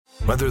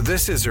Whether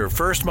this is her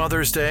first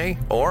Mother's Day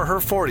or her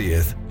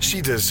 40th, she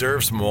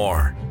deserves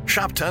more.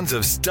 Shop tons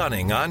of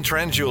stunning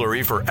on-trend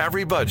jewelry for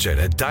every budget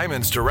at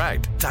Diamonds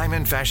Direct.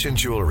 Diamond fashion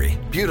jewelry,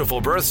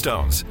 beautiful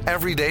birthstones,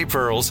 everyday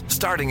pearls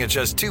starting at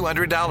just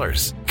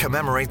 $200.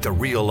 Commemorate the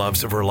real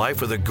loves of her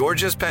life with a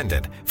gorgeous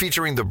pendant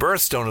featuring the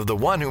birthstone of the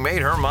one who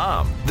made her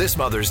mom. This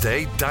Mother's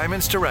Day,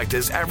 Diamonds Direct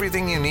is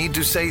everything you need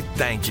to say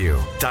thank you.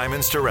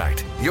 Diamonds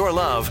Direct. Your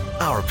love,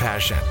 our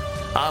passion.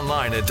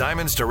 Online at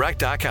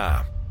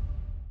diamondsdirect.com.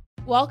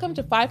 Welcome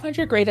to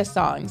 500 Greatest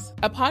Songs,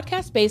 a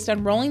podcast based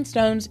on Rolling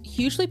Stone's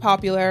hugely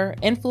popular,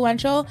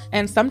 influential,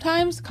 and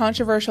sometimes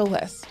controversial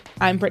list.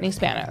 I'm Brittany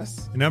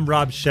Spanos. And I'm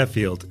Rob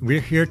Sheffield. We're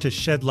here to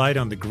shed light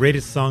on the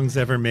greatest songs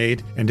ever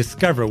made and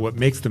discover what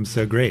makes them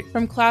so great.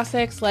 From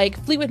classics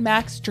like Fleetwood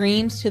Mac's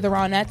Dreams to the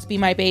Ronettes' Be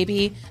My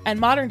Baby, and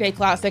modern-day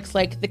classics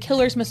like The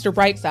Killer's Mr.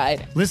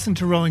 Brightside. Listen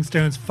to Rolling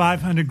Stone's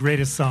 500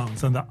 Greatest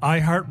Songs on the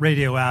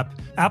iHeartRadio app,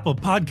 Apple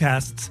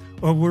Podcasts,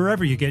 or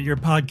wherever you get your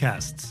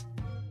podcasts.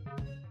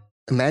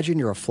 Imagine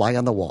you're a fly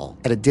on the wall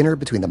at a dinner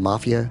between the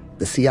Mafia,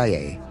 the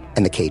CIA,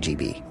 and the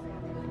KGB.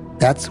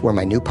 That's where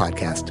my new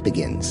podcast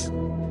begins.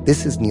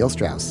 This is Neil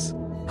Strauss,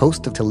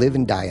 host of To Live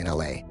and Die in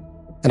LA,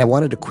 and I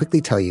wanted to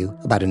quickly tell you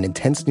about an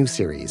intense new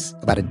series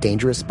about a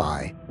dangerous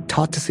spy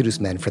taught to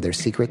seduce men for their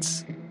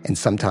secrets and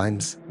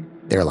sometimes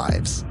their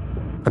lives.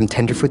 From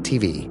Tenderfoot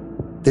TV,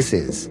 this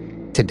is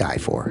To Die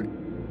For.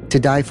 To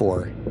Die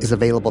For is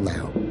available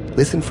now.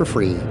 Listen for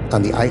free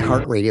on the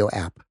iHeartRadio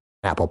app,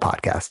 Apple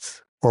Podcasts,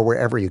 or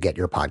wherever you get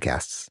your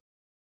podcasts.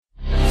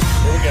 Here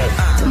we go.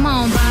 Come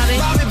on, Bobby.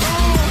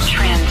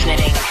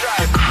 Transmitting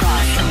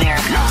across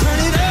America.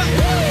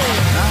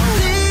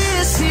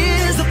 This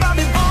is the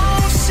Bobby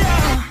Bones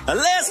Show.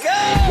 Let's go!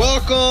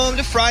 Welcome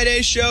to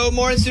Friday's show.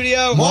 Morning,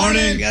 studio.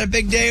 Morning. We got a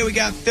big day. We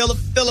got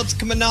Phillips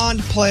coming on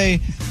to play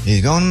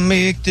He's Gonna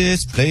Make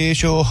This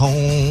Place Your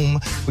Home.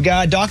 We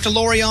got Dr.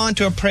 Lori on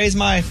to appraise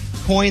my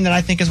coin that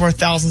I think is worth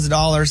thousands of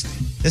dollars.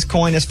 This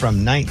coin is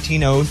from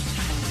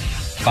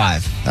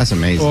 1905. That's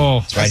amazing. Oh,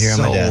 it's right here on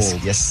my desk.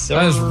 Old. Yes, sir.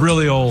 That is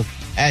really old.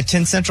 At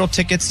 10 Central,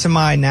 tickets to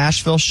my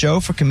Nashville show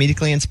for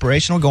Comedically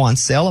Inspirational go on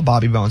sale at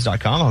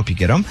bobbybones.com. I hope you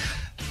get them.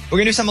 We're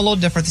going to do something a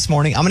little different this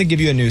morning. I'm going to give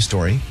you a news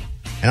story.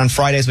 And on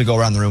Fridays, we go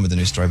around the room with a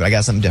news story, but I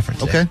got something different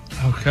today.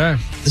 Okay.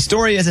 The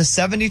story is a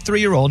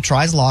 73-year-old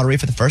tries lottery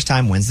for the first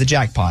time, wins the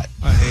jackpot.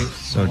 I hate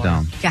So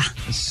dumb. Yeah.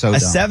 It's so A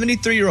dumb.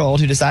 73-year-old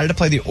who decided to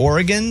play the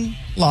Oregon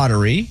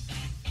lottery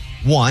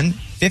won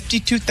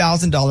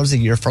 $52,000 a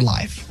year for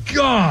life.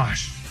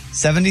 Gosh.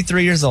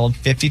 73 years old,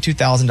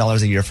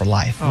 $52,000 a year for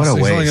life. What a so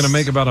he's only waste. going to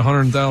make about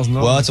 $100,000.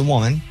 Well, it's a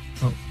woman.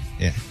 Oh.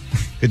 Yeah.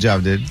 Good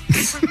job, dude.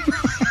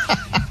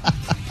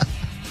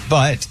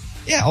 But,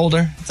 yeah,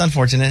 older. It's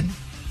unfortunate.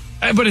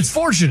 But it's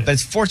fortunate. But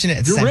it's fortunate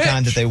at the You're same rich.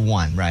 time that they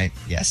won, right?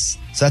 Yes.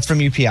 So that's from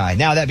UPI.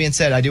 Now, that being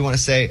said, I do want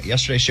to say,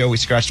 yesterday's show, we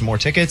scratched more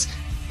tickets.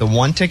 The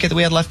one ticket that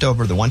we had left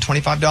over, the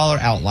 $125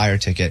 outlier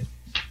ticket,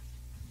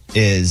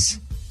 is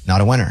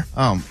not a winner.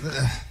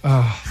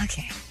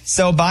 Okay.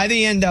 So by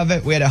the end of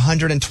it, we had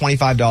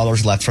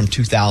 $125 left from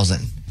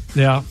 2000.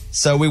 Yeah.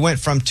 So we went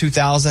from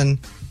 2000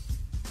 to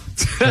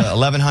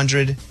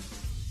 1100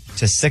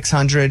 to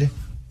 600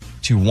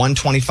 to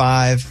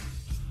 125.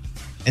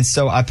 And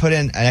so I put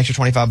in an extra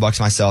 $25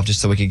 myself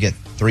just so we could get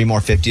three more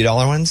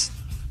 $50 ones.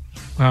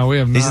 Wow, we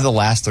have These not. are the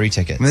last three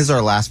tickets. This is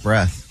our last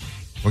breath.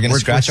 We're going to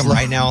scratch them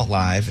right now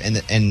live.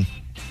 And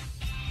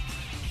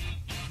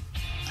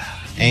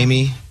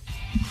Amy,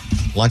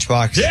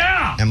 Lunchbox,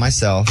 Yeah! and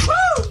myself.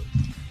 Woo!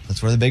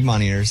 That's where the big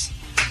money is.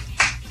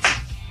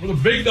 We're the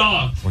big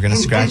dog. We're going to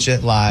scratch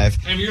it live.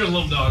 Amy, you're a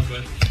little dog,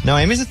 but No,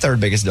 Amy's the third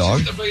biggest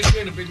dog. the biggest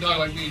a big dog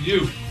like me and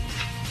you.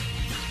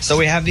 So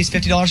we have these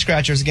 $50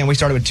 scratchers. Again, we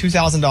started with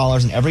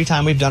 $2,000, and every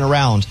time we've done a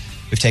round,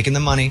 we've taken the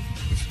money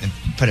and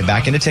put it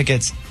back into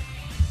tickets.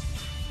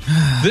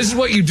 This is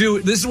what you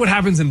do. This is what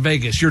happens in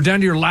Vegas. You're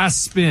down to your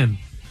last spin.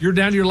 You're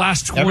down to your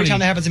last 20. Every time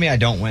that happens to me, I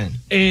don't win.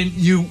 And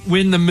you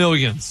win the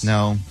millions.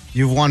 No.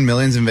 You've won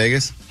millions in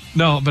Vegas?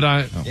 No, but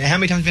Yeah, how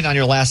many times have you been on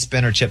your last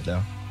spin or chip,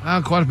 though?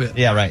 quite a bit.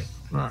 Yeah, right.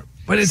 All right.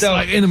 But it's So,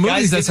 like in the movies,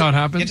 guys, that's how it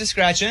happens. Get to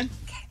scratching.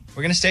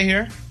 We're going to stay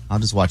here. I'll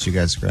just watch you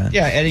guys scratch.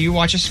 Yeah, Eddie, you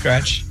watch us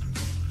scratch.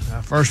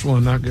 First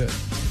one, not good.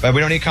 But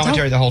we don't need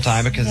commentary the whole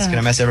time because it's going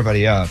to mess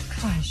everybody up.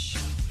 Gosh.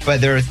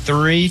 But there are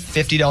three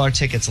 $50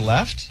 tickets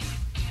left.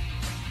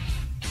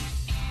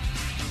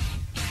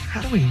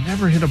 How do we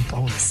never hit a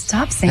bonus?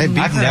 Stop saying Hey, that. be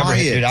I've never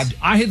hit, dude. quiet.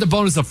 I hit the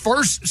bonus the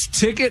first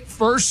ticket,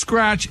 first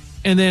scratch,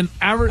 and then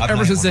ever not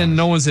since hit one then,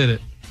 no one's hit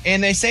it.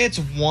 And they say it's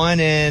 1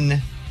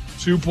 in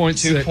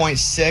 2.6.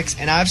 2.6.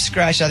 And I've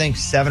scratched, I think,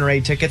 7 or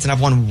 8 tickets, and I've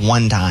won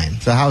one time.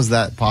 So how's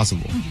that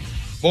possible?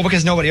 Well,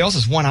 because nobody else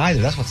has won either.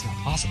 That's what's not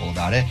possible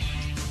about it.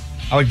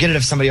 I would get it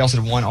if somebody else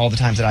had won all the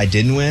times that I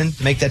didn't win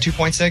to make that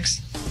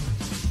 2.6.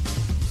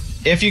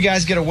 If you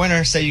guys get a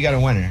winner, say you got a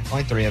winner.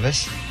 Only 3 of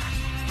us.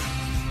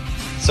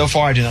 So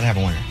far, I do not have a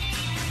winner.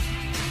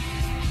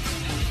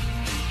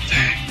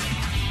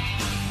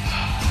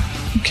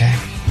 Okay.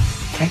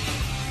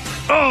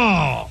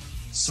 Oh,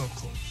 so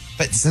close.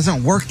 But It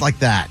doesn't work like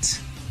that.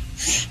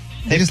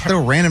 They just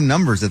throw random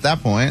numbers at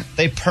that point.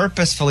 They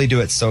purposefully do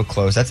it so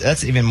close.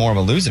 That's even more of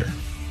a loser.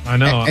 I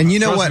know. And you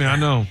know Trust what me, I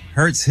know.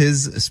 hurts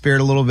his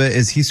spirit a little bit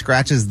is he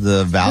scratches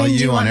the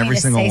value on every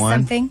single one.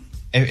 Something?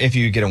 If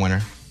you get a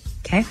winner.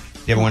 Okay.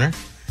 You have a winner?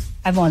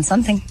 I've won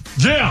something.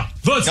 Yeah,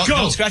 let's go.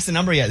 Don't scratch the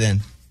number yet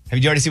then. Have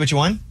you already see what you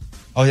won?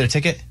 Oh, is it a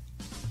ticket?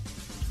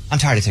 I'm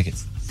tired of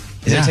tickets.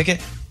 Is it a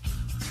ticket?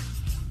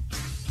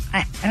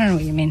 I don't know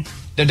what you mean.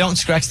 No, don't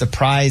scratch the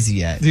prize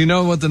yet. Do you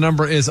know what the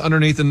number is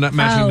underneath the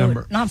matching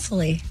number? Not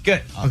fully.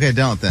 Good. Okay,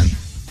 don't then.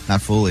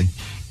 Not fully.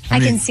 I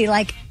can see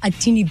like a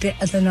teeny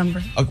bit of the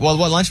number. Okay, well,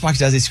 what Lunchbox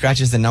does, he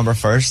scratches the number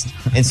first,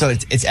 and so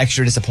it's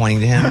extra disappointing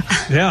to him.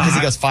 Yeah. Because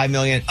he goes 5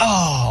 million.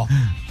 Oh,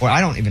 or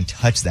I don't even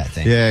touch that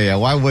thing. Yeah.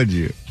 Why would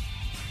you?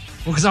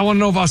 Well, because I want to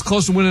know if I was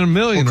close to winning $1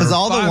 million. Because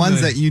all the 5 ones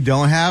million. that you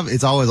don't have,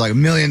 it's always like $1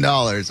 million.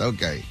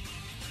 Okay.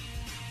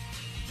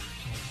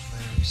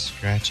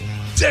 Scratch it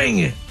out. Dang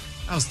it.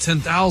 That was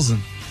 10,000.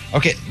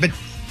 Okay, but.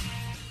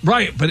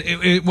 Right, but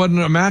it wasn't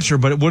a matcher,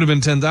 but it would have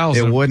been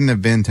 10,000. It wouldn't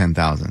have been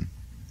 10,000.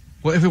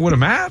 Well, if it would have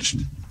matched.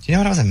 Do you know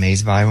what I was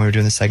amazed by when we were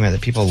doing this segment?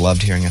 That people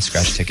loved hearing us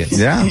scratch tickets.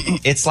 Yeah.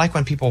 It's like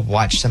when people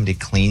watch somebody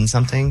clean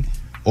something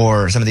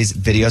or some of these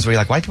videos where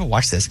you're like, why do people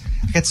watch this?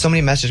 I get so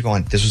many messages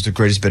going, this was the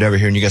greatest bit ever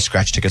here, and you guys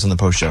scratch tickets on the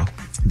post show.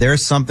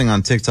 There's something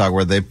on TikTok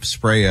where they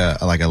spray a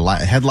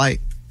headlight,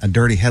 a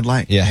dirty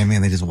headlight. Yeah. And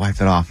man, they just wipe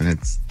it off and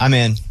I'm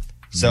in.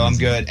 So I'm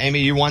good. Amy,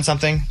 you won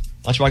something?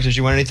 Lunchbox, did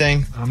you win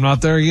anything? I'm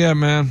not there yet,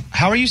 man.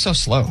 How are you so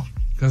slow?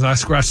 Because I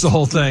scratched the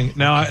whole thing.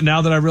 Now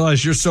that I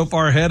realize you're so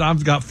far ahead,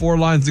 I've got 4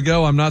 lines to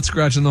go. I'm not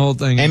scratching the whole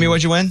thing. Amy,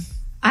 what'd you win?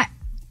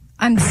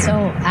 I'm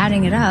still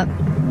adding it up.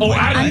 Oh,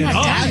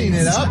 adding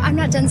it up? I'm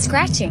not done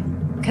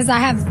scratching because I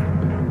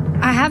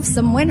have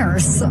some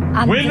winners.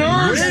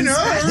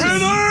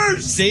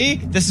 Winners! See?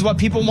 This is what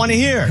people want to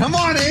hear. Come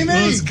on, Amy.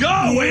 Let's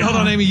go. Wait, hold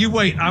on, Amy. You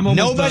wait. I'm almost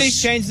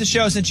Nobody's changed the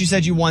show since you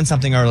said you won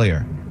something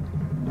earlier.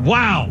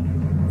 Wow.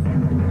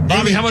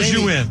 Bobby, how much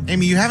you win?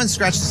 Amy, you haven't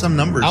scratched some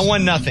numbers. I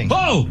won nothing.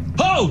 Ho!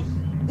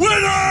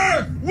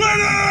 Winner!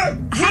 I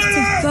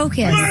have to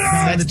focus.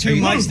 That's too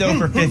much, though,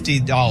 for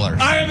 $50.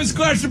 I haven't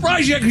scratched the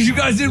prize yet because you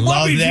guys didn't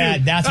want me to.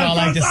 that. That's what I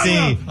like to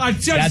see.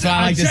 That's what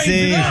I like to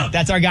see.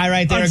 That's our guy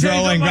right there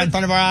growing right in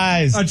front of our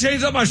eyes. I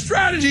changed up my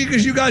strategy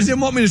because you guys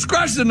didn't want me to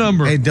scratch the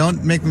number. Hey,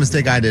 don't make the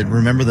mistake I did.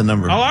 Remember the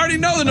number. I already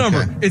know the number.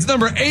 Okay. It's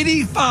number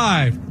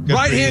 85. Good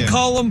Right-hand for you.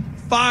 column,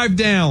 5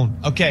 down.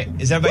 Okay,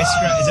 is everybody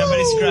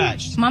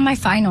scratched? I'm on my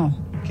final.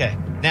 Okay,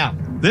 now,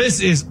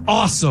 This is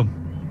awesome.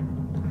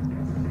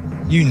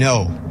 you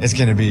know it's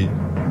going to be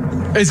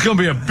It's going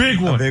to be a big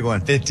one. Big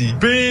one. 50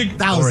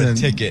 Big. or a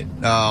ticket.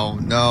 Oh,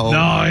 no.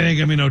 No, it ain't going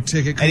to be no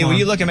ticket. Come Eddie, will on.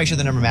 you look and make sure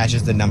the number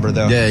matches the number,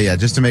 though? Yeah,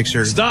 just to make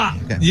sure. Stop.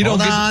 Okay. You don't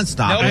Hold get- on,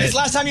 stop No, it. it's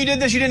last time you did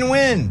this, you didn't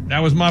win. That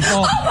was my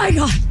fault. Oh my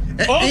God.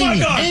 Oh my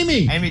God.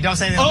 Amy. Amy, don't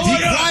say anything. Oh my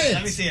God. quiet.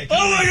 Let me see it. Oh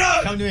my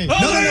God. Come to me. Oh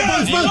No, my God.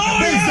 Bugs,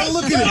 don't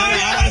look at it. Oh my I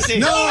God. want to see.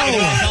 No. Amy,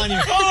 I'm telling you.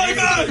 Oh my Amy,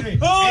 God. come to me.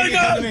 Oh my Amy,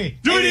 God. come to me.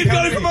 Do we Amy, need to go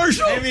come to me.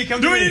 commercial? Amy,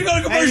 come Do to we me. need to go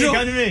to commercial? Amy,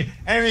 come to me.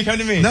 Amy, come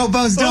to me. No,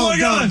 Bugs, Oh my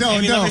God. don't.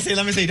 Amy,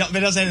 let me see.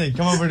 Don't say anything.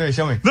 Come over here.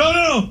 Show me.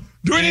 No.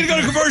 Do we need to go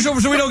to commercial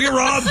so we don't get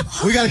robbed?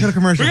 We got to go to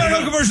commercial. We got to go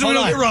to commercial so we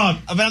Hold don't on. get robbed.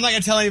 But I'm not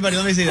going to tell anybody.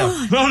 Let me see, though.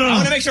 No. I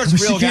want to make sure it's But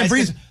she real, can't guys.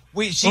 breathe. 'cause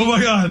Oh my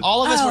God.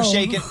 All of us were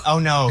shaking. Oh,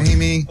 no.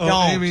 Amy,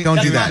 Don't. Amy. don't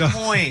That's do my that.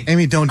 point.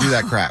 Amy, don't do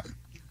that crap.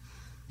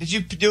 Did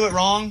you do it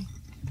wrong?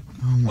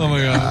 Oh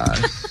my God.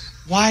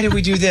 Why did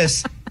we do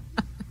this?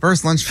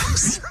 First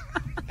Lunchbox.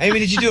 Amy,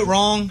 did you do it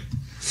wrong?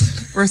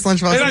 First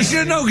Lunchbox. And I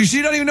should know because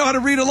she doesn't even know how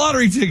to read a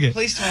lottery ticket.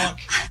 Please talk.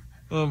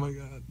 Oh my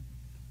God.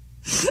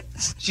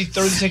 She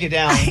threw the ticket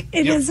down.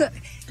 It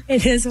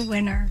is a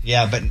winner.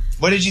 Yeah, but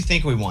what did you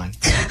think we won?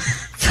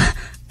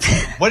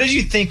 What did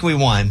you think we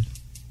won?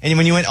 And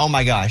when you went, oh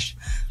my gosh,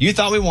 you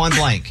thought we won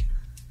blank.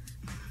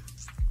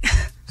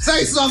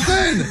 Say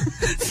something.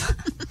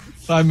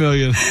 $5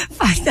 million.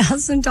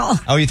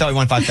 $5,000. Oh, you thought we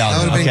won 5,000. That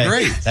would've been Okay.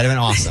 great. That'd have been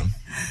awesome.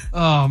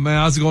 Oh man,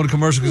 I was going to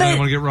commercial because I didn't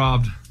want to get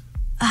robbed.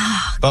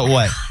 But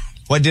what?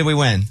 What did we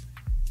win?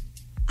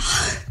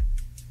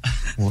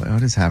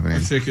 What is happening? A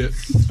ticket.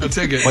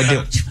 What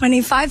did,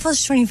 25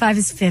 plus 25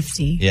 is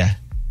 50. yeah.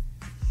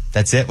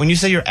 That's it. When you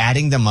say you're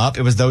adding them up,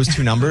 it was those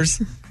two numbers?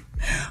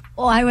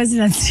 Well, I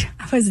wasn't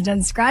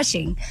done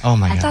scratching. Oh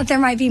my God. I thought there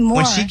might be more.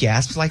 When she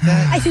gasps like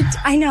that?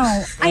 I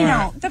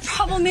know. The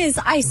problem is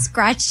I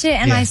scratched it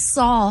and Yeah. I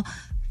saw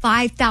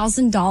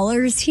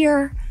 $5,000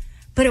 here,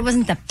 but it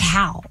wasn't the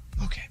POW.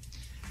 Okay.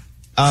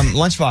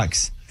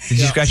 Lunchbox, did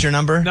you scratch your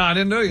number? No, I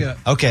didn't know yet.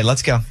 Okay,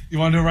 let's go. You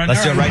want to do it right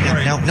Let's now? do it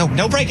right now.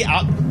 No, break it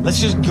out. Let's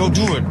just go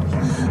do it.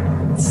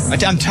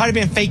 I'm tired of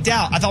being faked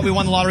out. I thought we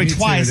won the lottery Me too,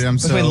 twice. dude. I'm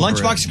so Between over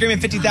Lunchbox it. screaming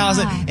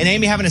 50,000 and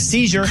Amy having a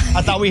seizure,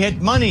 I thought we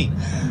hit money.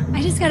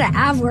 I just got to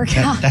ab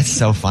workout. That's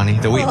so funny.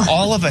 That we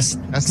all of us,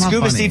 That's not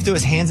Scuba funny. Steve threw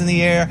his hands in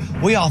the air.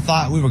 We all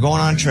thought we were going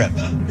on a trip.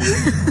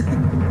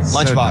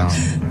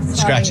 Lunchbox,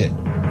 scratch it.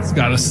 It's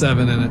got a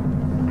 7 in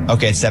it.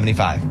 Okay, it's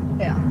 75.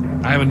 Yeah.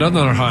 I haven't done the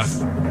other half.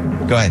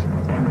 Go ahead.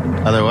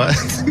 Other what?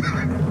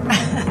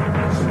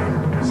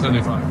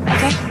 75.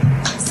 Okay.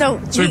 So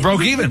we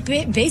broke even.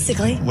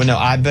 Basically. Well, no,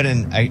 I bet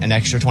an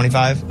extra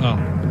 25.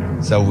 Oh.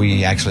 So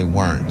we actually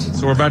weren't.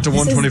 So we're back to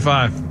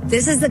 125.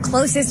 This is the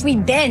closest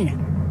we've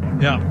been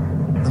Yeah.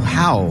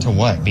 How? To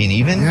what? Being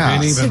even? Yeah.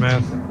 Ain't even,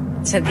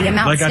 man. to the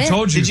amount Like I spent.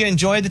 told you. Did you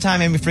enjoy the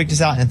time Amy freaked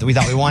us out and we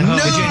thought we won? No.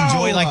 Did you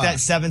enjoy like that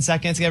 7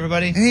 seconds,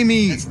 everybody?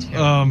 Amy.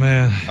 Oh,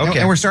 man. Okay.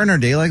 And we're starting our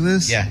day like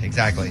this? Yeah,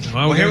 exactly.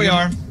 Well, here we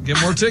are.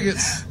 Get more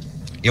tickets.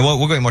 Yeah, we'll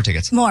go get more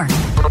tickets. More.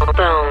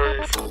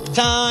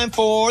 Time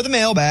for the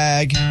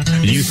mailbag.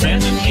 You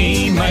send an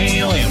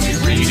email and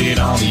we read it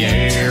on the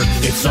air.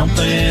 It's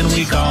something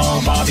we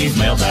call Bobby's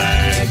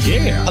mailbag.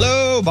 Yeah.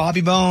 Hello,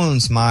 Bobby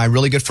Bones. My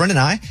really good friend and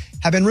I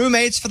have been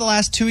roommates for the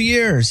last 2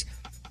 years.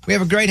 We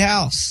have a great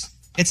house.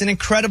 It's an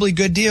incredibly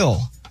good deal,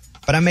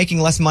 but I'm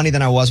making less money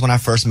than I was when I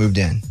first moved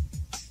in.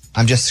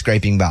 I'm just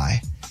scraping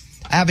by.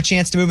 I have a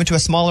chance to move into a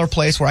smaller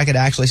place where I could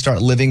actually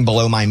start living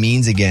below my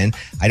means again.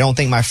 I don't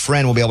think my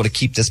friend will be able to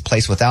keep this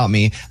place without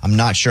me. I'm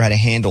not sure how to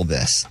handle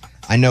this.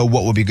 I know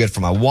what would be good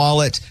for my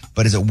wallet,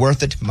 but is it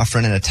worth it to put my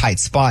friend in a tight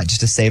spot just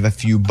to save a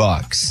few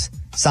bucks?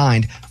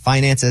 Signed,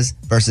 finances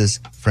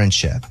versus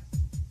friendship.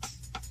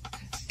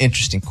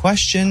 Interesting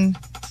question.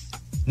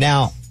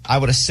 Now, I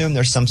would assume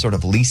there's some sort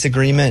of lease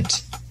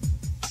agreement,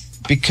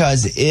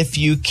 because if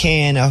you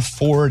can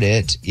afford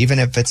it, even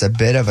if it's a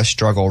bit of a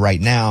struggle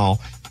right now,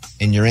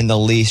 and you're in the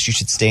lease, you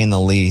should stay in the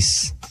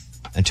lease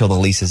until the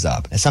lease is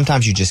up. And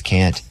sometimes you just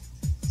can't.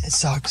 It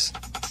sucks.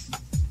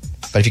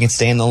 But if you can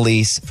stay in the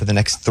lease for the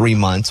next 3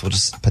 months, we'll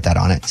just put that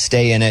on it.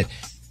 Stay in it.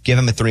 Give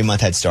him a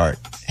 3-month head start.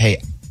 Hey,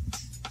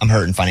 I'm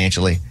hurting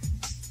financially.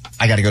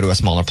 I got to go to a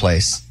smaller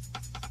place.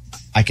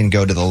 I can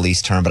go to the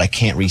lease term, but I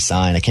can't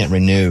re-sign. I can't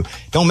renew.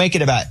 Don't make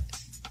it about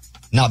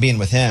not being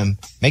with him.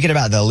 Make it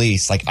about the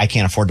lease. Like, I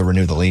can't afford to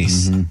renew the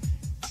lease. Mm-hmm.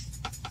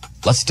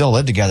 Let's still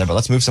live together, but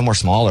let's move somewhere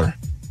smaller.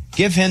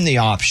 Give him the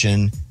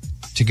option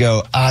to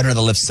go, I'd rather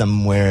live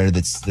somewhere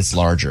that's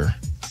larger,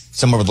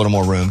 somewhere with a little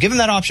more room. Give him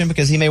that option,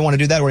 because he may want to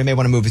do that, or he may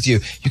want to move with you.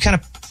 You kind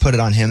of put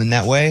it on him in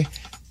that way.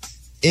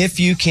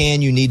 If you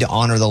can, you need to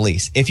honor the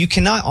lease. If you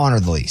cannot honor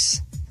the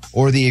lease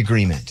or the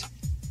agreement,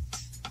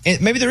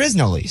 maybe there is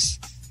no lease,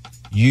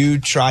 you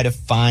try to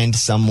find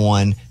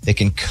someone that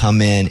can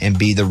come in and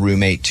be the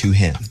roommate to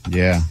him.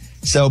 Yeah.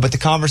 So, but the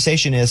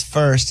conversation is,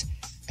 first,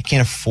 I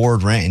can't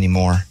afford rent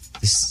anymore.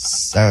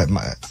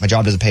 My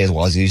job doesn't pay as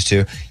well as it used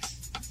to.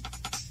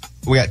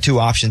 We got 2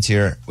 options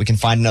here. We can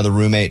find another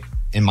roommate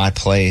in my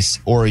place,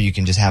 or you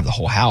can just have the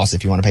whole house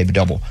if you want to pay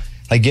double.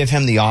 Like, give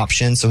him the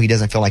option so he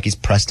doesn't feel like he's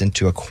pressed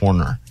into a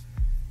corner.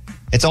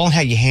 It's all in how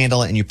you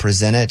handle it and you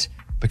present it,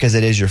 because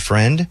it is your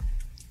friend.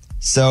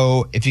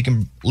 So if you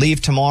can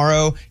leave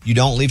tomorrow, you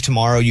don't leave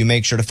tomorrow. You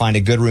make sure to find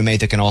a good roommate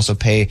that can also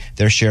pay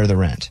their share of the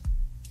rent.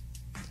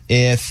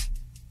 If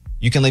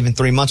you can leave in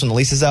 3 months when the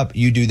lease is up,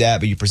 you do that,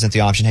 but you present the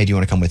option, hey, do you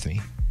want to come with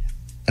me?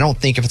 I don't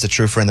think if it's a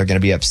true friend, they're going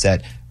to be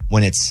upset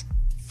when it's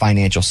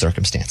financial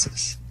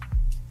circumstances.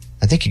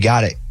 I think you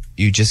got it.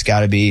 You just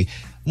got to be,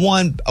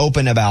 one,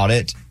 open about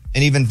it,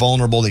 and even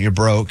vulnerable that you're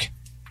broke.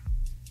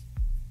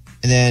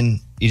 And then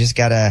you just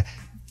got to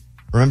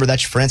remember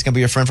that your friend's going to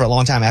be your friend for a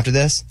long time after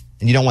this.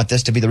 And you don't want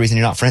this to be the reason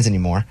you're not friends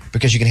anymore,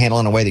 because you can handle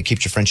it in a way that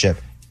keeps your friendship,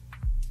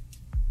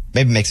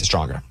 maybe makes it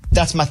stronger.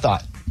 That's my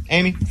thought.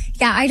 Amy?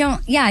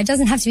 It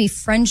doesn't have to be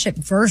friendship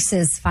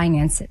versus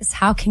finances.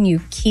 How can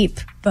you keep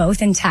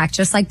both intact?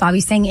 Just like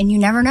Bobby's saying, and you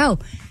never know.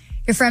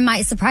 Your friend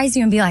might surprise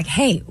you and be like,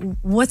 hey,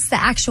 what's the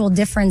actual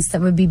difference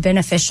that would be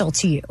beneficial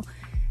to you?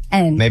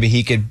 And maybe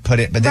he could put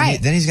it, but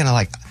then, then he's going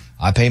to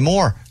I pay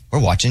more. We're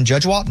watching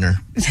Judge Wapner.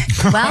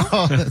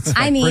 Well,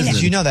 I mean,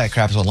 you know that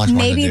crap is what Lunchbox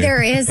maybe do. there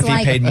is if like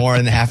he paid more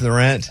than half the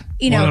rent.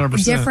 You know,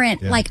 100%.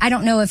 different, like, I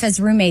don't know if as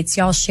roommates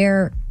y'all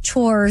share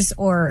chores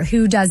or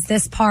who does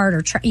this part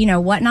or,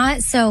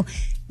 whatnot. So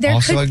there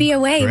Also could be a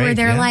way where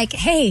they're yeah. like,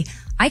 hey,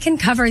 I can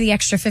cover the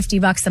extra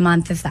 $50 a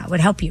month if that would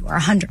help you, or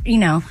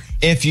 $100,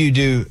 If you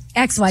do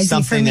XYZ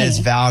something for me. that's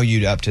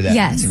valued up to that.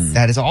 Yes.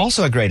 That is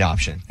also a great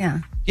option. Yeah.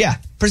 Yeah.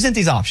 Present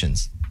these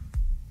options.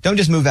 Don't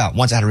just move out.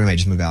 Once I had a roommate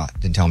just move out.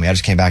 Didn't tell me. I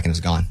just came back and it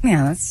was gone.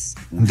 Yeah,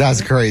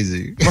 that's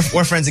crazy.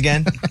 We're friends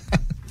again.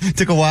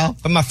 Took a while.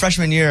 But my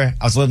freshman year,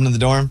 I was living in the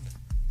dorm,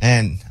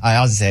 and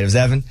I'll just say it was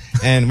Evan,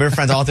 and we were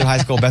friends all through high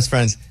school, best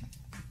friends.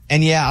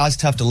 And yeah, I was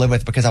tough to live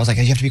with, because I was like,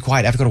 hey, you have to be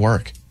quiet. I have to go to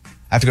work.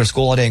 I have to go to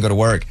school all day and go to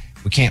work.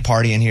 We can't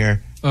party in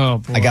here. Oh,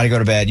 boy. I got to go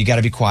to bed. You got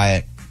to be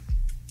quiet.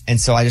 And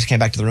so I just came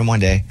back to the room one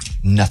day.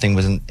 Nothing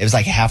was it was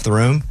like half the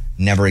room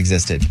never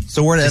existed.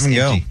 So where did Evan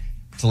go?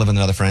 To live with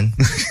another friend.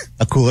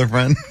 A cooler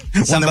friend?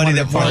 Somebody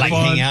that would like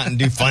hang out and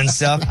do fun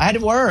stuff. I had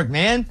to work,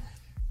 man.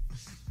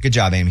 Good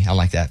job, Amy. I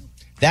like that.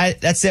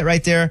 That's it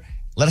right there.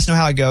 Let us know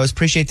how it goes.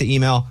 Appreciate the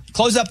email.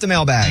 Close up the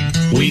mailbag.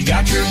 We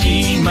got your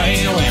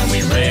email and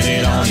we read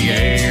it on the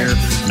air.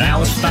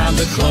 Now it's time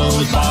to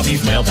close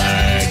Bobby's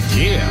mailbag.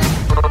 Yeah.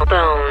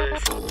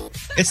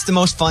 It's the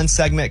most fun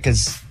segment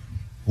because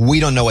we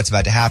don't know what's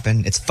about to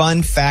happen. It's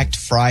Fun Fact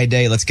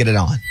Friday. Let's get it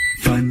on.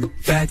 Fun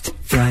Fact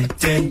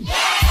Friday.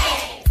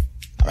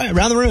 All right,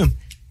 around the room.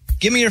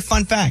 Give me your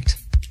fun fact.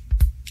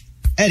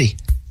 Eddie.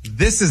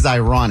 This is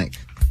ironic.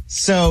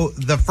 So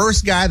the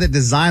first guy that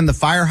designed the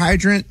fire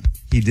hydrant,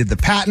 he did the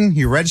patent,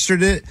 he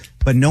registered it,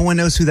 but no one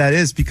knows who that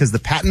is because the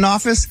patent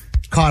office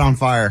caught on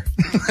fire.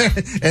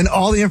 And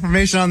all the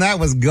information on that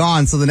was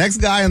gone. So the next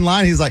guy in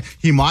line, he's like,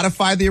 he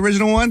modified the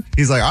original one.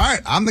 He's like, all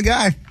right, I'm the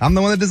guy. I'm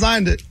the one that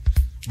designed it.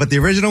 But the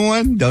original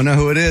one, don't know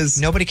who it is.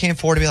 Nobody came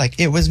forward to be like,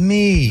 it was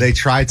me. They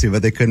tried to,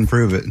 but they couldn't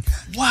prove it.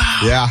 Wow.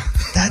 Yeah.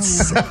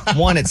 That's,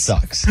 one, it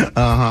sucks.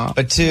 Uh-huh.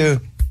 But two,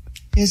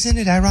 isn't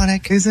it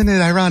ironic? Isn't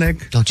it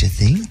ironic? Don't you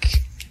think?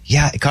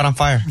 Yeah, it caught on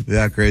fire.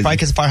 Yeah, crazy. Probably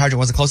because the fire hydrant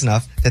wasn't close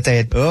enough that they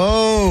had.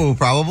 Oh,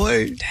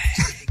 probably.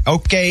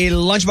 Okay,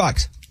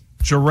 Lunchbox.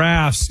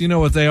 Giraffes, you know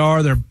what they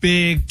are. They're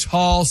big,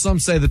 tall. Some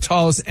say the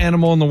tallest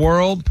animal in the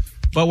world.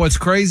 But what's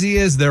crazy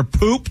is their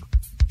poop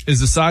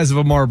is the size of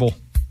a marble.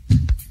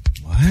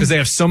 What? Because they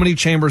have so many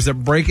chambers that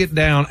break it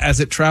down as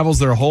it travels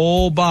their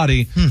whole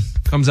body.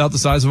 Comes out the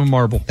size of a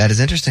marble. That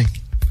is interesting.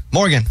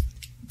 Morgan.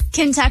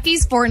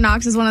 Kentucky's Fort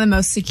Knox is one of the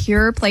most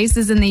secure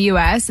places in the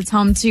U.S. It's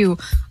home to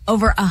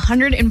over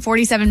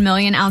 147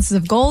 million ounces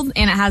of gold,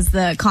 and it has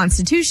the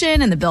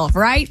Constitution and the Bill of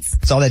Rights.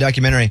 Saw that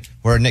documentary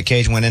where Nick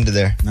Cage went into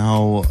there.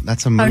 No,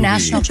 that's a movie. Oh,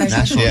 National Treasure.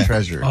 National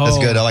Treasure. That's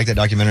good. I like that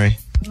documentary.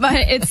 But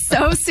it's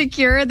so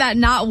secure that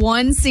not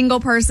one single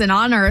person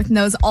on Earth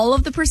knows all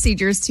of the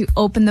procedures to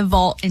open the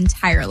vault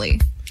entirely.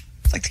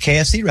 It's like the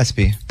KFC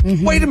recipe.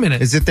 Wait a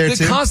minute. Is it there the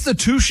too? The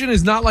Constitution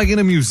is not like in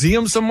a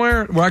museum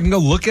somewhere where I can go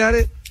look at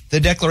it? The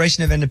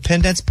Declaration of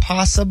Independence,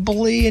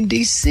 possibly in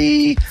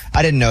D.C.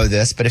 I didn't know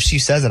this, but if she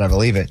says it, I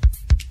believe it.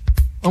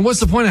 And what's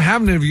the point of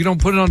having it if you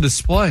don't put it on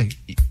display?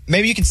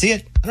 Maybe you can see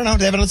it. I don't know. Do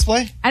they have it on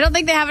display? I don't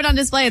think they have it on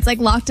display. It's like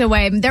locked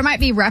away. There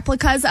might be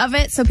replicas of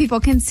it so people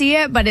can see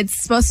it, but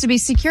it's supposed to be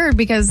secured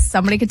because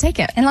somebody could take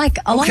it. And like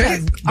a lot Okay,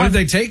 of but if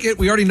they take it,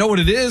 we already know what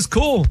it is.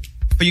 Cool.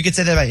 But you could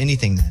say that about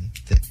anything then.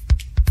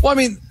 Well, I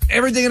mean,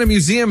 everything in a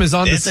museum is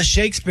on It's a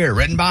Shakespeare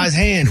written by his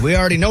hand. We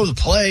already know the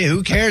play.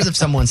 Who cares if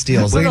someone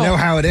steals it? We know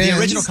how it ends. The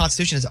original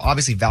Constitution is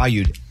obviously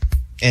valued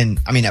in,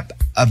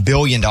 $1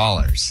 billion.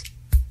 That's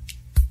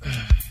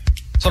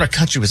what our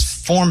country was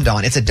formed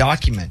on. It's a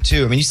document,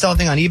 too. I mean, you sell a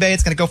thing on eBay,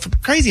 it's going to go for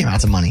crazy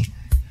amounts of money.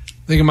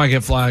 I think it might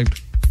get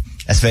flagged.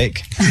 That's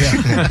fake.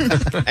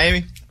 Yeah.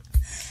 Amy?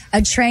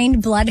 A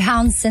trained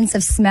bloodhound's sense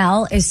of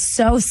smell is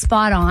so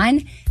spot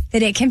on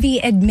that it can be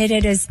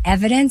admitted as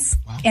evidence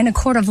in a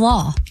court of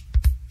law.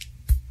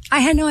 I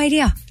had no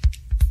idea.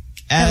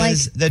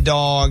 As the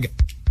dog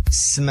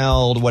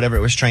smelled whatever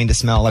it was trained to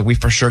smell, like we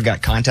for sure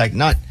got contact.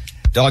 Not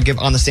dog, give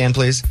on the stand,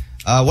 please.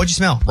 What'd you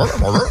smell?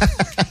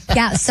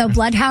 Yeah, so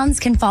bloodhounds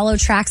can follow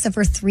tracks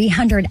over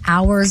 300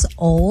 hours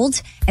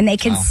old, and they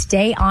can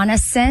stay on a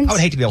scent. I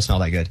would hate to be able to smell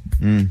that good.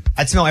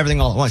 I'd smell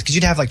everything all at once because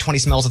you'd have like 20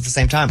 smells at the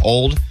same time.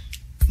 Old,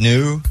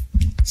 new,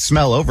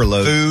 smell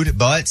overload, food,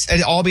 butts.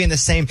 It'd all be in the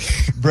same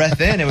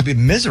breath in. It would be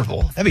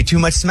miserable. That'd be too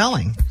much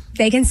smelling.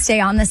 They can stay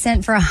on the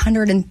scent for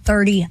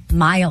 130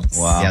 miles.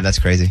 Wow. Yeah, that's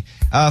crazy.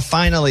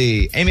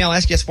 Finally, Amy, I'll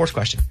ask you a sports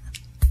question.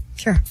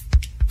 Sure.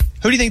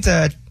 Who do you think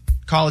the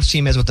college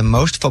team is with the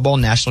most football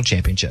national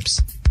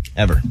championships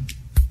ever?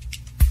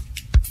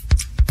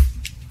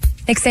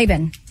 Nick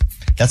Saban.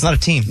 That's not a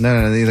team.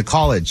 No, the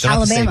college. They're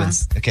not the Alabama.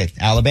 Sabans. Okay,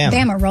 Alabama.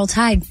 Bama, roll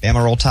tide.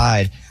 Bama, roll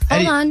tide.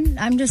 Hold on.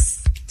 I'm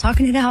just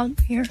talking it out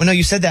here. Well, no,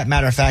 you said that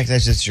matter of fact.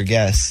 That's just your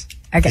guess.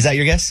 Okay. Is that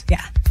your guess?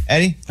 Yeah.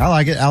 Eddie? I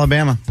like it.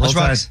 Alabama. Roll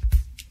tide. Lunchbox?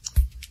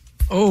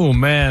 Oh,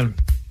 man.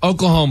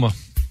 Oklahoma.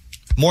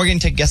 Morgan,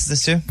 take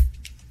guesses too?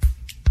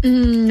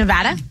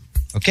 Nevada.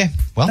 Okay.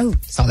 Well,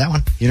 it's not that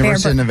one.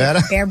 University of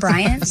Nevada? Bear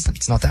Bryant.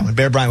 It's not that one.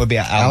 Bear Bryant would be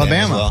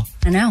Alabama. As well.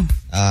 I know.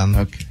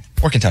 Okay.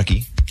 Or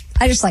Kentucky.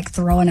 I just like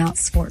throwing out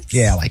sports.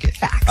 Yeah, I like it.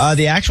 Facts.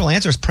 The actual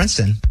answer is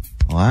Princeton.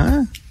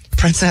 What?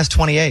 Princeton has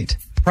 28.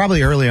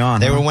 Probably early on.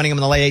 They were winning them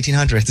in the late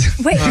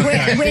 1800s. Wait.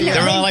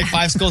 There were only like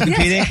 5 schools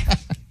competing.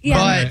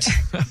 Yeah.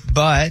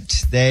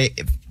 But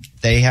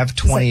they have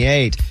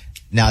 28.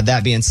 Now,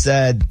 that being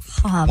said,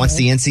 once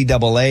the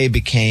NCAA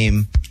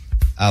became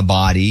a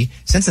body,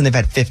 since then they've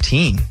had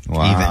 15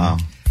 even.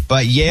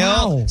 But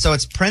Yale, so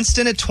it's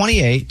Princeton at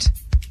 28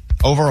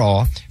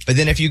 overall. But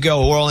then if you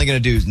go, we're only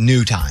going to do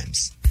new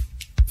times.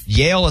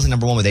 Yale is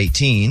number 1 with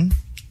 18.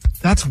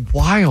 That's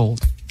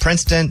wild.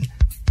 Princeton,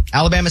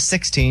 Alabama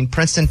 16,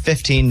 Princeton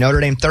 15, Notre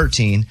Dame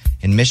 13,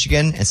 and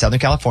Michigan and Southern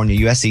California,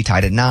 USC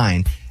tied at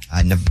 9.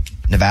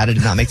 Nevada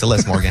did not make the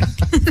list, Morgan.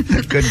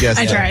 Good guess.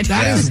 I tried.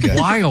 That is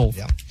wild.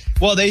 Yeah.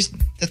 Well, that's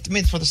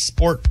for the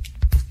sport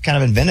kind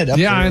of invented.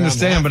 Yeah, I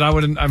understand, but I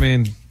wouldn't. I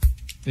mean,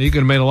 you could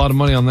have made a lot of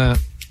money on that.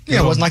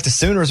 Yeah, it wasn't like the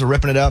Sooners were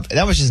ripping it up.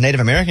 That was just Native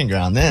American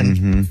ground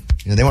then.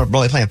 They weren't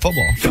really playing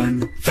football.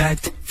 Fun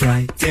Fact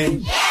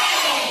Friday.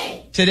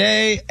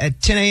 Today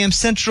at 10 a.m.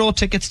 Central,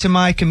 tickets to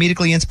my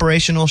comedically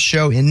inspirational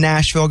show in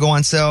Nashville go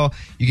on sale.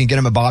 You can get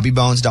them at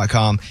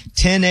bobbybones.com.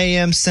 10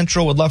 a.m.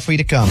 Central. Would love for you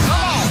to come.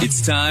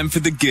 It's time for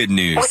the good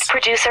news. With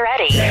producer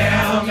Eddie.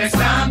 Tell me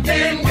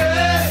something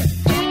good.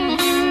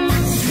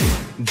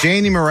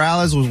 Janie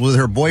Morales was with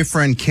her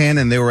boyfriend Ken,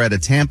 and they were at a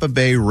Tampa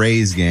Bay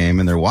Rays game,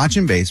 and they're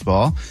watching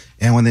baseball.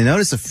 And when they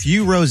notice a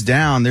few rows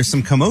down, there's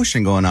some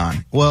commotion going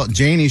on. Well,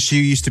 Janie, she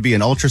used to be an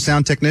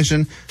ultrasound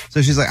technician.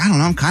 So she's like, I don't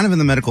know, I'm kind of in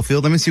the medical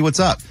field. Let me see what's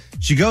up.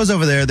 She goes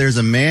over there. There's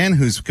a man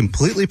who's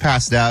completely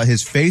passed out.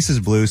 His face is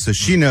blue. So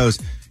she knows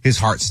his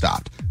heart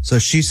stopped. So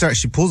she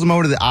pulls him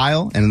over to the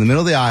aisle, and in the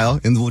middle of the aisle,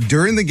 and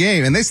during the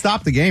game, and they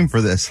stopped the game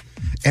for this.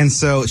 And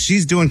so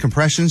she's doing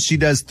compressions. She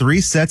does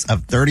 3 sets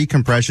of 30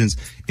 compressions.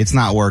 It's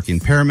not working.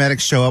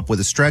 Paramedics show up with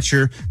a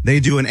stretcher. They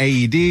do an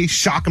AED,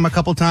 shock him a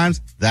couple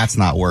times. That's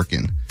not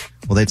working.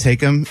 Well, they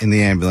take him in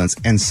the ambulance,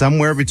 and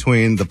somewhere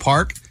between the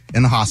park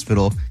and the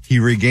hospital, he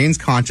regains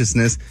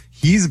consciousness.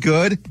 He's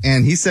good,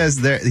 and he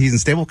says that he's in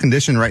stable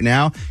condition right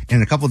now.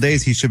 In a couple of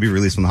days, he should be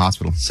released from the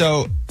hospital.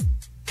 So,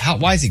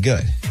 why is he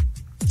good?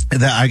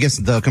 I guess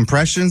the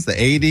compressions, the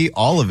AED,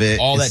 all of it.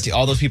 All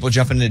those people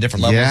jumping into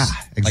different levels. Yeah,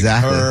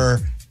 exactly. Like her,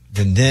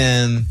 then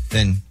them,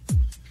 then,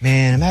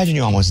 man, imagine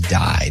you almost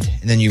died,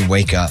 and then you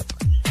wake up,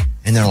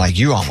 and they're like,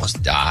 you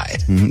almost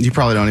died. You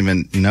probably don't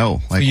even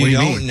know. Like, you what do you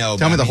don't mean? know.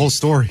 Tell me the whole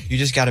story. You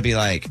just got to be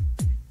like,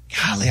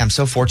 golly, I'm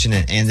so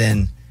fortunate. And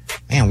then,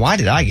 man, why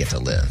did I get to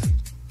live?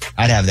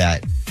 I'd have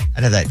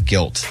that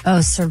guilt.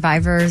 Oh,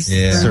 survivors.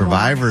 Yeah.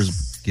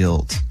 Survivor's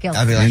guilt.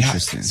 I'd be like,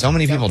 interesting. So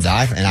many people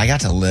die, and I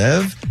got to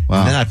live. Wow.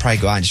 And then I'd probably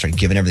go out and just start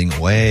giving everything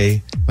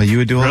away. Well, you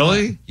would do all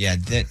Really? Yeah.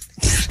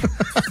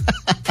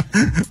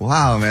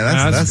 Wow,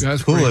 man,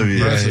 that's cool of you.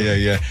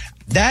 Yeah.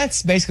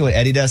 That's basically what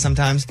Eddie does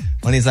sometimes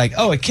when he's like,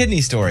 oh, a kidney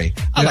story.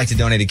 I'd like to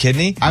donate a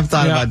kidney. I've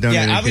thought about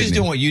donating Yeah, I a was just kidney.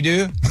 doing what you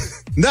do.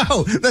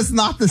 No, that's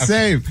not the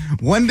same.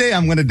 One day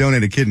I'm going to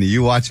donate a kidney.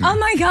 You watch me. Oh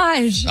my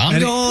gosh. I'm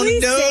going to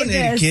Please save donate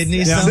a this. kidney.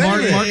 Yeah,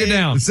 someday. mark it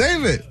down.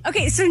 Save it.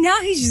 Okay, so now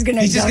he's just going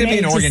to He's just going to be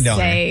an organ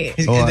donor.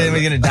 Then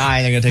we're going to die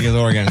and they're going to take his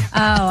organ.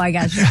 Oh, I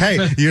got you.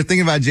 Hey, you're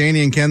thinking about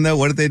Janie and Ken, though.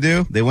 What did they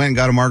do? They went and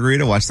got a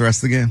margarita, watched the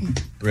rest of the game.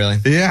 Really?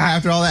 Yeah,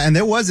 after all that. And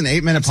there was an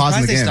 8-minute pause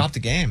in the They game. stopped the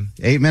game.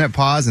 8-minute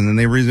pause, and then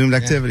they resumed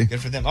activity. Good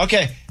for them.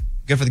 Okay.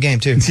 Good for the game,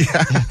 too.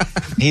 Yeah.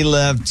 He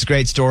lived. It's a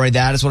great story.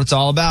 That is what it's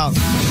all about.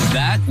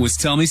 That was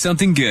Tell Me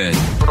Something Good.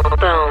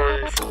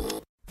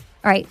 All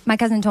right, my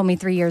cousin told me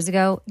 3 years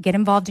ago, get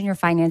involved in your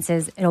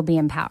finances. It'll be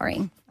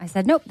empowering. I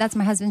said, nope, that's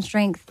my husband's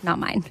strength, not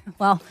mine.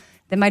 Well,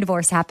 then my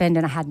divorce happened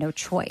and I had no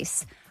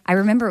choice. I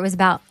remember it was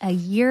about a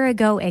year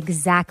ago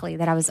exactly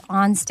that I was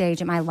on stage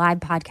at my live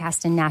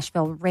podcast in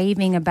Nashville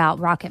raving about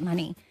Rocket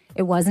Money.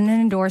 It wasn't an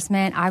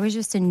endorsement. I was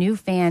just a new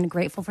fan,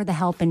 grateful for the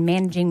help in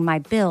managing my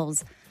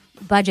bills,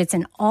 budgets,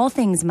 and all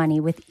things money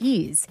with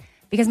ease.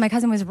 Because my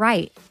cousin was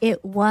right.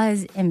 It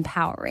was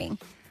empowering.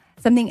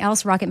 Something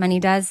else Rocket Money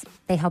does,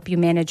 they help you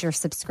manage your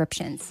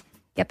subscriptions.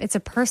 Yep, it's a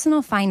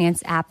personal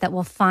finance app that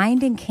will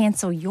find and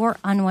cancel your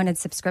unwanted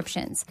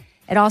subscriptions.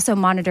 It also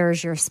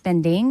monitors your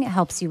spending,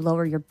 helps you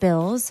lower your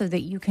bills so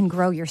that you can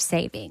grow your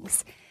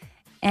savings.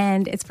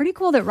 And it's pretty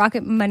cool that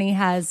Rocket Money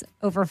has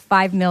over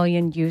 5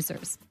 million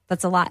users.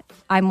 That's a lot.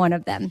 I'm one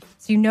of them.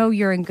 So you know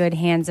you're in good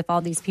hands if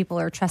all these people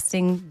are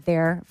trusting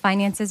their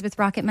finances with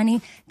Rocket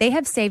Money. They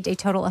have saved a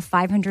total of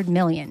 $500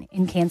 million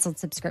in canceled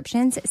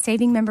subscriptions,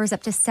 saving members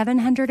up to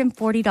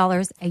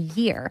 $740 a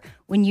year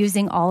when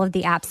using all of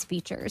the app's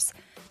features.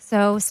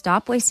 So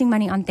stop wasting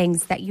money on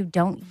things that you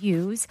don't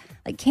use.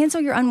 Like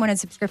cancel your unwanted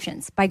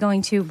subscriptions by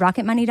going to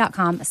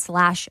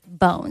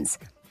rocketmoney.com/bones.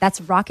 That's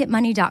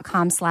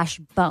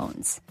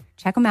rocketmoney.com/bones.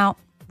 Check them out.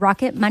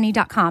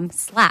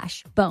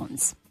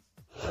 rocketmoney.com/bones.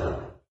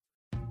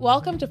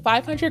 Welcome to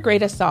 500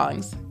 Greatest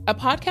Songs, a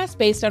podcast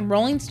based on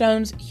Rolling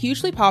Stone's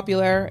hugely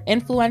popular,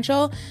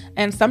 influential,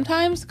 and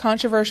sometimes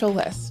controversial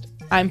list.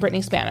 I'm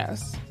Brittany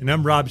Spanos. And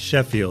I'm Rob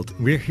Sheffield.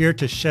 We're here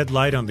to shed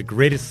light on the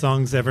greatest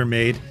songs ever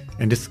made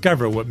and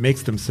discover what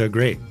makes them so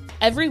great.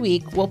 Every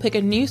week, we'll pick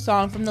a new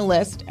song from the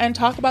list and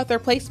talk about their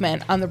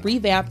placement on the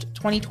revamped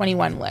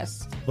 2021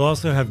 list. We'll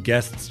also have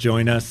guests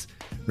join us,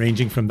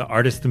 ranging from the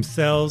artists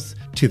themselves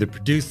to the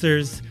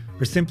producers,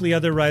 or simply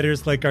other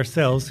writers like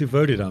ourselves who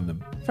voted on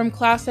them. From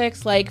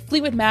classics like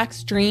Fleetwood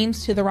Mac's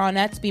Dreams to the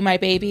Ronettes' Be My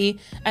Baby,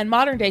 and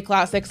modern-day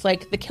classics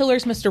like The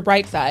Killer's Mr.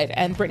 Brightside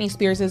and Britney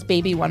Spears'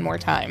 Baby One More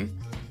Time.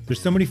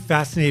 There's so many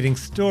fascinating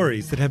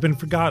stories that have been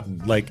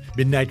forgotten, like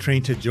Midnight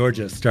Train to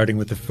Georgia starting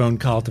with a phone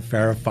call to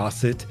Farrah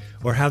Fawcett,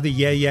 or how the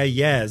Yeah Yeah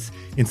Yeahs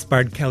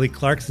inspired Kelly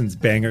Clarkson's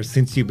banger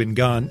Since You've Been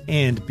Gone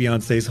and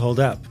Beyoncé's Hold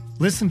Up.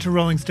 Listen to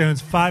Rolling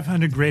Stone's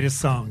 500 Greatest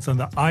Songs on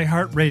the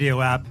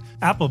iHeartRadio app,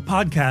 Apple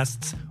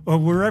Podcasts, or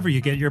wherever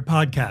you get your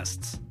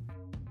podcasts.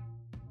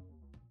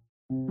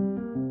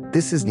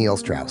 This is Neil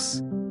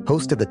Strauss,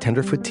 host of the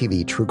Tenderfoot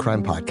TV true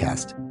crime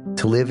podcast,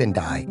 To Live and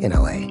Die in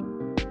LA.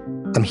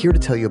 I'm here to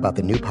tell you about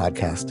the new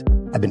podcast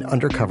I've been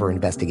undercover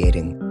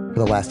investigating for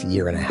the last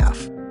year and a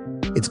half.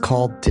 It's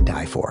called To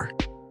Die For.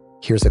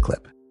 Here's a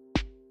clip.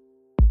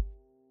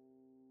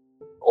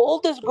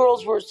 All these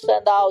girls were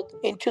sent out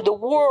into the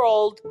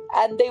world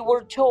and they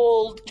were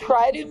told,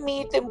 try to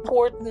meet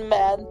important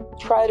men,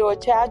 try to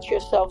attach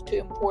yourself to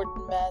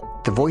important men.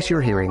 The voice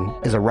you're hearing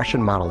is a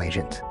Russian model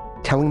agent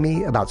telling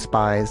me about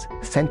spies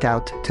sent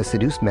out to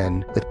seduce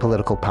men with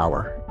political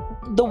power.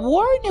 the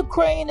war in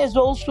Ukraine is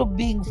also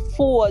being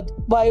fought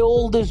by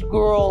all these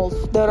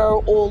girls that are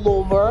all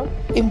over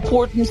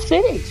important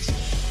cities.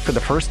 For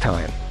the first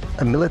time,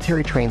 a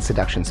military-trained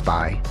seduction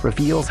spy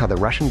reveals how the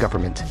Russian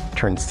government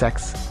turned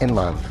sex and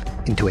love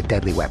into a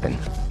deadly weapon.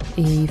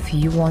 If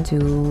you want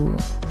to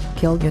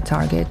kill your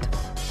target,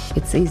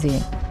 it's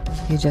easy.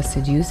 You just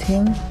seduce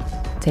him,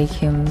 take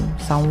him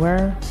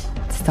somewhere,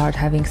 start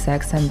having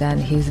sex, and then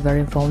he's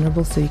very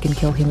vulnerable, so you can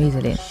kill him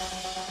easily.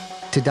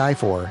 To Die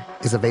For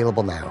is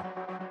available now.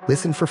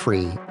 Listen for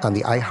free on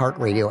the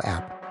iHeartRadio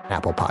app,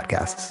 Apple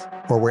Podcasts,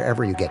 or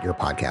wherever you get your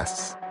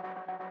podcasts.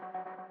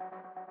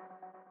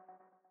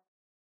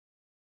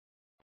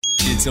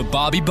 It's a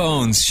Bobby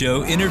Bones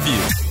Show interview.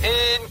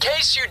 In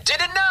case you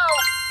didn't know.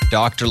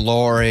 Dr.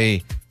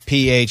 Lori,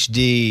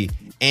 PhD,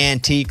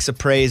 antiques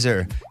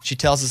appraiser. She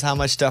tells us how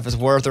much stuff is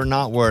worth or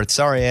not worth.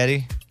 Sorry,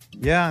 Eddie.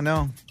 Yeah,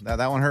 no,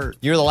 that one hurt.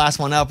 You're the last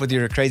one up with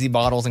your crazy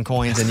bottles and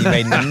coins, and you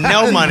made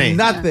no money.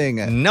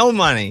 Nothing. No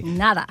money.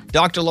 Nada.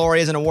 Dr.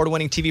 Lori is an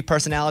award-winning TV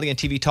personality and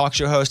TV talk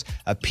show host,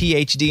 a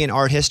PhD in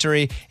art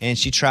history, and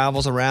she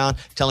travels around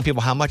telling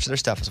people how much their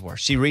stuff is worth.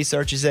 She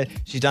researches it.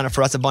 She's done it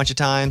for us a bunch of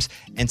times.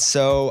 And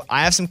so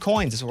I have some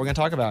coins. That's what we're going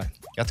to talk about.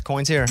 Got the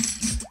coins here.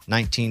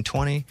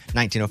 1920,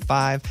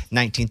 1905,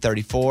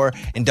 1934,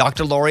 and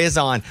Dr. Lori is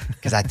on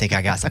because I think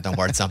I got something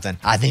worth something.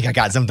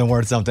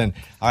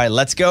 All right,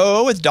 let's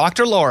go with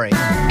Dr. Lori.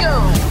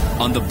 Go!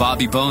 On the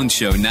Bobby Bones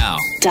Show now.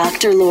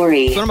 Dr.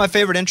 Lori. It's one of my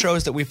favorite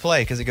intros that we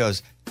play because it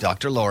goes,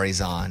 Dr. Lori's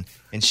on,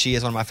 and she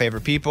is one of my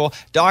favorite people.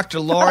 Dr.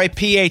 Lori,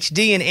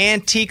 PhD in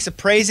antiques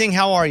appraising.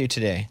 How are you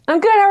today? I'm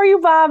good. How are you,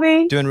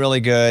 Bobby? Doing really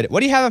good.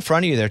 What do you have in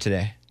front of you there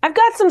today? I've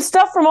got some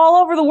stuff from all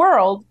over the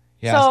world.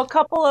 Yeah. So a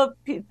couple of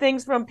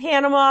things from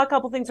Panama, a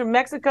couple things from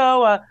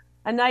Mexico,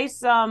 a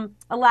nice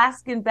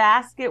Alaskan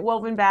basket,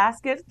 woven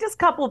basket, just a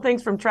couple of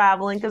things from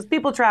traveling because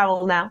people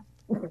travel now.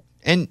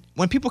 And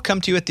when people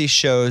come to you at these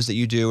shows that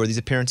you do or these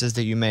appearances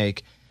that you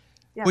make,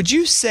 would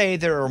you say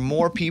there are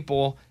more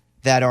people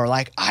that are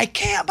like, I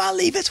can't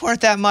believe it's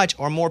worth that much,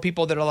 or more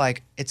people that are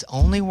like, it's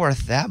only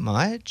worth that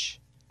much?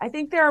 I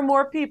think there are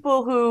more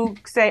people who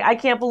say, I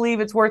can't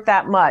believe it's worth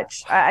that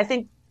much. I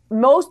think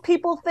most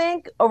people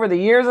think, over the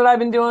years that I've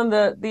been doing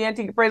the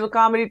Antique Appraisal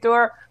Comedy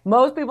Tour,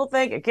 most people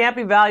think it can't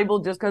be valuable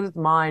just because it's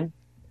mine.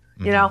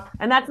 You know,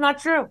 and that's not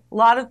true. A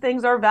lot of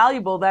things are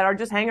valuable that are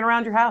just hanging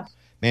around your house.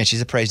 Man, she's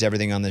appraised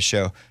everything on this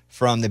show.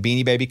 From the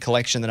Beanie Baby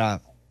collection that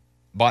I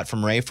bought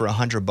from Ray for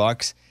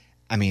 $100.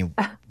 I mean,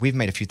 we've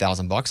made a few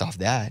 $1,000 off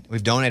that.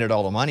 We've donated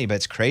all the money, but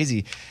it's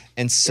crazy.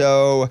 And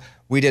so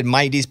we did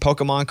Mighty D's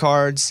Pokemon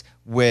cards,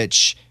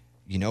 which,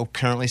 you know,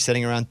 currently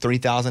sitting around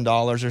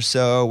 $3,000 or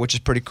so, which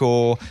is pretty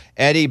cool.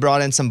 Eddie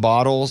brought in some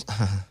bottles.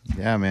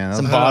 Yeah, man.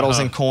 Some bottles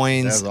and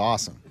coins. That was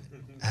awesome.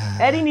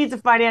 Eddie needs a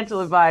financial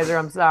advisor.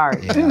 I'm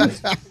sorry.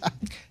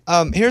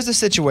 Here's the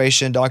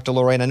situation, Dr.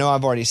 Lorraine. I know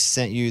I've already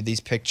sent you these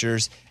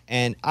pictures,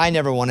 and I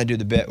never want to do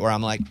the bit where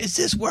I'm like, is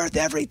this worth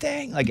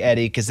everything? Like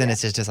Eddie, because then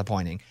it's just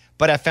disappointing.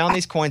 But I found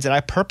these coins that I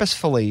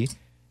purposefully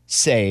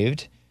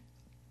saved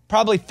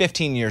probably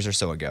 15 years or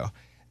so ago.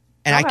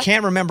 And I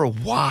can't remember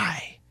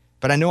why,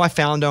 but I know I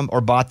found them or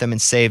bought them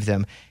and saved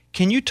them.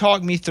 Can you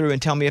talk me through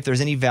and tell me if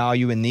there's any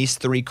value in these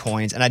three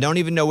coins? And I don't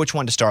even know which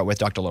one to start with,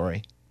 Dr.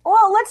 Lori.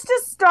 Well, let's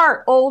just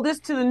start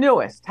oldest to the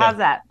newest. How's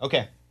that?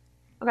 Okay.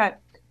 Okay.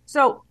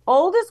 So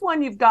oldest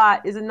one you've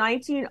got is a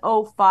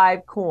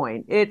 1905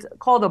 coin. It's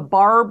called a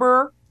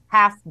Barber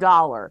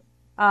 $50.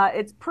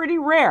 It's pretty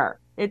rare.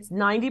 It's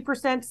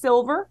 90%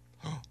 silver.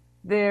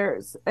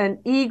 There's an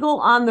eagle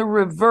on the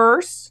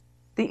reverse.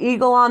 The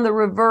eagle on the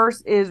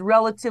reverse is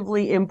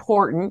relatively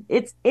important.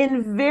 It's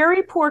in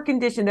very poor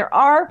condition. There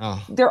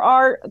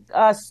are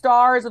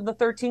stars of the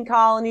 13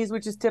 colonies,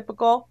 which is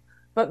typical,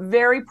 but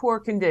very poor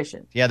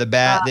condition. Yeah,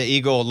 the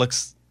eagle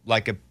looks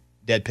like a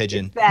dead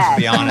pigeon, to bad.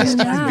 be honest.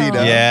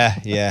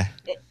 Yeah.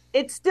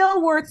 It's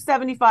still worth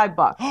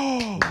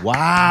 $75.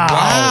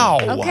 Wow.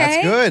 Okay.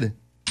 That's good.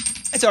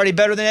 It's already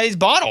better than Eddie's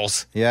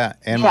bottles. Yeah,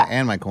 and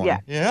my coin.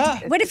 Yeah.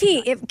 What if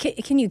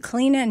can you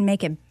clean it and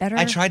make it better?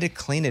 I tried to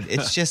clean it.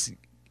 It's just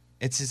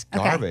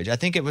garbage. I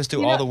think it was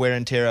through all the wear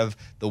and tear of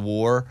the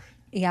war.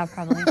 Yeah,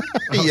 probably.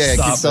 Yeah,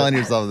 keep selling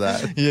yourself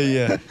that.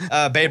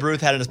 Yeah. Babe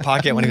Ruth had it in his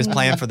pocket when he was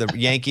playing for the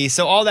Yankees.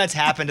 So all that's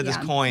happened to this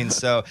coin.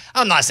 So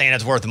I'm not saying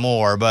it's worth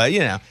more, but you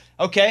know.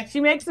 Okay. She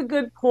makes a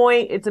good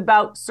point. It's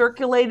about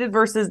circulated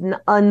versus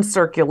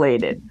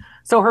uncirculated.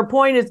 So her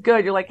point is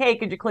good. You're like, hey,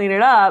 could you clean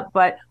it up?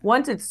 But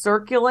once it's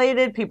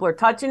circulated, people are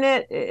touching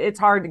it. It's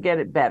hard to get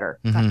it better.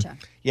 Gotcha.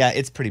 Yeah,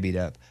 it's pretty beat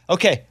up.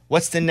 Okay,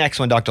 what's the next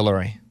one, Dr.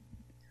 Lori?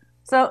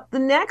 So the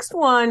next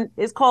one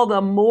is called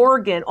a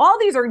Morgan. All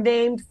these are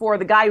named for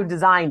the guy who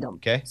designed them.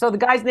 Okay. So the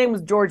guy's name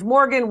was George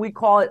Morgan. We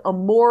call it a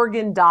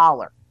Morgan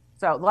dollar.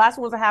 So the last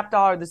one was a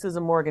 $50. This is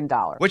a Morgan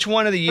dollar. Which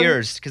one of the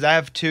years? Because I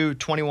have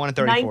 21 and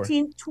 34.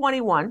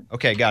 1921.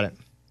 Okay, got it.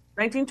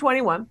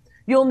 1921.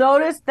 You'll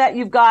notice that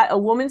you've got a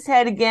woman's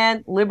head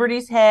again,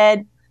 Liberty's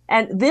head,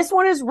 And this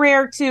one is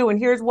rare too, and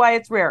here's why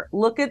it's rare.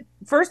 Look at,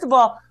 first of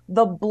all,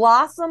 the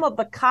blossom of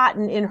the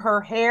cotton in her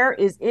hair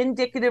is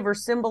indicative or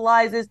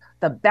symbolizes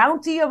the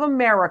bounty of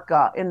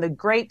America in the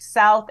Great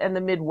South and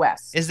the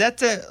Midwest. Is that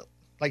the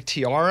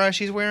tiara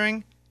she's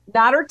wearing?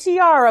 Not her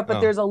tiara, but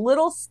there's a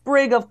little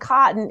sprig of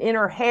cotton in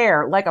her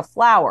hair, like a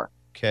flower.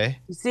 Okay.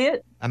 You see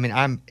it? I mean,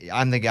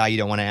 I'm the guy you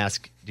don't want to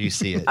ask, do you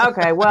see it?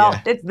 Okay,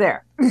 well, it's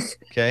there.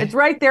 Okay. It's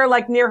right there,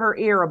 like near her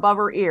ear, above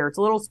her ear. It's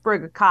a little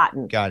sprig of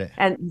cotton. Got it.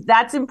 And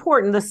that's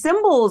important. The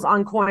symbols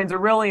on coins are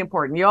really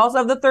important. You also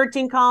have the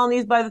 13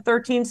 colonies by the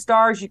 13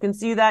 stars. You can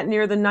see that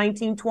near the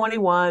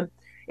 1921.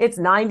 It's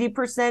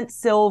 90%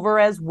 silver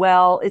as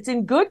well. It's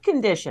in good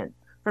condition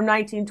from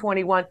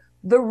 1921.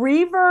 The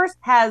reverse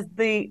has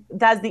the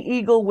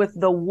eagle with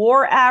the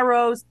war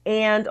arrows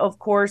and, of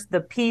course,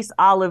 the peace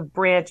olive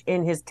branch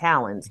in his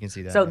talons. You can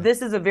see that. So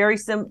this is a very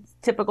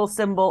typical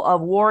symbol of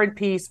war and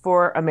peace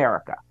for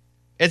America.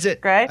 Is it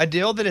a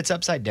deal that it's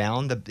upside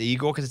down, the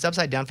eagle? Because it's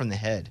upside down from the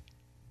head.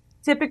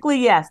 Typically,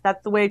 yes.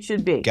 That's the way it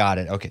should be. Got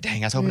it. Okay.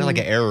 Dang, I was hoping like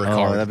an error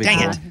card.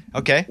 Dang it.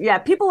 Okay. Yeah,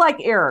 people like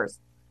errors.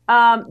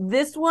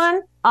 This one,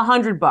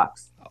 $100.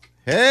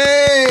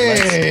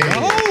 Hey!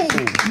 Let's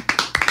go.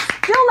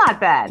 Still not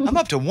bad. I'm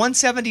up to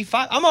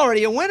 175. I'm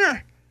already a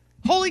winner.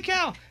 Holy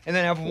cow. And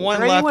then I have one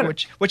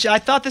left, which I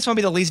thought this one would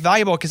be the least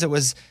valuable because it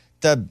was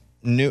the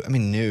new,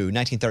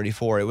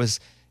 1934. It was,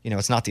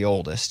 it's not the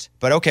oldest.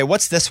 But okay,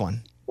 what's this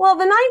one? Well,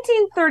 the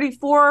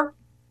 1934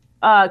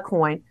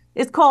 coin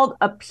is called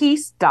a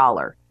peace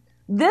dollar.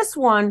 This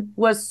one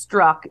was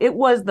struck. It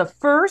was the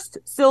first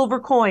silver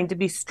coin to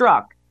be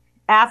struck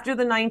after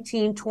the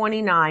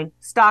 1929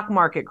 stock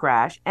market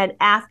crash and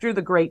after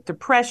the Great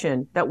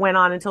Depression that went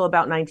on until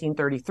about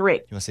 1933. You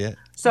want to see it?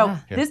 So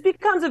this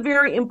becomes a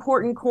very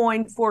important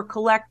coin for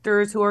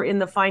collectors who are in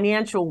the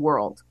financial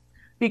world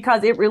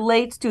because it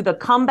relates to the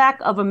comeback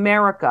of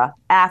America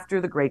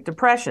after the Great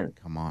Depression.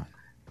 Come on.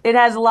 It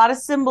has a lot of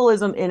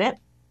symbolism in it.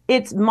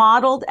 It's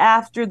modeled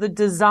after the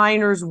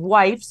designer's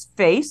wife's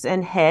face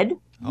and head.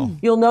 Oh.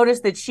 You'll notice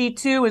that she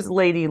too is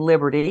Lady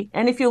Liberty.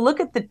 And if you look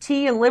at the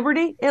T in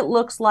Liberty, it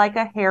looks like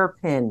a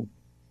hairpin.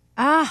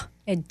 Ah,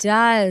 it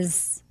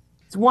does.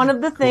 It's one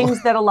of the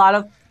things that a lot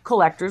of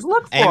collectors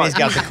look for. Amy's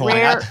got the coin.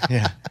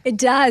 It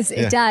does.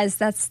 It does.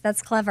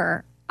 That's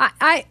clever.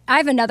 I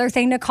have another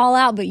thing to call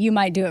out, but you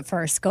might do it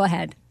first. Go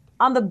ahead.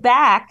 On the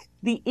back,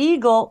 the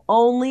eagle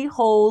only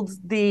holds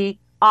the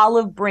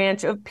olive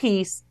branch of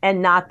peace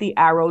and not the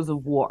arrows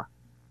of war.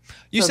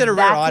 You said a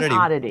rare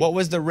oddity. What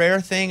was the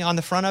rare thing on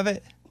the front of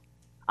it?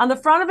 On the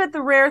front of it,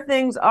 the rare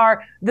things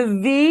are the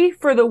V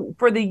for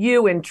the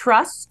U in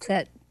trust.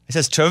 It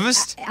says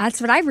Truvist? That's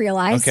what I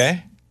realized.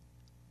 Okay.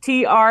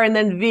 TR and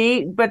then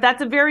V, but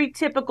that's a very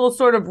typical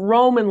sort of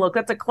Roman look.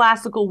 That's a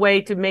classical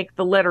way to make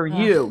the letter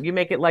U. You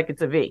make it like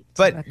it's a V.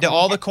 But do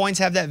all the coins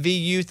have that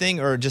VU thing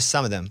or just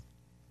some of them?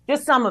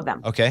 Just some of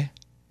them. Okay.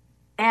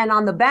 And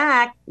on the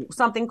back,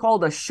 something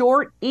called a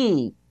short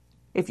E.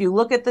 If you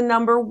look at the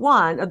number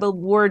one, or the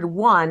word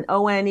one,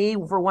 O-N-E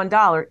for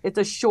 $1, it's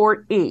a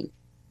short E.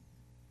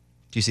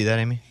 Do you see that,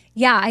 Amy?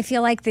 Yeah, I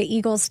feel like the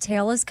eagle's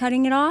tail is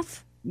cutting it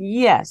off.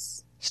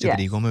 Yes. Stupid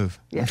eagle move.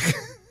 Yes.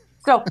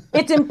 So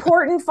it's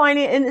important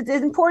and it's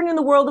important in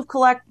the world of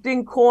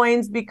collecting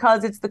coins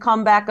because it's the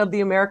comeback of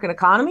the American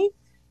economy.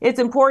 It's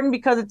important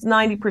because it's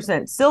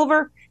 90%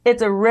 silver.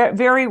 It's a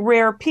very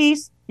rare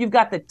piece. You've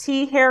got the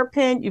T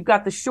hairpin. You've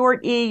got the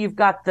short E. You've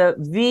got the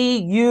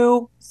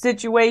VU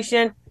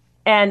situation.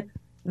 And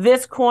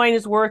this coin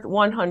is worth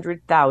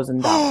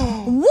 $100,000.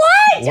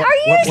 What? Are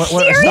you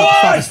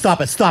serious?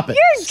 Stop it.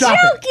 You're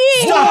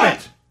joking.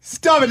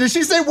 Stop it. Did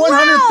she say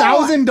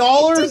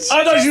 $100,000?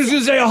 I thought she was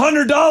going to say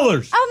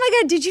 $100. Oh my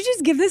God, did you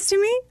just give this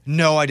to me?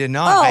 No, I did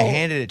not. I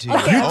handed it to you.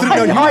 Okay. You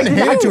didn't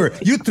hand it to her.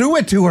 You threw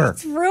it to her.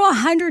 Threw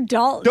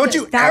 $100. Don't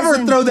you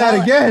ever throw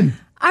that again.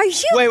 Are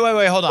you?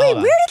 Wait, hold on. Wait,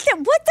 where did that?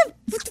 What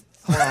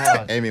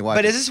the? Amy, watch.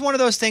 But is this one of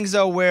those things,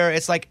 though, where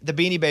it's like the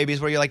Beanie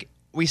Babies, where you're like,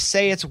 we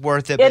say it's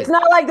worth it. It's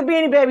not like the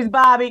Beanie Babies,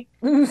 Bobby.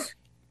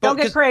 Don't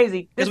get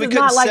crazy. This is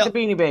not like the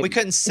Beanie Babies. We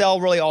couldn't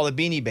sell really all the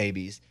Beanie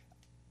Babies.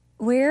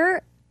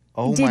 Where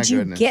did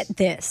you get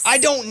this? I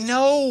don't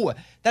know.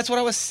 That's what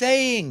I was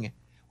saying.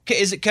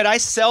 Could I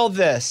sell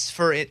this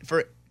for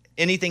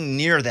anything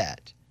near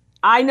that?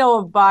 I know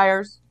of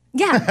buyers.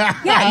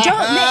 Yeah.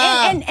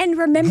 Don't and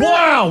remember.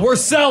 Wow, we're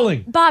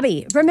selling.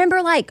 Bobby,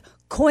 remember like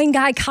Coin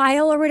Guy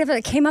Kyle or whatever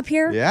that came up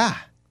here? Yeah.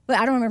 But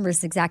I don't remember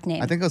his exact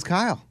name. I think it was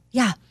Kyle.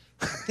 Yeah.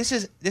 This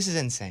is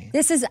insane.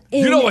 This is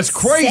insane. You know what's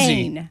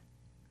crazy?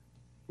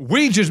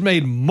 We just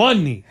made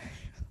money.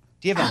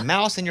 Do you have a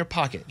mouse in your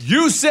pocket?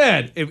 You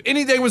said if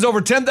anything was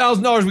over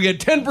 $10,000, we get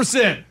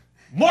 10%.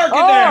 Mark it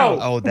down.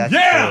 Oh, that's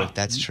true.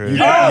 That's true. You did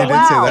say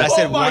that.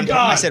 But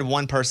I said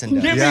one person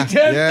does. Give me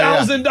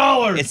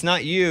 $10,000. It's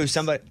not you.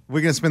 Somebody.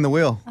 We're gonna spin the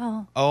wheel.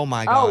 Oh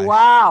my God. Oh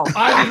wow.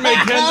 I just made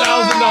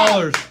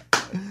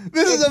 $10,000.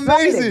 This is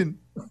amazing.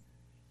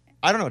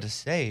 I don't know what to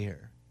say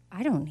here.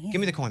 I don't need. Give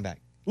me the coin back.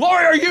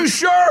 Lori, are you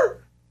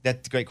sure?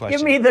 That's a great question.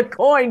 Give me the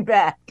coin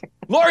back.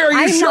 Lori, are you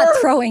I'm sure? not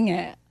throwing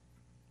it.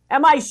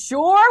 Am I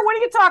sure? What are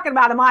you talking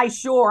about? Am I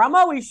sure? I'm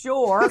always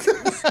sure.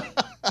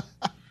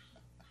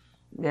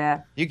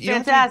 Yeah. You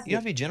don't have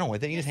to be gentle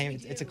with it. You just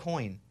hand it's a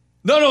coin.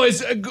 No,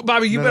 it's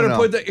Bobby. You better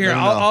put that here. No.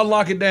 I'll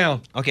lock it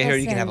down. Okay, here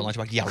you can have a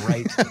lunchbox. Yeah,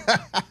 right.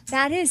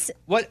 That is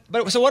What?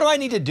 But so what do I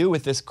need to do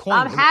with this coin?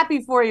 I'm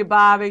happy for you,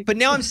 Bobby. But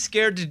now I'm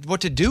scared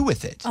what to do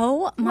with it.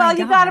 Oh my Well,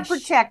 you got to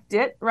protect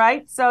it,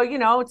 right? So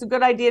it's a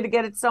good idea to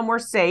get it somewhere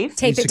safe.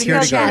 Tape it to your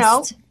because,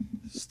 chest.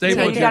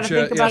 Staple you gotta it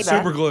think about that.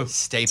 super glue.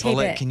 Staple Tape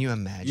it. it. Can you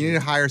imagine? You need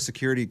to hire a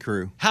security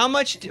crew. How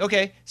much?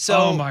 Okay, so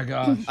Oh my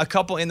gosh. a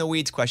couple in the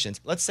weeds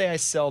questions. Let's say I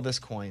sell this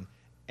coin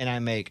and I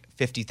make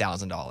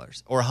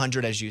 $50,000 or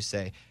 100, as you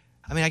say.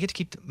 I mean, I get to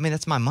keep.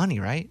 That's my money,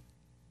 right?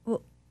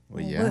 Well,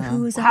 yeah.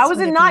 How is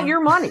it not your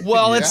money?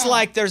 Well, it's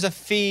like there's a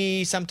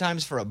fee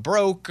sometimes for a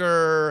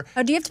broker.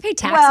 Oh, do you have to pay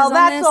taxes Well, on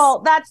that's this? all.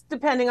 That's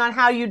depending on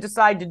how you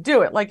decide to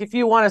do it. Like if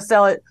you want to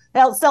sell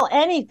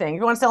anything. If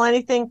you want to sell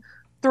anything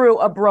through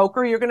a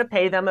broker, you're going to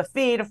pay them a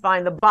fee to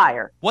find the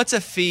buyer. What's a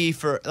fee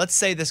for? Let's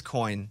say this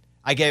coin.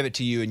 I gave it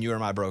to you and you were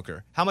my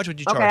broker. How much would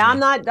you charge Okay,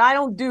 me? I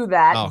don't do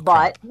that, Oh,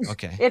 but crap.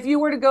 Okay. if you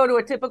were to go to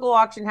a typical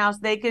auction house,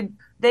 they could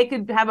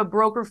have a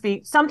broker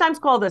fee, sometimes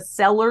called a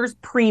seller's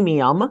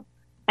premium,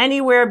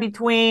 anywhere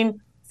between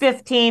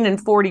 15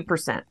 and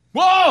 40%.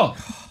 Whoa!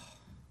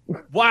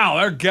 Wow,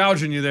 they're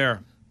gouging you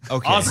there.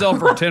 Okay. I'll sell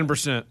for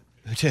 10%.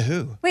 To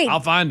who? Wait, I'll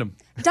find them.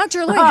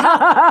 Dr. Lori,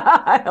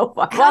 how,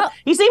 Well,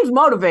 he seems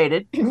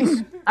motivated.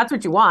 That's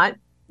what you want.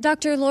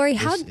 Dr. Lori,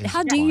 how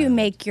do you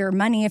make your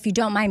money, if you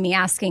don't mind me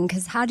asking?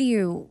 Because how do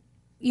you,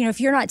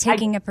 if you're not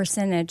taking a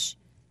percentage?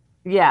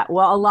 Yeah,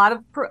 well, a lot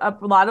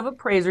of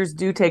appraisers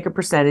do take a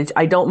percentage.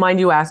 I don't mind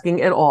you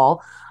asking at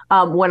all.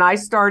 When I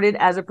started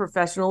as a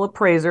professional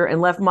appraiser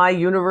and left my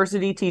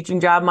university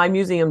teaching job, my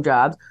museum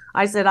jobs,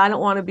 I said, I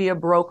don't want to be a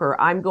broker.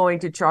 I'm going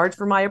to charge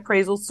for my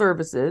appraisal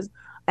services,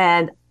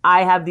 and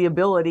I have the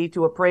ability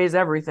to appraise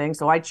everything.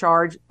 So I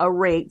charge a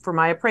rate for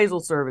my appraisal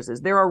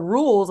services. There are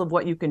rules of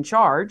what you can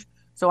charge.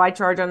 So I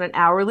charge on an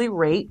hourly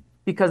rate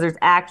because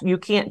you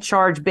can't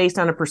charge based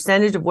on a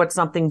percentage of what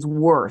something's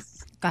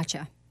worth.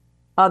 Gotcha.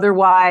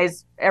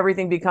 Otherwise,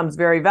 everything becomes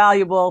very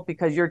valuable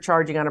because you're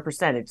charging on a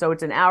percentage. So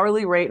it's an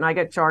hourly rate, and I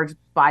get charged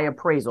by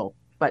appraisal.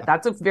 But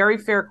that's a very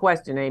fair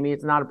question, Amy.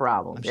 It's not a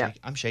problem.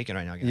 I'm shaking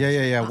right now, guys.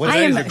 Yeah. I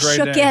am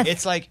shooketh.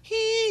 It's like,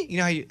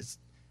 how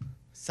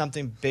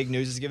something big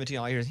news is given to you,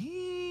 all you hear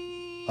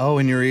is, Oh,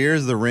 in your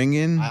ears, the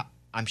ringing?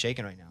 I'm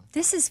shaking right now.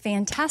 This is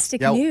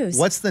fantastic Yeah, news.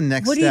 what's the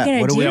next What step? are you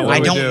going to do? I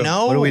don't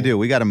know. What do we do?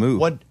 We got to move.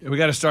 We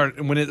got to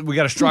start we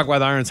got to strike while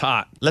the iron's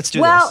hot. Let's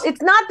do Well, this.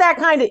 it's not that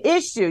kind of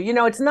issue.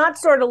 It's not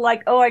sort of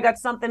like, I got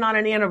something on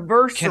an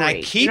anniversary. Can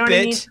I keep what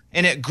it I mean?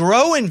 and it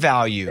grow in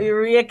value?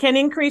 It can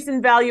increase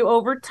in value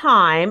over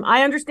time.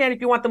 I understand if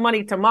you want the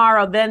money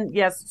tomorrow, then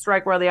yes,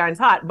 strike while the iron's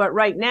hot. But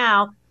right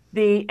now,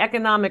 the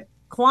economic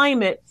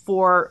climate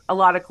for a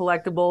lot of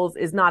collectibles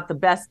is not the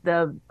best.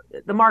 The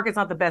market's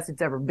not the best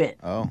it's ever been.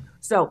 Oh.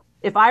 So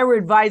if I were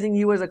advising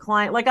you as a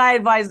client, like I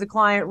advised a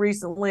client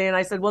recently, and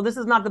I said, well, this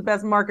is not the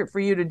best market for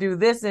you to do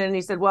this in. And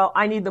he said, well,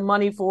 I need the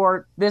money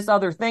for this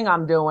other thing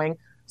I'm doing.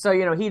 So,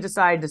 he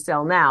decided to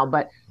sell now.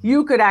 But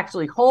you could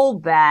actually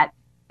hold that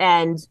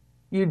and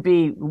you'd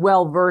be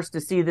well versed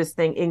to see this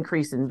thing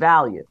increase in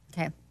value.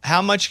 Okay.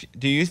 How much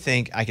do you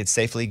think I could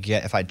safely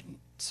get if I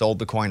sold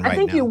the coin right now? I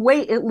think you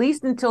wait at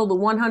least until the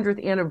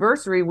 100th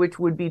anniversary, which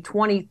would be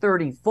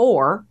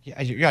 2034.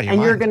 Yeah, you're out of your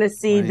and you're mind. going to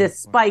see this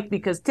spike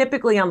because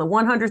typically on the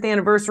 100th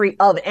anniversary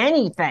of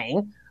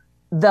anything,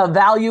 the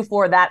value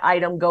for that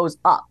item goes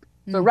up.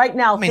 So right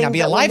now, I may not be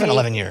alive in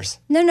 11 years.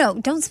 No,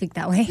 don't speak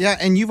that way. Yeah,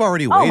 and you've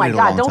already waited Oh my a God,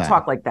 long don't time.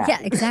 talk like that. Yeah,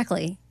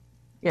 exactly.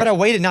 But I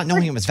waited not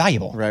knowing it was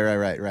valuable.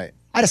 Right.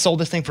 I'd have sold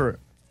this thing for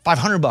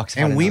 $500.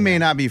 And we may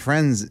not be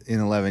friends in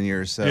 11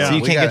 years. So, Yeah. So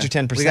you we can't gotta- get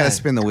your 10%. We got to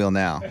spin the wheel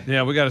now.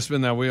 Yeah, we got to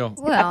spin that wheel.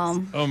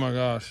 Well, Oh my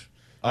gosh.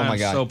 Oh my I'm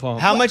God. so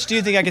pumped. How much do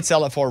you think I could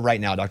sell it for right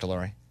now, Dr.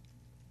 Lori?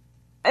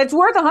 It's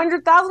worth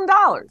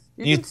 $100,000.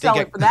 You You can sell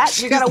think it for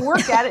that. You got to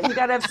work at it. You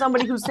got to have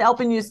somebody who's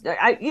helping you.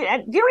 You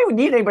don't even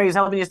need anybody who's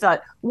helping you sell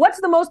it. What's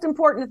the most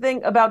important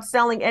thing about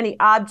selling any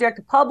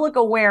object? Public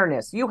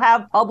awareness. You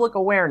have public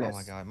awareness. Oh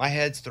my God. My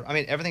head's,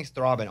 everything's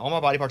throbbing. All my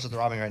body parts are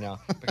throbbing right now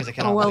because I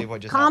cannot well, believe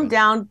what just calm happened.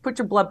 down. Put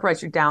your blood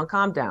pressure down.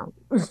 Calm down.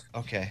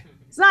 Okay.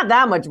 It's not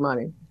that much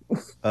money.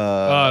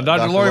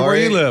 Dr. Lori, where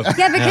you live?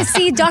 yeah, because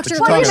see, Dr.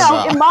 What Lori, you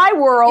talking about? In my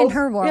world, In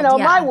her world, in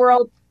my yeah.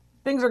 world,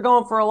 things are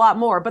going for a lot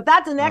more. But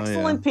that's an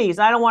excellent yeah. piece.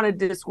 I don't want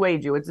to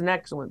dissuade you. It's an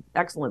excellent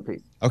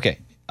piece. Okay.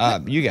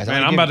 You guys.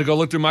 Man, I'm about to go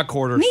look through my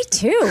quarters. me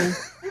too.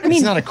 I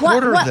mean, not a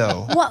quarter,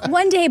 though.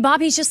 One day,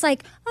 Bobby's just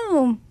like,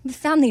 "Oh, we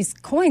found these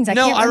coins. I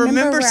No, can't I remember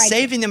remember where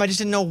saving them. I just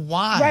didn't know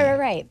why.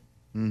 Right.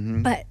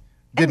 But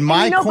Did And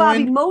my you know, coin?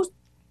 Bobby, most.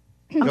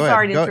 I'm Go ahead,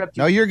 sorry to go- interrupt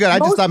you. No, you're good. I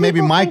just Most thought maybe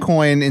people my think-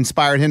 coin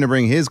inspired him to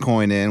bring his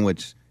coin in,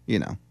 which,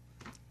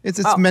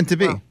 it's Oh, meant to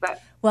be.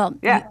 well,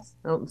 Yes.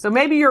 So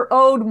maybe you're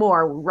owed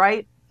more,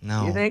 right?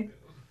 No. You think?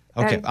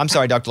 Okay. And- I'm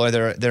sorry, Dr. Lori.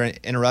 They're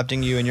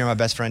interrupting you, and you're my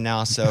best friend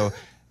now. So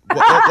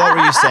what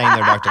were you saying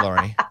there, Dr.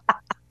 Lori?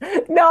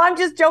 No, I'm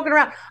just joking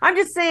around. I'm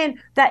just saying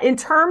that in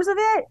terms of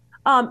it,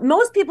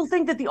 Most people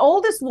think that the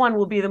oldest one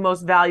will be the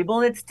most valuable,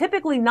 and it's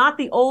typically not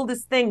the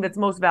oldest thing that's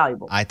most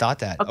valuable. I thought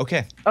that.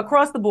 Okay.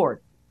 Across the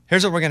board.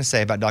 Here's what we're going to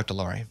say about Dr.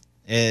 Lori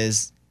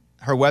is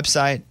her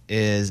website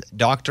is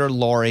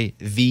drloriv.com.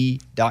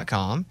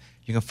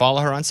 You can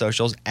follow her on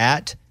socials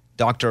at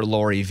Dr.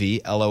 Lori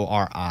V,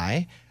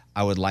 Lori.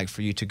 I would like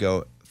for you to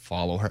go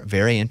follow her.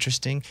 Very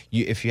interesting.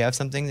 If you have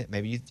something that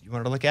maybe you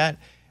wanted to look at,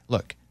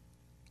 look,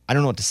 I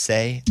don't know what to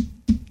say.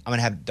 I'm going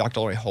to have Dr.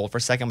 Lori hold for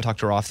a second. I'm going to talk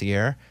to her off the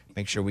air.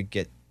 Make sure we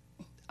get,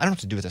 I don't know what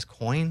to do with this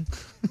coin.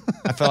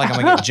 I feel like I'm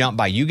going to get jumped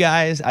by you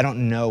guys. I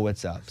don't know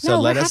what's up. So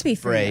let us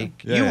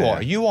break.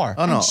 You are.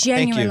 Oh, no. I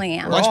genuinely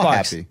am.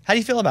 Lunchbox, how do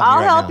you feel about I'll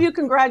me right help now? you.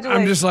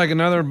 Congratulations. I'm just like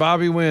another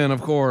Bobby win,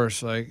 of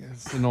course. Like,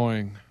 it's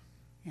annoying.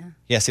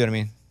 Yeah, see what I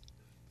mean?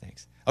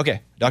 Thanks.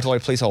 Okay, Dr. Lori,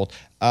 please hold.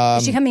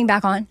 Is she coming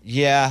back on?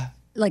 Yeah.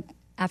 Like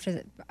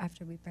after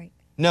we break?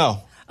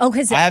 No. Oh,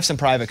 because I have some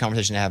private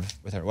conversation to have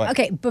with her. What?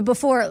 Okay, but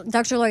before,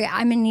 Dr. Lori,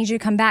 I'm going to need you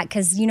to come back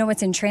because you know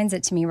what's in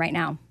transit to me right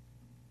now.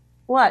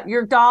 What,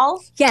 your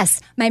dolls?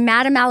 Yes, my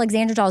Madame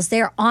Alexander dolls.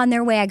 They're on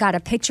their way. I got a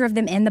picture of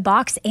them in the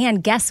box.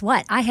 And guess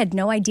what? I had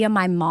no idea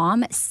my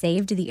mom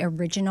saved the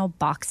original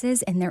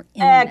boxes and they're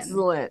in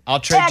Excellent. I'll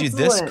trade you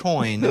this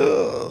coin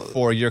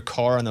for your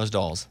car and those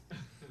dolls.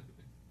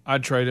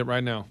 I'd trade it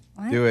right now.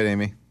 What? Do it,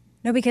 Amy.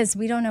 No, because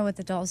we don't know what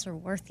the dolls are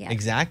worth yet.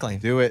 Exactly.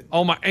 Do it.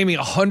 Oh my, Amy,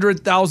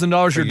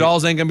 $100,000. Your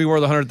dolls ain't gonna be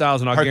worth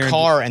 $100,000. I'll Her guarantee.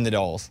 car and the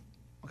dolls.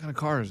 What kind of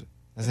car is it?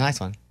 That's a nice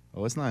one.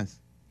 Oh, it's nice.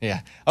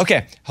 Yeah.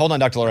 Okay. Hold on,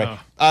 Dr. Lori.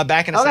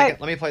 Back in a Okay.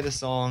 second. Let me play this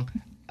song.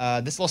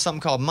 This little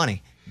something called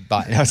Money.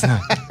 But no, it's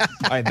not.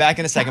 All right. Back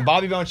in a second.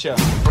 Bobby Bones Show.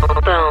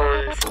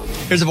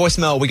 Here's a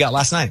voicemail we got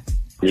last night.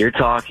 You're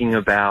talking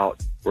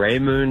about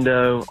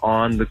Raymundo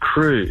on the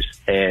cruise,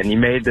 and you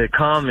made the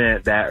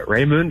comment that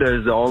Raymundo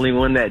is the only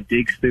one that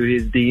digs through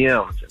his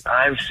DMs. And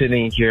I'm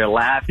sitting here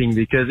laughing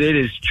because it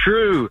is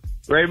true.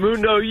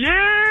 Raymundo,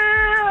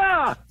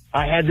 yeah!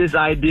 I had this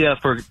idea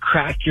for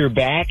Crack Your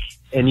Back,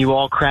 and you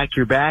all crack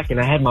your back, and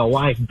I had my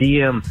wife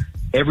DM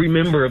every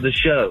member of the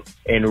show,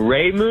 and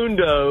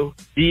Raymundo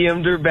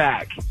DM'd her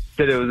back,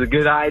 said it was a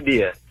good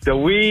idea. So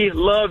we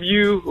love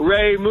you,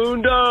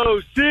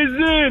 Raymundo.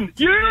 Citizen,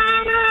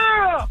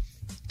 yeah!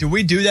 Did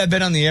we do that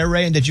bit on the air,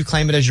 Ray, and did you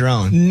claim it as your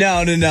own?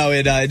 No. It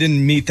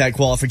didn't meet that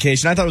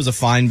qualification. I thought it was a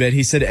fine bit.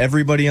 He said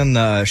everybody on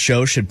the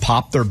show should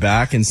pop their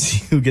back and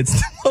see who gets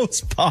the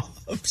most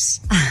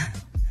pops.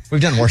 We've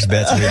done worse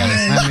bits, to be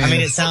honest. I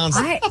mean, it sounds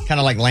kind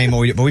of like lame, but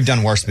we've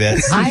done worse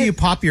bits. How do you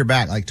pop your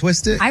back? Like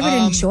twist it? I would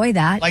enjoy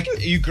that. Like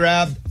you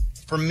grab,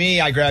 for me,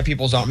 I grab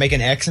people's arm, make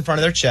an X in front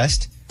of their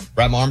chest,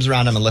 wrap my arms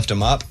around them and lift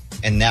them up,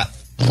 and that.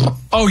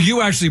 Oh,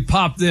 you actually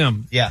popped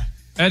them. Yeah.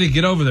 Eddie,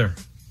 get over there.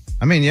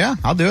 I mean, yeah,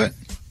 I'll do it.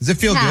 Does it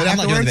feel good I'm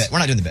not doing the afterwards? bit. We're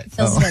not doing the bit.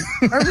 Feels good.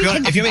 Or we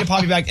could, If you want me to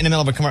pop you back in the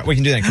middle of a commercial, we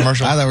can do that in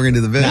commercial. I thought we were going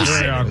to do the bit.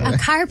 a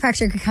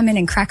chiropractor could come in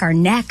and crack our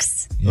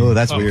necks. Oh,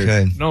 that's weird.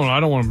 Good. No, I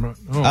don't want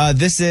to.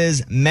 This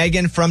is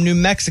Megan from New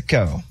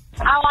Mexico.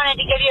 I wanted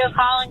to give you a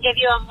call and give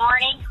you a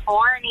morning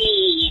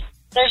horny.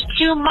 There's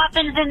 2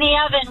 muffins in the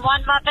oven.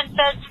 One muffin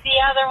says to the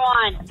other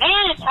one,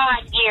 man, it's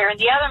hot in here. And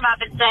the other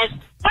muffin says,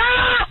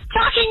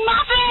 talking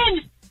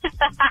muffin!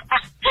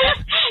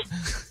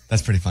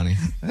 That's pretty funny.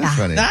 That's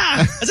funny.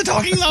 That's a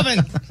talking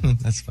muffin.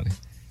 That's funny.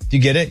 Do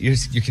you get it? You're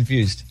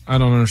confused. I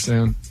don't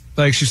understand.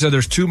 Like she said,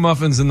 there's 2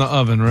 muffins in the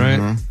oven, right?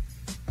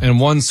 Mm-hmm. And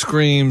one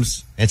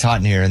screams, it's hot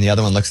in here. And the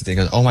other one looks at it and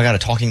goes, oh my God, a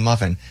talking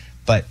muffin.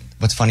 But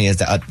what's funny is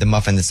that the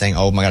muffin that's saying,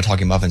 oh my God, a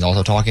talking muffin's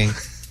also talking.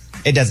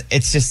 It does.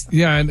 It's just.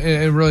 Yeah,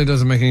 it really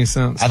doesn't make any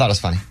sense. I thought it was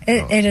funny.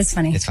 It is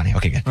funny. It's funny.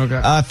 Okay, good.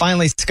 Okay.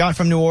 Finally, Scott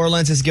from New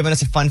Orleans has given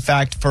us a fun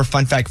fact for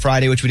Fun Fact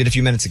Friday, which we did a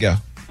few minutes ago.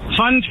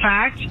 Fun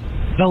fact,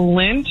 the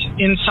lint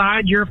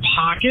inside your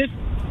pocket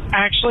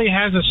actually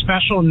has a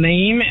special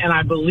name, and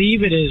I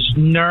believe it is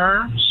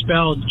NUR,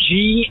 spelled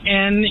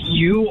GNURR.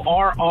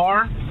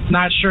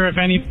 Not sure if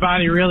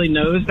anybody really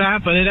knows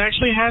that, but it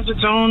actually has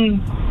its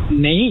own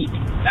name.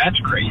 That's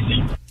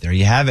crazy. There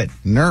you have it.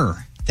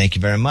 NUR. Thank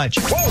you very much.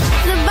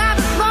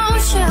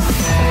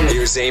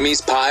 Here's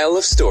Amy's pile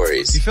of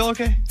stories. You feel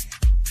okay?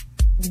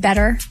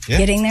 Better Yeah.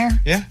 getting there.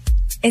 Yeah.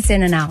 It's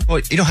in and out. Well,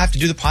 you don't have to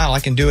do the pile.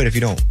 I can do it if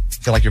you don't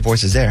feel like your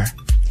voice is there.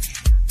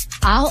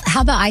 How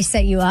about I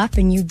set you up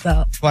and you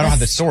go? Well, I don't have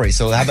the story,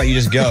 so how about you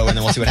just go and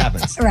then we'll see what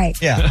happens. Right.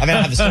 Yeah. I mean, I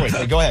don't have the story,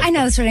 so go ahead. I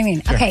know, that's what I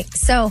mean. Sure. Okay,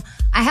 so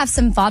I have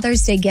some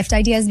Father's Day gift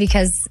ideas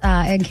because,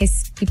 in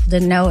case people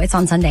didn't know, it's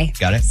on Sunday.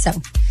 Got it. So,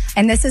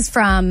 and this is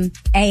from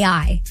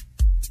AI,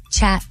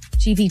 Chat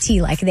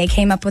GPT. Like they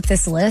came up with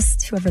this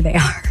list, whoever they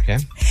are. Okay.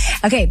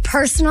 Okay,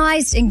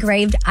 personalized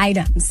engraved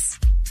items.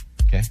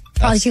 Okay.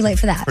 Probably too late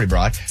for that. Pretty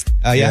broad.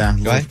 Yeah,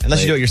 go ahead.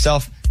 Unless you do it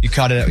yourself. You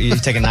cut it. You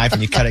take a knife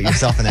and you cut it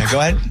yourself in there. Go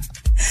ahead.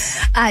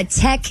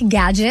 Tech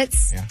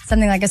gadgets,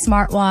 something like a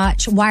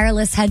smartwatch,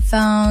 wireless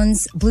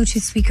headphones,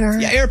 Bluetooth speaker.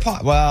 Yeah,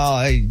 AirPod. Well,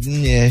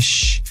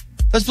 ish.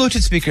 Those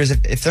Bluetooth speakers,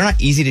 if they're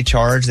not easy to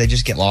charge, they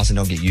just get lost and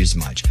don't get used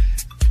much.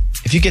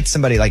 If you get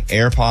somebody like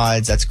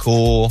AirPods, that's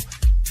cool.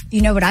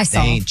 You know what I They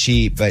saw? ain't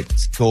cheap, but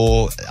it's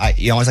cool.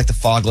 You always like the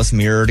fogless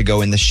mirror to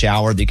go in the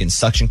shower that you can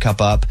suction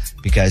cup up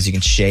because you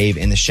can shave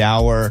in the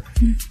shower.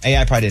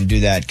 AI probably didn't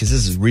do that because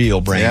this is real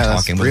brain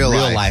talking with real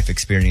life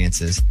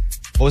experiences.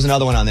 What was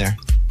another one on there?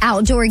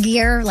 Outdoor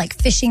gear, like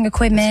fishing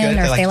equipment,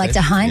 or if they like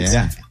to hunt.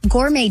 Yeah.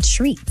 Gourmet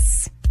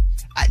treats.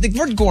 The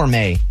word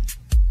gourmet,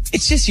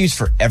 it's just used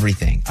for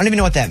everything. I don't even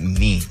know what that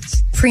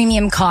means.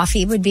 Premium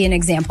coffee would be an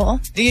example.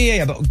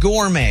 Yeah, but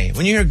gourmet.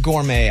 When you hear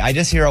gourmet, I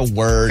just hear a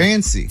word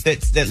fancy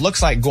that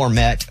looks like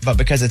gourmet, but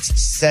because it's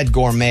said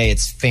gourmet,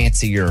 it's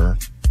fancier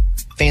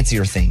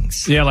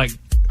things. Yeah, like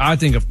I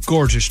think of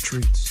gorgeous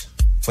treats.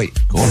 Wait,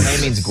 gourmet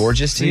means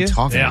gorgeous to you? What are you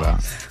talking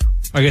about?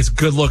 Like it's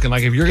good looking.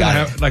 Like if you're gonna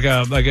have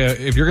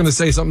if you're gonna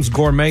say something's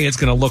gourmet, it's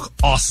gonna look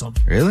awesome.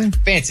 Really?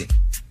 Fancy.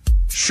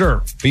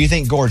 Sure. But you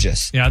think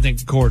gorgeous? Yeah, I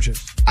think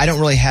gorgeous. I don't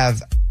really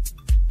have.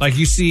 Like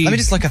you see. Let me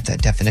just look up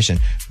that definition.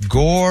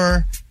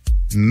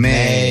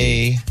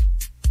 Gourmet.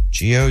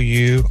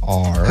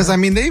 G-O-U-R. Because, I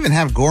mean, they even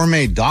have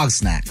gourmet dog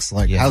snacks.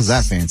 Like, how's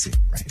that fancy?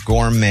 Right.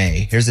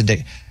 Gourmet. Here's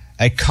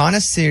a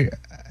connoisseur.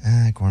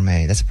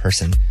 Gourmet. That's a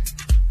person.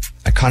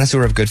 A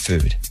connoisseur of good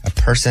food. A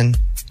person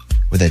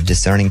with a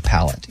discerning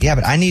palate. Yeah,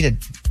 but I need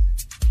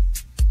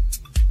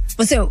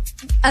Well, so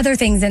other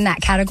things in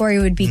that category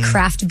would be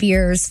craft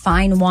beers,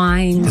 fine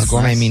wines. Does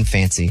gourmet mean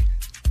fancy?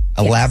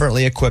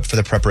 Elaborately equipped for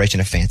the preparation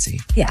of fancy.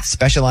 Yeah.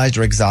 Specialized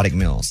or exotic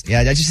meals.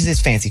 Yeah, that just says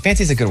fancy.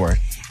 Fancy is a good word.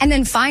 And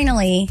then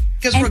finally...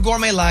 Because we're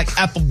gourmet like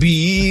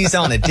Applebee's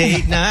on a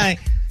date night.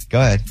 Go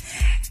ahead.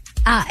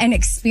 An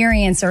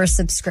experience or a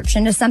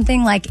subscription to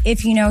something. Like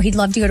if you know he'd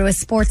love to go to a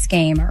sports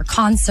game or a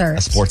concert.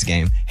 A sports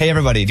game. Hey,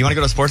 everybody, do you want to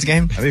go to a sports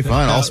game? That'd be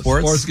fun. All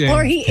sports. Sports game.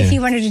 Or if he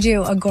wanted to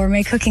do a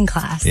gourmet cooking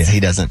class. Yeah,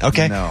 he doesn't.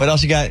 Okay. No. What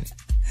else you got?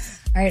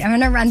 All right, I'm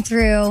going to run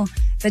through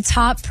the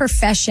top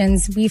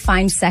professions we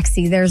find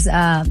sexy. There's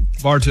a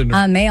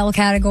bartender, male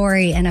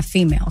category, and a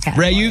female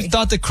category. Ray, you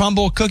thought the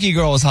crumble cookie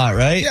girl was hot,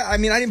 right? Yeah, I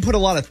mean, I didn't put a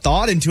lot of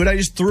thought into it. I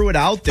just threw it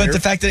out there. But the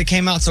fact that it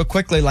came out so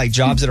quickly, like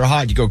jobs that are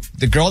hot, you go,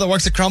 the girl that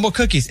works at Crumble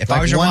Cookies. If Like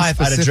I was your one wife,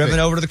 I'd have specific. driven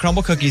over to the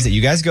Crumble Cookies that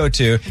you guys go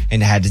to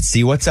and had to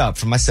see what's up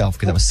for myself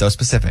because it was so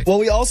specific. Well,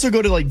 we also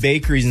go to like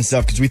bakeries and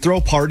stuff because we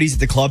throw parties at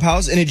the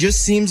clubhouse, and it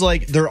just seems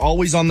like they're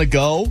always on the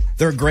go.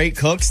 They're great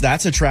cooks.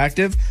 That's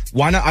attractive.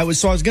 Why not? I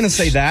was going to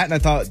say that, and I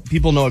thought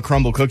people know a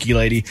Crumble Cookie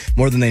lady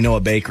more than they know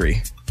a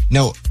bakery.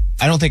 No,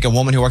 I don't think a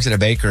woman who works at a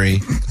bakery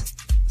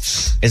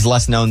is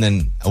less known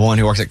than a woman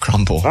who works at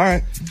Crumble. All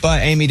right.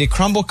 But Amy, did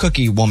Crumble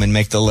Cookie woman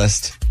make the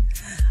list?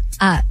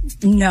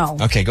 No.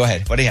 Okay, go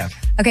ahead. What do you have?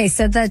 Okay,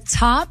 so the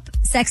top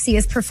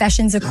sexiest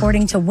professions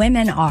according to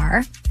women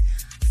are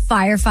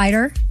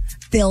firefighter,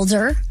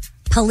 builder,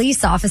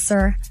 police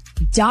officer,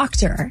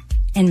 doctor,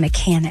 and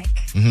mechanic.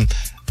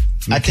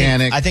 Mm-hmm. I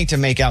think to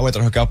make out with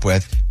or hook up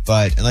with,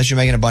 but unless you're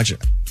making a bunch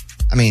of,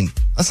 I mean,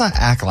 let's not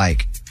act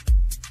like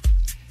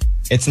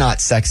it's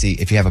not sexy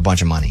if you have a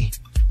bunch of money.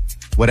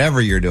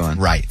 Whatever you're doing.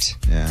 Right.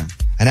 Yeah.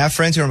 And I have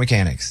friends who are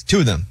mechanics. 2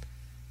 of them.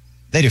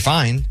 They do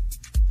fine,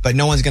 but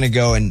no one's going to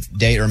go and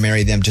date or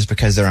marry them just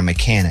because they're a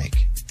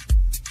mechanic.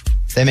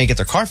 They may get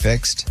their car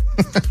fixed.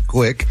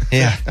 Quick.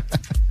 Yeah.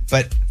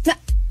 But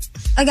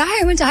A guy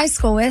I went to high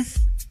school with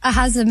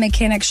has a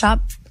mechanic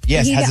shop.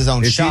 yes, He has got- his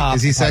own Is he- shop.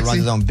 is he probably sexy? runs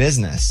his own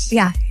business.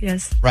 Yeah, he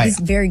does. Right. He's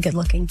very good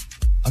looking.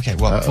 Okay,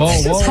 well.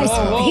 High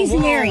school. He's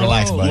married.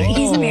 Relax, buddy.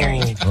 He's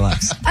married.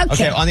 Relax.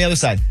 Okay. On the other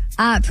side.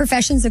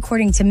 Professions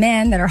according to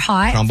men that are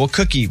hot. Crumble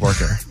cookie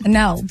worker.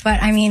 No,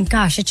 but I mean,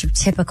 gosh, it's your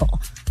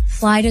typical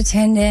flight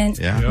attendant,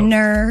 Yeah. Yep.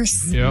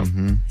 nurse, Yep.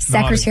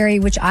 secretary,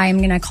 which I am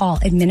going to call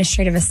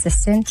administrative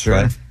assistant,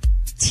 Sure.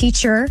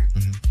 teacher.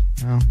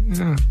 Yeah,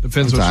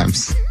 depends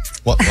Sometimes.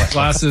 What?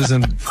 Glasses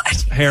and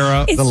hair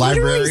up. It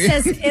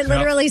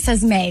literally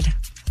says maid.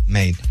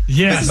 Maid.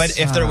 Yes. But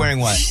if they're wearing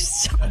what?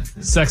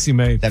 Sexy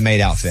maid. That maid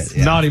outfit.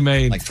 Yeah. Naughty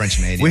maid. Like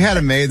French maid. We had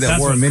a maid that That's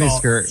wore a what it's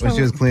miniskirt called. when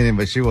she was cleaning,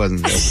 but she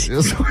wasn't. It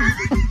was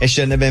It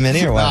shouldn't have been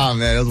mini or what? Nah,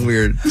 man, it was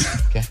weird.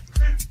 Okay.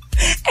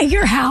 At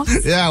your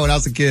house. Yeah, when I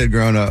was a kid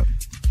growing up.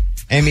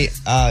 Amy,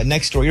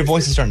 next story. Your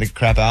voice is starting to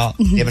crap out.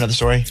 You have another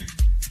story?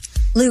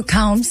 Luke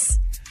Combs.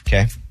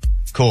 Okay.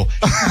 Cool.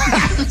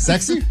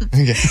 Sexy?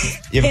 Okay.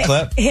 You have a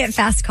clip? Hit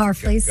fast car,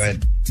 please. Go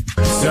ahead.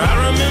 So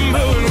I remember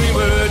when we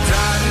were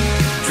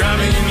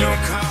driving in your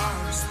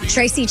car.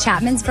 Tracy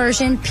Chapman's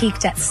version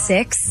peaked at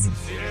 6.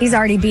 He's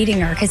already beating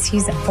her because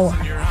he's at 4.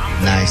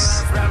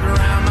 Nice.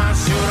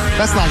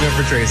 That's not good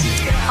for Tracy.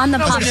 On the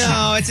pop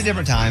No, it's a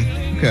different time.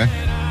 Okay.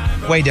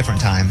 Way different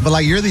time. But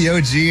like you're the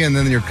OG and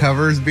then your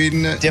cover's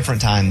beating it?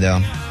 Different time,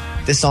 though.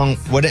 This song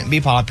wouldn't be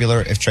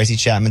popular if Tracy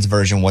Chapman's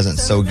version wasn't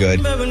so good.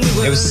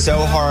 It was so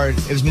hard.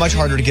 It was much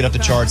harder to get up the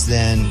charts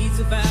then.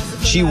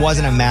 She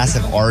wasn't a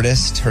massive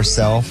artist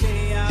herself.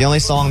 The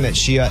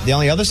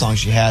only other song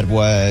she had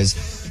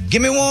was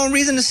 "Give Me One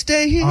Reason to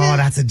Stay Here." Oh,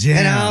 that's a jam.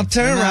 And I'll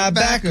turn right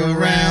back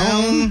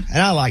around.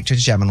 And I like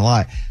Tracy Chapman a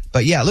lot.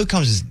 But yeah, Luke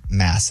Combs is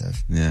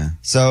massive. Yeah.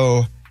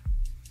 So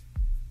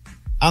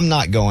I'm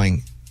not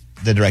going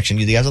the direction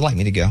you guys would like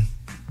me to go.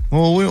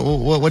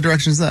 Well, what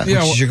direction is that?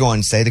 Yeah, Which is you're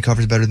going, say the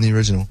cover's better than the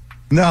original.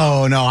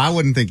 No, I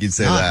wouldn't think you'd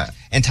say that.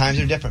 And times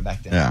are different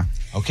back then. Yeah.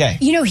 Okay.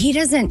 You know, he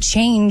doesn't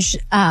change.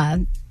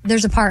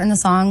 There's a part in the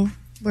song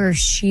where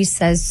she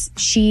says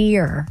she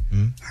or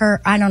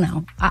her. I don't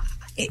know.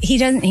 He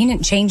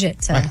didn't change it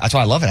to. Right. That's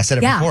why I love it. I said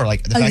it before.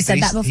 Like the fact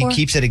that he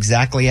keeps it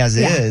exactly as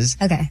is.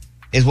 Okay.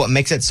 Is what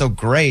makes it so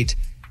great.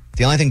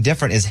 The only thing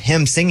different is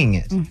him singing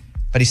it,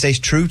 but he stays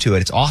true to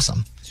it. It's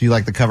awesome. So you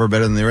like the cover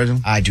better than the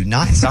original? I do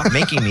not. Stop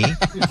making me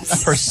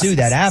pursue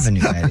that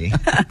avenue, Eddie.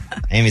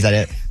 Amy, is that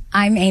it?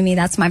 I'm Amy.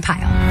 That's my pile.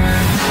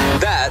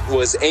 That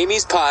was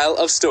Amy's pile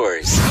of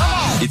stories.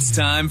 It's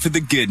time for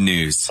the good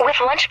news. With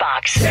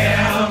Lunchbox.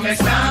 Tell me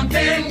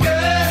something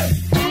good.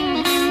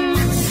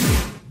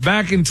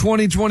 Back in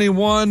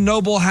 2021,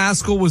 Noble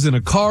Haskell was in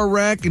a car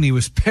wreck and he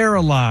was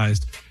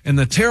paralyzed. And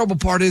the terrible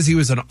part is he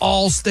was an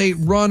all-state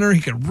runner. He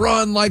could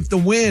run like the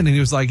wind. And he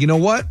was like, you know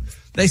what?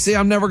 They say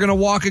I'm never going to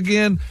walk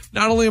again.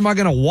 Not only am I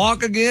going to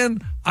walk again,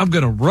 I'm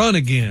going to run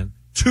again.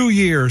 2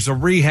 years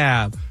of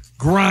rehab,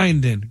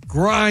 grinding.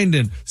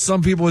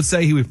 Some people would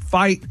say he would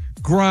fight,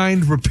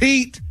 grind,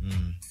 repeat.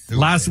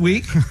 Last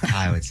week,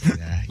 I would say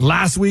that.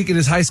 Last week at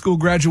his high school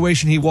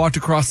graduation, he walked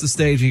across the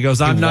stage. And he goes,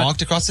 He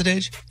walked across the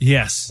stage?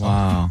 Yes.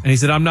 Wow. And he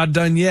said, I'm not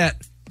done yet.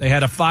 They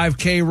had a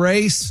 5K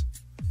race,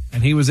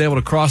 and he was able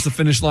to cross the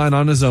finish line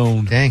on his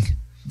own. Dang,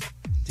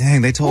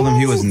 they told him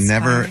he was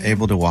never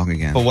able to walk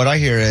again. But what I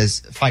hear is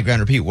fight, grind,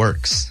 repeat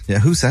works. Yeah,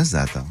 who says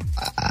that, though?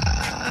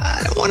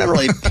 I don't want to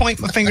really point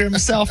my finger at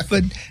myself,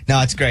 but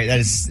no, it's great.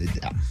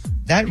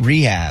 That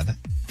rehab.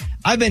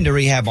 I've been to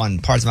rehab on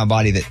parts of my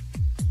body that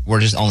were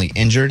just only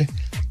injured.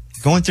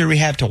 Going through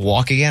rehab to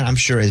walk again, I'm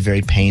sure is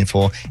very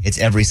painful. It's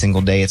every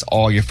single day. It's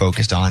all you're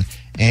focused on.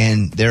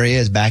 And there he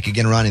is, back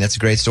again running. That's a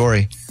great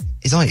story.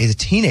 He's a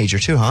teenager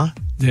too, huh?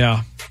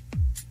 Yeah.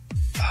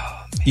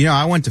 You know,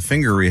 I went to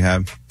finger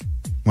rehab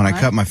when I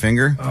cut my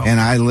finger, and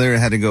I literally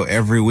had to go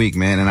every week,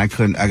 man, and I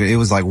couldn't. It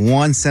was like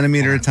 1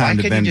 centimeter at a time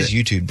to bend it. Why couldn't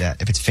you just YouTube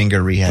that if it's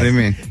finger rehab? What do you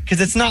mean? Because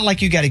it's not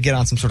like you got to get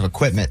on some sort of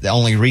equipment that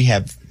only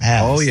rehab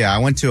has. Oh yeah, I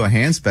went to a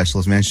hand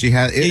specialist, man. She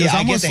had it was I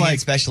almost get the like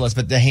hand specialist,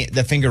 but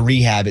the finger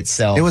rehab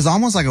itself. It was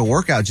almost like a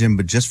workout gym,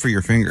 but just for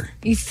your finger.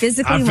 You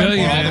physically feel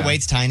you, Were all man. the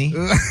weights tiny.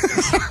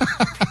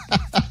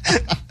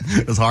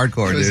 It was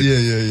hardcore, dude.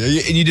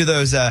 Yeah. And you do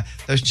those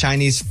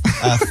Chinese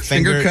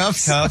finger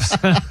cuffs. And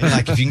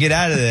like, if you can get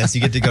out of this,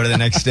 you get to go to the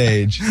next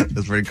stage.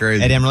 That's pretty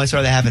crazy. Eddie, I'm really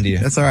sorry that happened to you.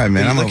 That's all right,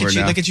 man. I'm over it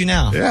now. Look at you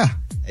now. Yeah.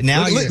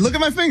 Now look at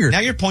my finger.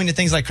 Now you're pointing at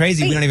things like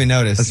crazy. We don't even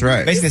notice. That's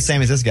right. Basically the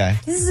same as this guy.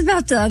 This is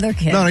about the other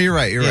kid. No, you're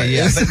right. You're right.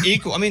 Yeah, but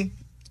equal. I mean,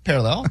 it's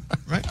parallel,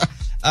 right?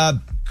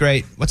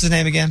 Great. What's his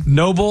name again?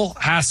 Noble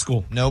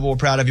Haskell. Noble, we're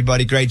proud of you,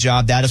 buddy. Great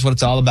job. That is what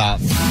it's all about.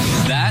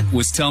 That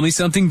was Tell Me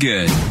Something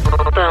Good.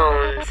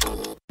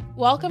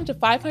 Welcome to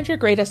 500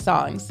 Greatest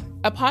Songs,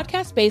 a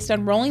podcast based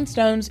on Rolling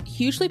Stone's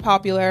hugely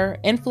popular,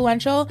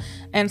 influential,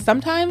 and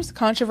sometimes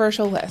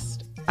controversial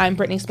list. I'm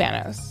Brittany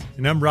Spanos.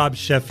 And I'm Rob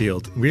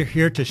Sheffield. We're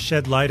here to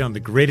shed light on the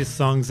greatest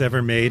songs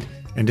ever made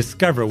and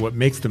discover what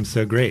makes them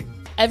so great.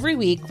 Every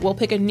week, we'll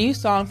pick a new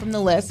song from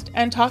the list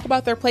and talk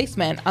about their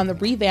placement on the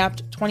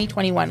revamped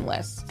 2021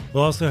 list.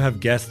 We'll also have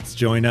guests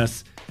join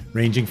us,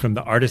 ranging from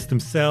the artists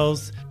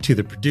themselves to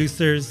the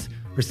producers,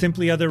 or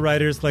simply other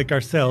writers like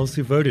ourselves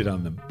who voted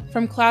on them.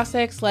 From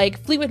classics like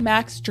Fleetwood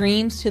Mac's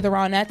Dreams to the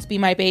Ronettes' Be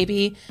My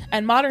Baby,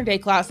 and modern-day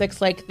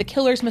classics like The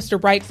Killer's Mr.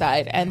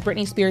 Brightside and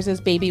Britney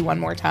Spears' Baby One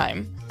More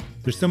Time.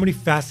 There's so many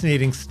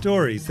fascinating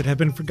stories that have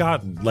been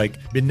forgotten, like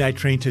Midnight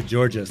Train to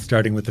Georgia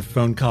starting with a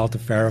phone call to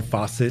Farrah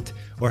Fawcett,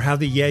 or how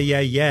the Yeah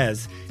Yeah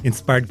Yeahs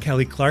inspired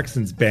Kelly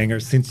Clarkson's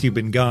banger Since You've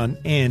Been Gone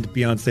and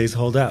Beyoncé's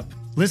Hold Up.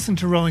 Listen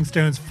to Rolling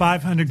Stone's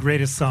 500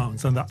 Greatest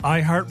Songs on the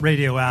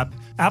iHeartRadio app,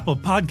 Apple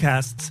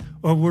Podcasts,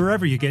 or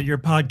wherever you get your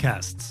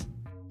podcasts.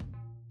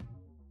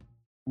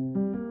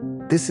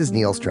 This is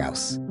Neil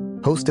Strauss,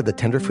 host of the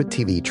Tenderfoot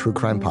TV true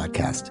crime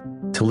podcast,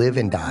 To Live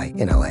and Die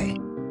in LA.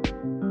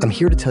 I'm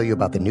here to tell you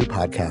about the new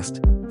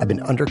podcast I've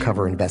been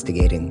undercover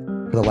investigating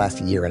for the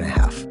last year and a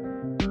half.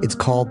 It's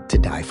called To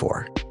Die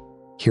For.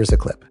 Here's a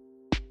clip.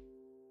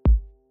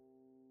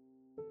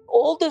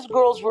 All these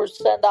girls were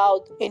sent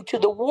out into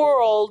the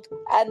world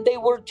and they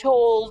were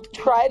told,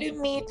 try to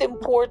meet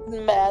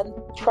important men,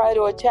 try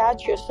to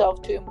attach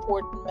yourself to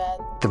important men.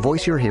 The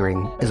voice you're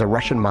hearing is a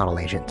Russian model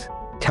agent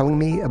telling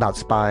me about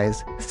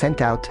spies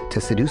sent out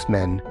to seduce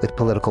men with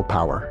political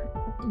power.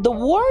 The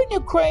war in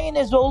Ukraine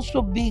is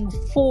also being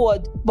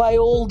fought by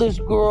all these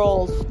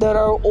girls that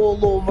are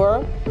all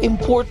over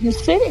important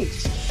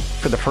cities.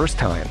 For the first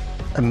time,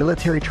 a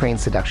military-trained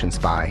seduction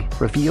spy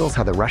reveals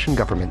how the Russian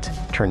government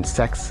turned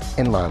sex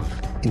and love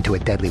into a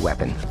deadly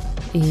weapon.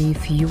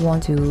 If you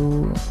want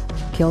to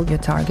kill your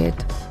target,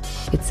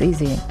 it's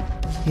easy.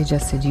 You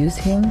just seduce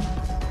him,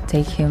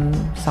 take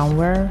him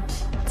somewhere,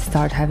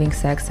 start having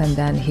sex, and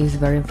then he's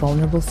very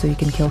vulnerable, so you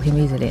can kill him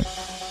easily.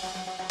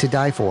 To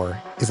Die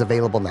For is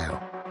available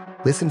now.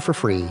 Listen for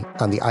free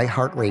on the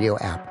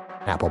iHeartRadio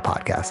app, Apple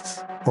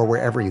Podcasts, or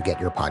wherever you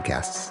get your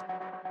podcasts.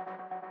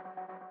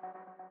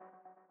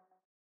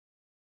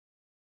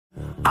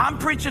 I'm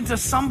preaching to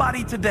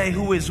somebody today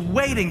who is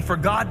waiting for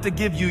God to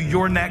give you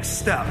your next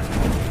step.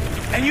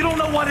 and you don't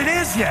know what it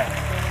is yet.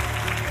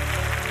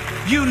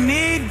 You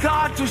need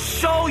God to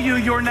show you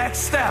your next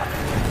step.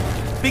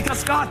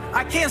 Because God,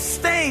 I can't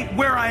stay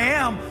where I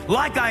am,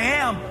 like I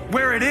am,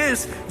 where it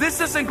is.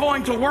 This isn't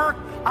going to work.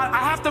 I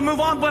have to move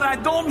on, but I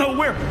don't know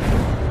where.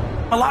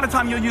 A lot of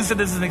time you'll use it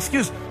as an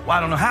excuse. Well, I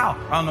don't know how.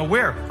 I don't know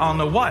where. I don't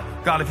know what.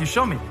 God, if you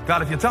show me.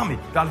 God, if you tell me.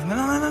 God, if...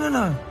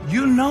 No.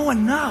 You know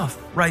enough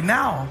right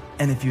now.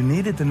 And if you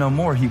needed to know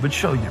more, he would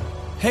show you.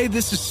 Hey,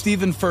 this is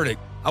Stephen Furtick.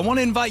 I want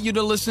to invite you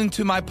to listen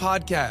to my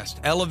podcast,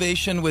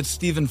 Elevation with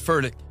Stephen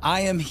Furtick.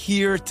 I am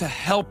here to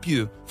help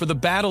you for the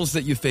battles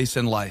that you face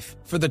in life,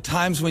 for the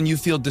times when you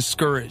feel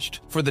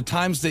discouraged, for the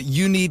times that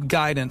you need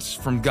guidance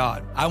from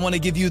God. I want to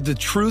give you the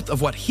truth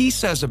of what he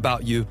says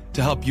about you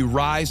to help you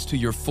rise to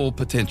your full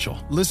potential.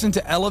 Listen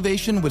to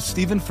Elevation with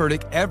Stephen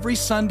Furtick every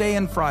Sunday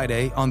and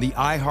Friday on the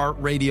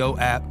iHeartRadio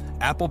app,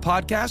 Apple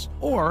Podcasts,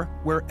 or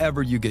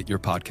wherever you get your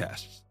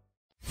podcasts.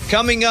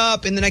 Coming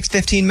up in the next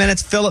 15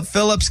 minutes,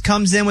 Phillips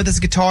comes in with his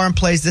guitar and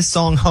plays this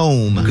song,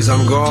 Home. Cause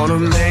I'm gonna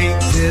make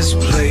this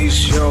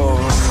place your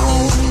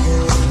home.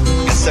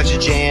 It's such a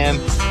jam.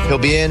 He'll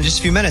be in just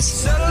a few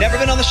minutes. Never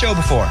been on the show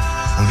before.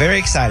 I'm very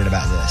excited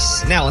about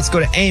this. Now let's go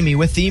to Amy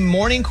with the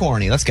Morning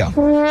Corny. Let's go.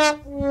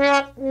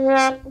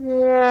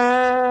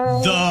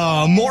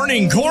 The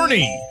Morning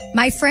Corny.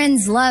 My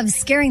friends love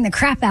scaring the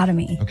crap out of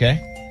me.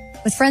 Okay.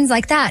 With friends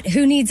like that,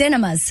 who needs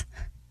enemas?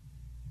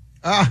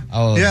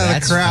 Oh, yeah,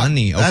 that's the crap.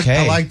 funny.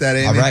 Okay. I like that,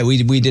 Amy. All right,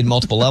 we did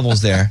multiple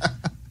levels there.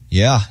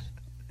 Yeah.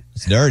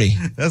 It's dirty.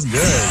 That's good.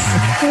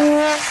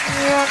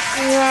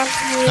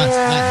 Not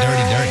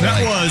dirty.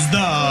 That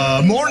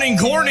was the Morning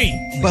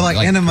Corny. But like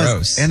enemas,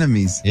 gross.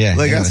 enemies. Yeah,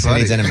 like, enemas. that's Who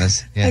funny. needs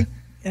enemas? Yeah.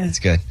 That's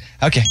good.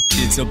 Okay.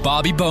 It's a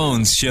Bobby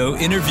Bones Show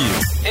interview.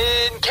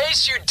 In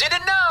case you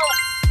didn't know.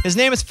 His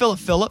name is Philip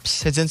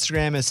Phillips. His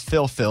Instagram is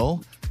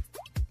Phil.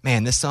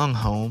 Man, this song,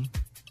 Home,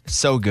 is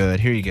so good.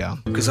 Here you go.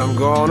 Cause I'm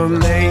gonna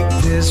make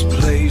this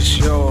place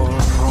your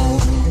home.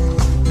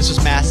 This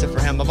was massive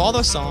for him. Of all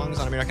those songs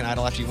on American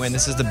Idol after you win,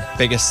 this is the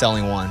biggest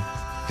selling one.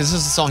 Because this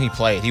is the song he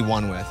played, he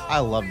won with. I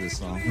love this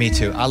song. Me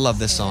too. I love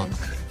this song.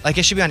 Like,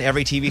 it should be on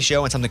every TV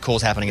show and something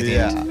cool's happening at the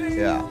end.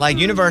 Yeah. Like,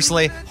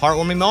 universally,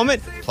 heartwarming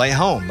moment, play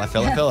Home by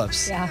Philip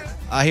Phillips. Yeah.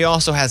 He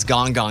also has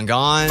Gone, Gone,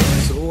 Gone.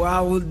 So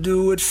I will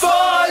do it for you.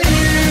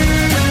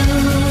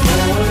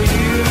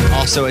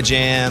 Also a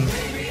jam.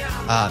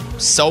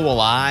 So Will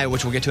I,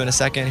 which we'll get to in a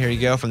second. Here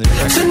you go from the new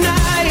record.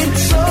 Tonight,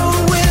 so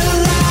will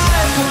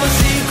I. Put my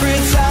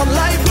secrets out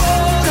like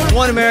water.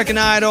 Won American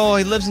Idol.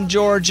 He lives in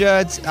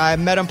Georgia. I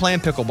met him playing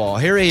pickleball.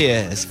 Here he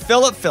is,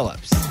 Philip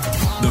Phillips.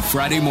 The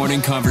Friday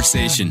Morning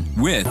Conversation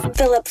with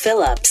Philip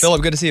Phillips.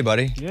 Philip, good to see you,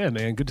 buddy. Yeah,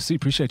 man. Good to see you.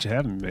 Appreciate you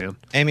having me, man.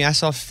 Amy, I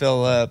saw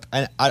Philip,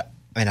 and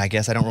I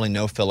guess I don't really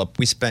know Philip.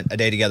 We spent a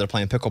day together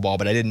playing pickleball,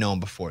 but I didn't know him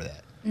before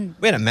that. We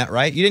hadn't met,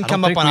 right? You didn't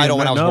come up on Idol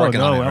when I was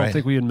working on it, right? No, I don't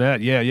think we had met.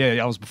 Yeah,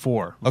 I was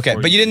before. Okay,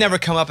 but you didn't ever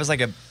come up as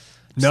like a...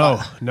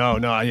 No.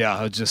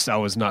 Yeah, I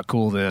was not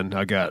cool then.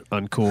 I got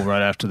uncool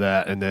right after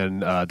that, and then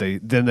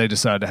they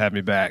decided to have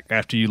me back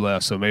after you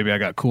left. So maybe I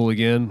got cool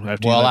again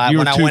after you left.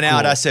 When I went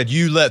out, I said,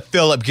 "You let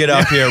Philip get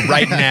up here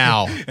right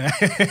now."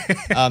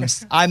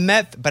 I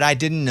met, but I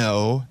didn't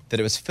know that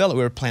it was Philip.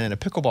 We were playing in a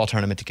pickleball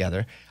tournament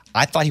together.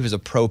 I thought he was a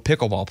pro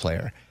pickleball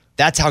player.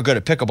 That's how good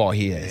at pickleball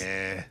he is.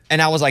 Yeah.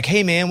 And I was like,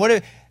 "Hey, man,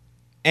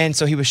 and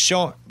so he was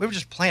showing. We were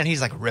just playing.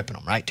 He's like ripping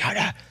them, right?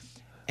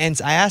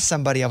 And I asked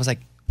somebody. I was like,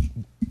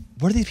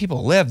 where do these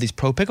people live, these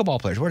pro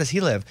pickleball players? Where does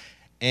he live?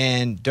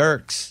 And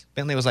Dirks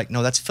Bentley was like,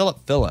 no, that's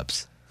Philip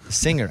Phillips, the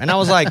singer. And I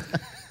was like,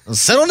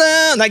 settle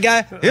down, that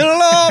guy, it'll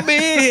all be.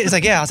 It's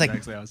like, yeah. I was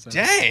like,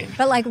 dang.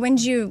 But like, when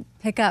did you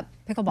pick up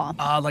pickleball?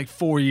 Like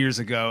 4 years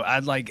ago.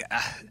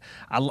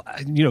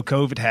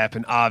 COVID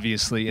happened,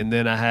 obviously, and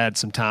then I had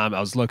some time. I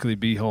was lucky to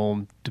be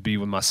home to be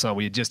with my son.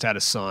 We had just had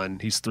a son.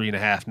 He's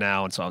 3.5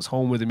 now, and so I was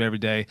home with him every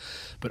day.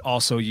 But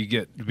also, you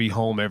get to be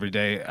home every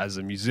day as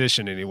a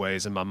musician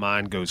anyways, and my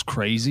mind goes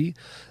crazy,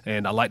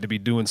 and I like to be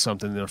doing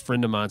something. And a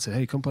friend of mine said,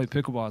 hey, come play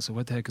pickleball. I said,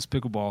 what the heck is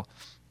pickleball?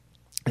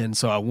 And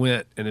so I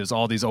went, and it was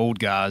all these old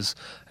guys,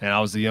 and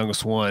I was the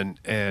youngest one,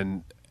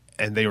 and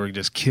they were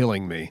just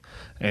killing me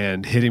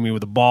and hitting me with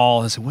the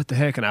ball. I said, what the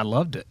heck? And I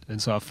loved it.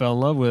 And so I fell in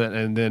love with it.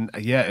 And then,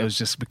 it was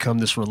just become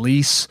this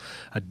release,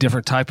 a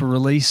different type of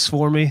release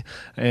for me.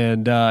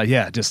 And,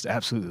 just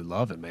absolutely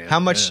love it, man.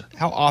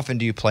 How often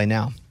do you play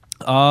now?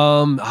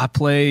 I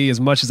play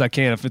as much as I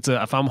can.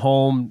 If I'm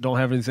home, don't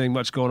have anything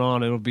much going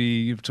on, it'll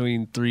be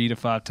between 3 to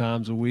 5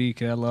 times a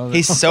week. I love it.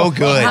 He's so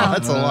good. Wow.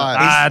 That's a lot.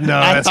 I know.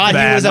 I thought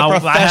he was a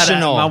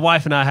professional. My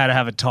wife and I had to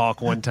have a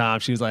talk one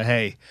time. She was like,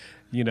 hey,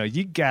 you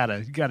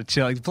gotta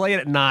chill. Play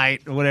it at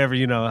night or whatever,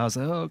 I was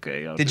like, oh,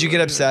 okay. Did you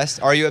get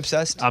obsessed? Are you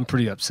obsessed? I'm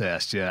pretty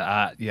obsessed,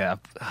 yeah. Do you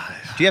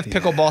have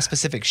pickleball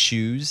specific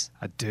shoes?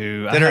 I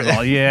do. I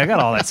got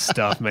all that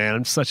stuff, man.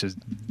 I'm such a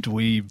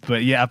dweeb.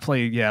 But I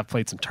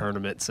played some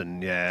tournaments,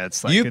 and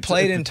it's like... You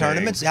played in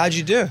tournaments? How'd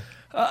you do?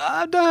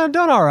 I've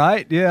done all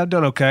right. Yeah, I've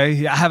done okay.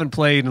 Yeah, I haven't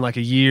played in like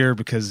a year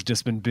because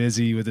just been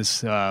busy with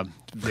this.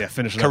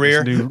 Finishing Career.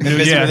 Up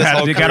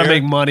this new got to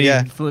make money.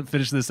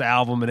 Finish this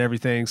album and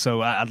everything.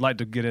 So I'd like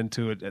to get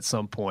into it at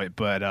some point.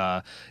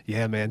 But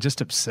yeah, man,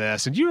 just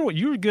obsessed. And you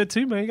were good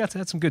too, man. You got to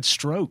have some good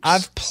strokes.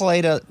 I've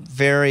played a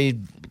very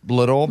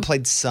little,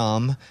 played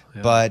some,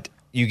 but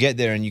you get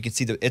there and you can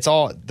see it's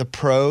all the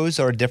pros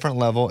are a different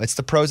level. It's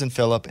the pros and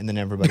Phillip and then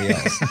everybody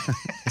else.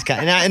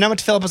 And I went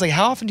to Phillip. I was like,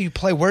 how often do you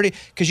play?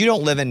 Because you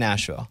don't live in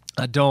Nashville.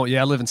 I don't.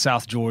 Yeah, I live in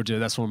South Georgia.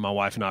 That's where my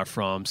wife and I are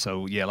from.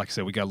 So yeah, like I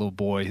said, we got a little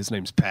boy. His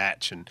name's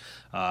Patch, and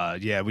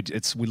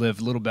we live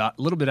a little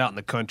bit out in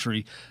the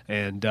country.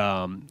 And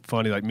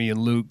funny, like me and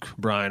Luke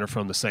Bryan are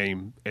from the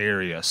same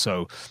area.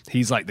 So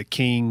he's like the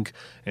king,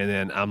 and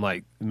then I'm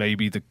like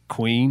maybe the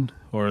queen.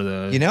 Or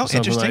the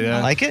interesting. Like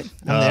I like it.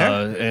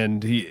 I'm there.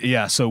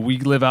 And so we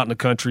live out in the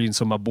country, and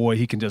so my boy,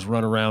 he can just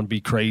run around,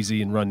 be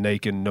crazy, and run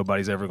naked, and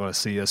nobody's ever going to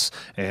see us.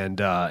 And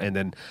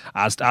then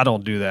I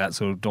don't do that,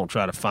 so don't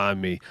try to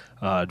find me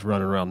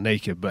running around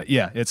naked. But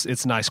yeah, it's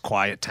a nice,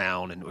 quiet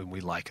town, and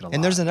we like it a lot.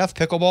 And there's enough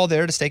pickleball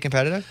there to stay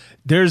competitive?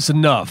 There's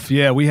enough.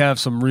 Yeah, we have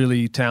some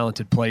really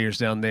talented players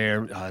down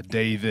there.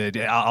 David,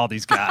 all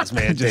these guys,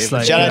 man. Just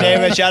like shout out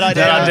David. Shout out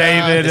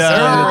David.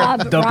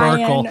 The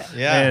Ryan. Burkle.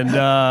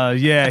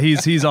 Yeah.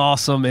 And he's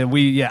awesome. And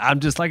I'm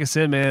just, like I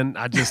said, man,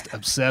 I just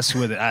obsessed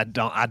with it.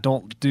 I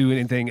don't do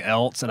anything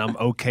else, and I'm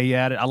okay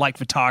at it. I like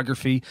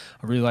photography.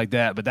 I really like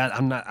that, but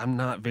I'm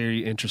not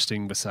very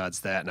interesting besides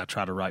that. And I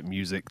try to write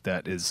music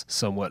that is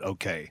somewhat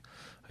okay.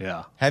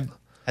 Yeah.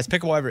 Has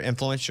pickleball ever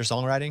influenced your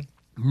songwriting?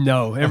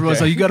 No.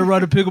 Everyone's like, you got to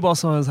write a pickleball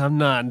song. I'm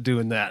not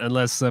doing that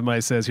unless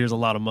somebody says, here's a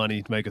lot of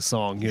money to make a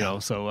song,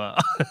 So,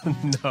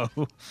 no.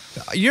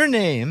 Your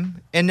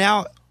name, and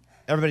now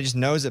everybody just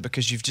knows it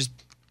because you've just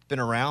been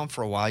around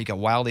for a while. You got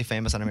wildly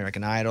famous on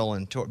American Idol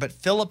and tour. But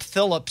Philip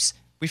Phillips,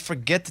 we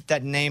forget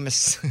that name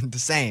is the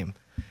same.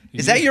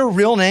 Is that your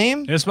real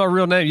name? It's my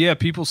real name. Yeah,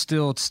 people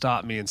still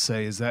stop me and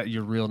say, is that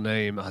your real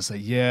name? I say,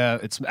 yeah,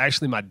 it's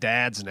actually my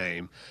dad's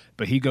name,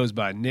 but he goes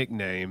by a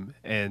nickname,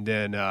 and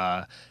then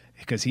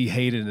because he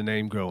hated the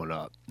name growing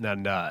up.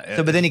 And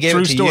but then he gave it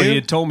to story, you? He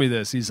had told me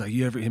this. He's like,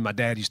 my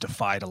dad used to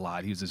fight a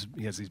lot. He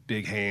has these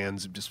big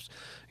hands, just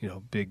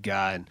big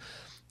guy,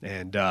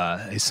 and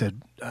he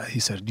said,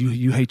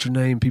 you hate your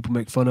name. People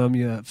make fun of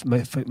you.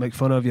 Make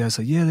fun of you. I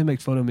said, yeah, they make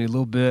fun of me a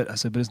little bit. I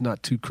said, but it's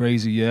not too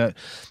crazy yet.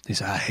 He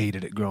said, I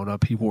hated it growing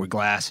up. He wore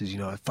glasses.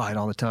 I fight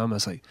all the time. I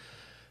was like,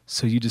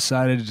 so you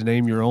decided to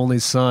name your only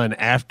son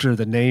after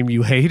the name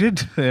you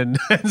hated? And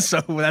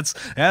so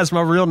that's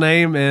my real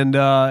name. And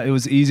it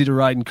was easy to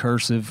write in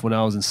cursive when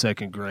I was in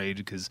second grade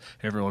because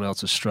everyone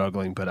else was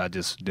struggling, but I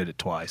just did it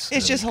twice.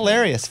 It's just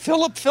hilarious.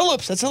 Philip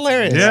Phillips. That's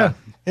hilarious. Yeah.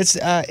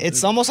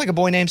 It's almost like a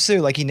boy named Sue.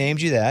 Like he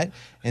named you that,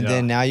 and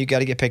then now you got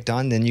to get picked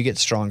on. Then you get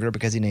stronger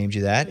because he named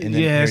you that, and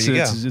then there you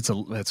go.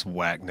 It's a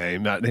whack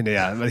name.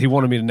 He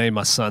wanted me to name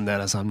my son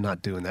that. I said, I'm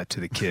not doing that to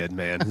the kid,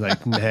 man.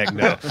 Like heck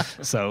no.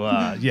 So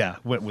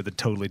went with a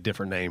totally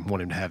different name.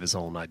 Want him to have his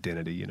own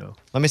identity.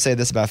 Let me say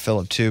this about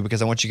Philip too,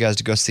 because I want you guys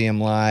to go see him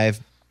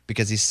live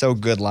because he's so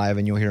good live,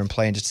 and you'll hear him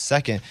play in just a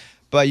second.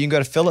 But you can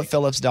go to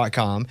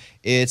philipphillips.com.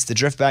 It's the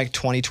Driftback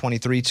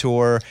 2023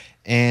 tour,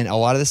 and a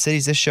lot of the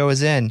cities this show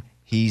is in.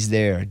 He's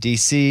there.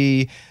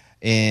 D.C.,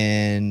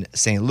 in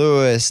St.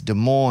 Louis, Des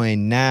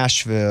Moines,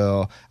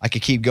 Nashville. I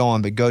could keep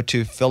going, but go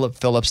to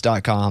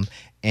philipphillips.com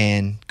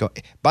and go.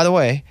 By the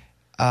way,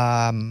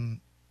 the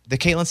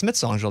Caitlin Smith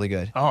song is really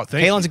good. Oh,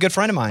 thank Caitlin's you. a good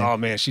friend of mine. Oh,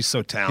 man, she's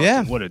so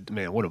talented.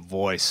 Yeah. What a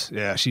voice.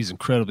 Yeah, she's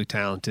incredibly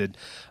talented.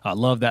 I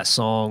love that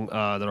song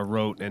that I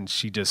wrote, and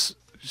she just...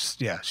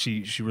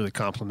 she really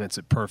complements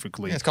it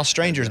perfectly. Yeah, it's called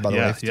Strangers, by the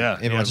way.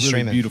 It's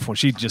really beautiful.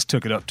 She just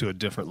took it up to a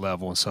different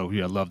level, and so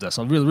I love that.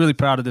 So I'm really, really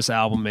proud of this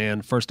album,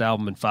 man. First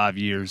album in 5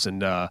 years,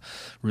 and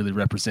really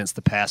represents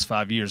the past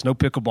 5 years. No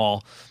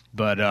pickleball,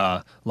 but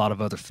a lot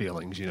of other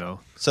feelings,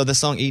 So this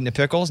song "Eating a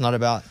Pickle" is not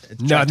about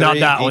not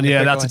that one.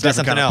 Yeah, that's a different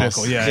something kind else.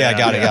 Of pickle. Yeah,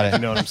 got it. You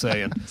know what I'm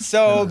saying?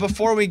 So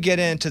before we get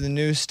into the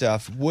new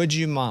stuff, would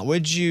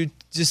you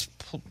just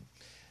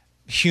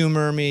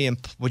humor me and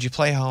would you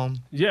play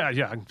home? Yeah, I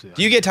can do that.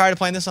 Do you get tired of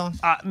playing this song?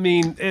 I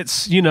mean,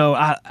 it's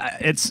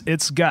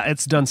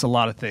it's done a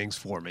lot of things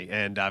for me,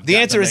 and the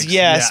answer is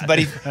yes, but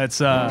it's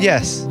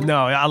yes.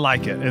 No, I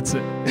like it.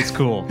 It's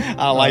cool.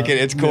 I like it.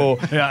 It's cool.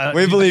 Yeah,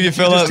 we believe you,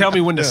 Phillip. Just tell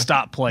me when to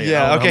stop playing.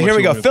 Yeah. Okay. Here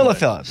we go. Phillip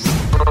Phillips.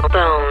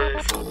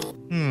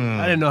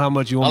 I didn't know how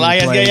much you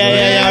wanted to play.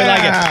 Yeah. I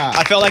like it.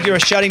 I felt like you were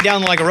shutting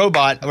down like a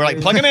robot. We're like,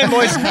 plug him in,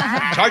 boys.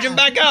 Charge him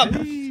back up.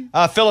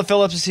 Philip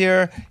Phillips is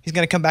here. He's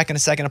going to come back in a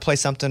second to play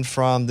something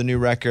from the new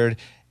record.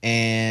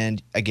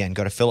 And again,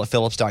 go to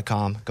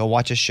philipphillips.com. Go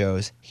watch his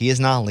shows. He is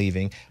not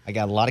leaving. I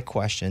got a lot of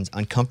questions,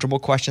 uncomfortable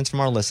questions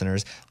from our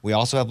listeners. We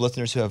also have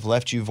listeners who have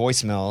left you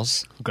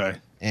voicemails. Okay.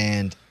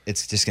 And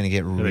it's just going to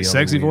get real.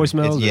 Sexy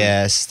voicemails?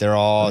 Yes, they're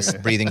all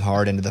breathing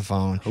hard into the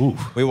phone. Ooh.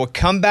 We will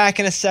come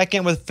back in a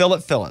second with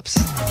Philip Phillips.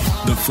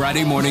 The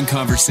Friday Morning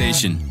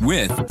Conversation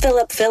with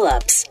Philip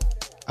Phillips.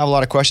 I have a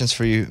lot of questions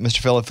for you, Mr.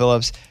 Philip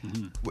Phillips.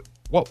 Mm-hmm.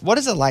 What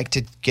is it like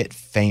to get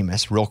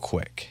famous real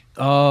quick?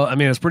 I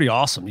mean, it's pretty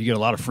awesome. You get a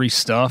lot of free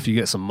stuff. You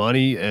get some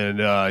money,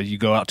 and you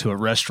go out to a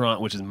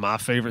restaurant, which is my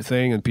favorite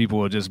thing, and people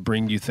will just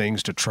bring you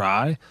things to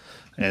try.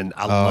 And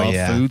I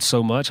love food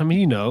so much. I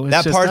mean,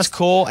 that part's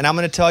cool. And I'm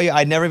going to tell you,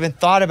 I never even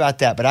thought about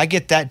that, but I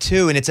get that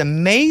too, and it's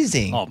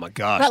amazing. Oh my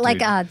gosh!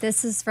 But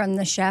this is from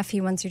the chef. He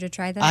wants you to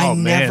try that. Oh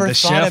man, the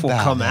chef will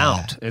come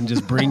out and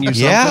just bring you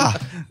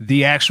something.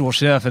 The actual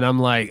chef, and I'm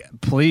like,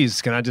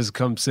 please, can I just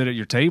come sit at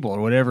your table or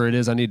whatever it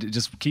is I need to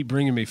just keep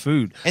bringing me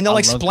food. And they'll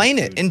explain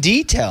it in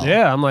detail.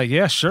 Yeah, I'm like,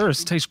 yeah, sure, it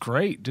tastes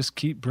great. Just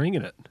keep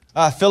bringing it.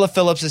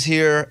 Phillips is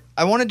here.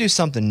 I want to do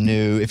something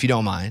new, if you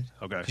don't mind.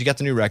 Okay. You got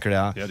the new record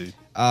out. Yeah, dude.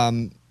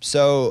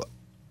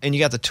 And you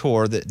got the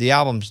tour. The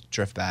album's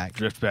Drift Back.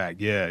 Drift Back,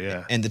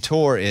 yeah. And the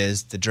tour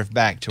is the Drift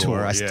Back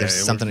tour. There's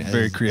something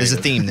very creative. There's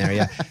a theme there,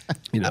 yeah.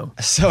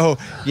 So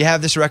you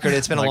have this record.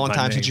 It's been a long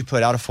time since you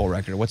put out a full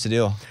record. What's the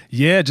deal?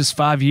 Yeah, just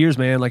 5 years,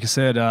 man. Like I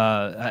said,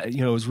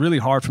 it was really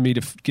hard for me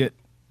to get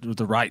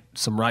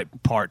some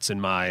right parts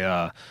in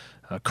my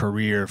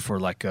career for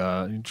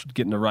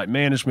getting the right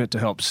management to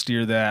help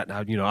steer that.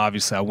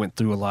 Obviously I went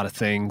through a lot of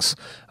things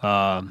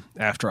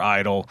after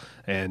Idol,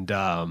 and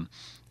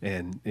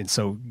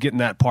so getting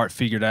that part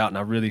figured out, and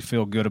I really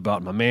feel good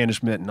about my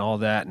management and all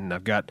that. And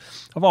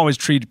I've always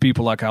treated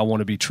people like I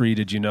want to be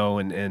treated,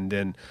 and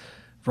then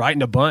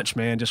writing a bunch,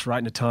 man, just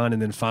writing a ton.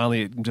 And then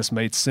finally it just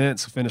made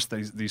sense. I finished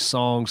these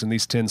songs, and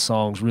these 10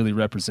 songs really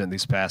represent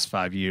these past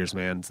 5 years,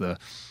 man.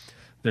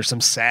 There's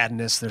some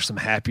sadness, there's some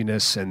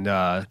happiness, and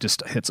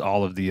just hits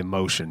all of the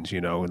emotions,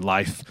 in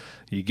life.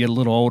 You get a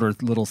little older,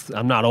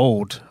 I'm not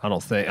old, I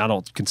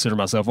don't consider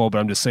myself old, but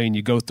I'm just saying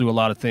you go through a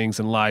lot of things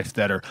in life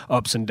that are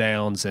ups and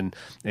downs, and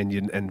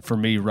for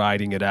me,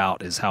 writing it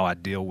out is how I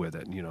deal with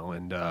it,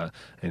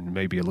 and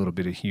maybe a little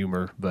bit of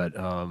humor, but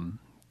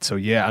so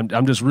yeah,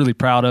 I'm just really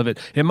proud of it.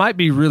 It might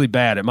be really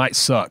bad. It might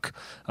suck.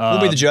 We'll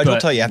be the judge. We'll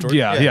tell you afterwards.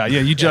 Yeah.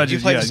 You judge. You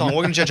play the song.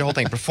 We're going to judge the whole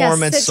thing.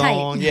 Performance,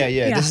 song.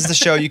 Yeah. This is the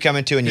show you come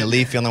into and you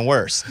leave feeling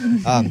worse.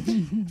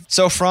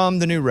 So from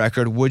the new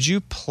record, would you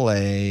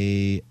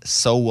play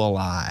 "So Will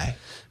I"?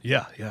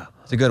 Yeah.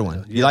 It's a good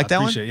one. You like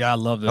that one? Yeah, I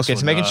love this. Okay, one.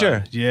 so making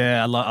sure.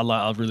 Yeah,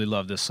 I really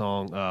love this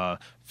song.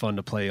 Fun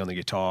to play on the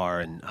guitar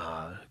and.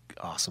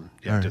 Awesome.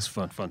 Yeah, just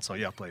fun song.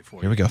 Yeah, I'll play it for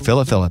you. Here we go.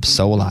 Phillips,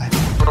 So Will I.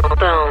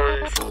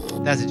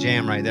 That's a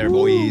jam right there,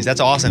 boys. That's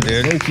awesome,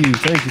 dude. Thank you.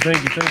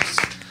 Thanks.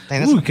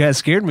 Dang, Ooh, kind of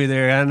scared me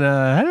there. And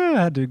I don't know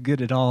how to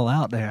get it all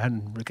out there. I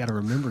got to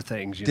remember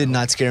things. Did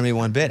not scare me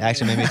one bit.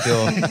 Actually made me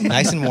feel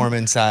nice and warm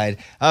inside.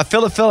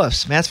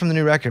 Phillips, man, that's from the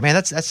new record. Man,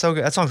 that's so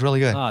good. That song's really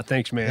good.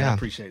 Thanks, man. I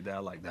appreciate that. I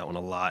like that one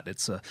a lot.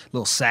 It's a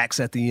little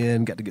sax at the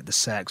end. Got to get the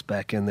sax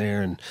back in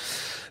there and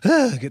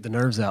get the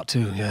nerves out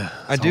too. Yeah.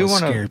 I do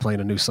want to. Scary playing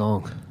a new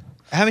song.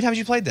 How many times have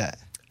you played that?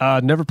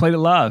 Never played it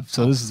live,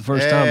 so this is the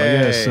first time,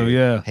 I guess. So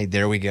yeah. Hey,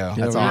 there we go.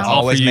 That's awesome.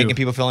 Always making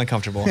people feel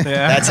uncomfortable.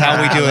 That's how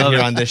we do it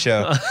here on this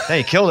show. Hey,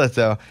 you killed it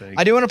though.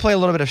 I do want to play a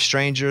little bit of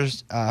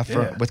 "Strangers"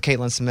 with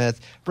Caitlin Smith.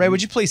 Ray,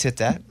 would you please hit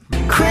that?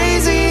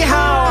 Crazy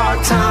how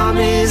our time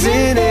is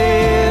an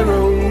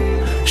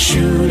arrow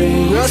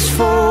shooting us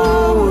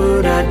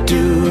forward. I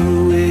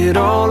do it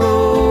all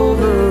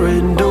over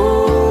and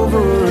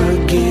over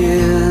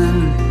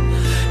again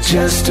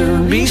just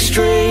to be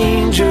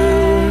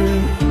strangers.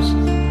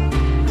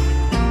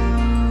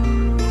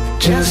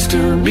 Just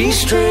to be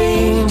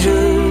strangers.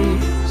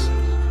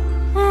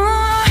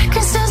 I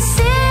can still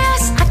see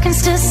us. I can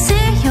still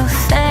see your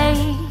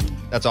face.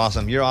 That's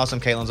awesome. You're awesome.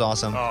 Caitlin's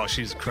awesome. Oh,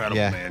 she's incredible,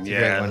 man.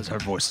 Yeah, her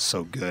voice is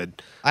so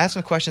good. I have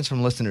some questions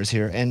from listeners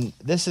here, and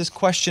this is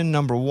question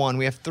number 1.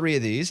 We have 3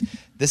 of these.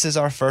 This is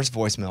our first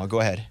voicemail. Go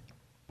ahead.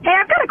 Hey,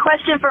 I've got a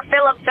question for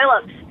Philip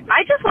Phillips.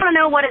 I just want to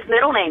know what his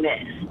middle name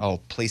is.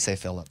 Oh, please say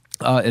Philip.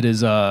 It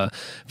is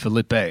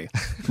Philippe.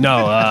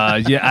 No,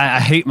 I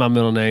hate my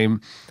middle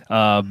name.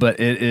 But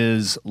it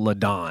is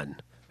Ladon.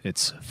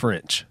 It's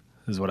French,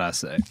 is what I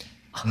say.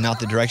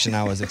 Not the direction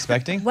I was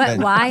expecting.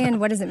 Why and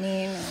what does it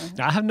mean?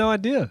 I have no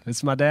idea.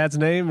 It's my dad's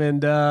name,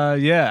 and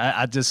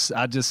I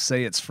just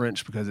say it's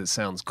French because it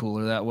sounds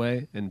cooler that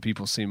way, and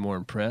people seem more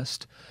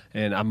impressed.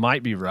 And I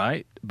might be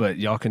right, but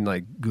y'all can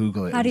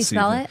Google it. How do you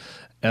spell it?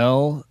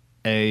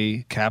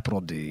 L-A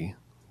capital D.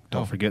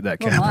 Don't forget that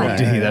capital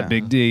D, that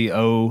big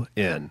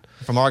D-O-N.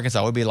 From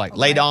Arkansas, we'd be like,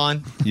 laid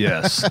on.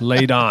 Yes,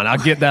 laid on. I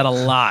get that a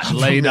lot,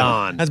 laid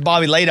on. That's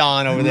Bobby laid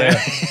on over there.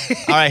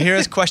 All right,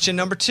 here's question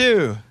number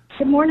 2.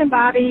 Good morning,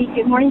 Bobby.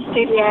 Good morning,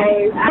 studio.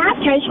 I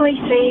occasionally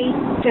see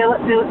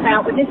Phillips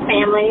out with his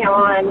family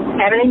on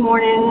Saturday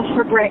mornings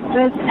for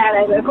breakfast at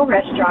a local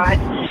restaurant.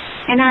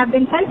 And I've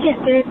been so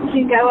tempted to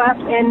go up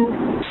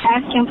and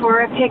ask him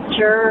for a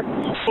picture,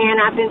 and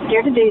I've been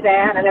scared to do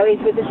that. I know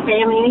he's with his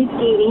family and he's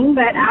eating,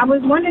 but I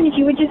was wondering if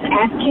you would just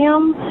ask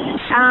him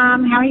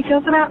how he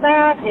feels about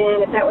that,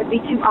 and if that would be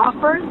too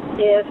awkward.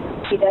 If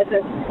he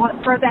doesn't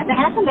want for that to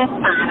happen, that's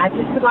fine. I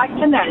just would like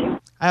to know.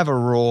 I have a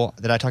rule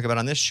that I talk about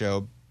on this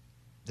show,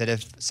 that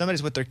if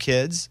somebody's with their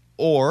kids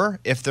or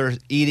if they're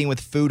eating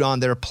with food on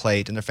their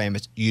plate and they're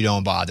famous, you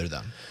don't bother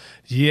them.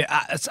 Yeah,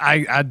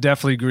 I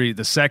definitely agree.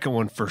 The second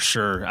one for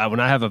sure. When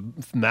I have a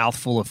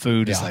mouthful of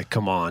food, it's like,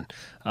 come on.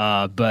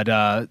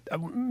 But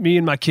me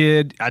and my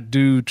kid, I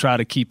do try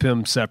to keep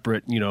him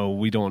separate. You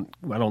know, I don't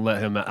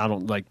let him. I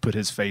don't like put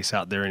his face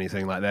out there or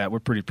anything like that. We're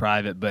pretty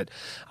private, but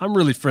I'm a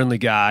really friendly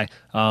guy.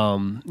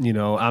 You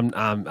know,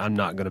 I'm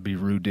not going to be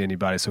rude to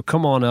anybody. So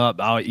come on up.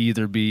 I'll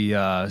either be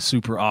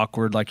super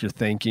awkward like you're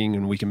thinking,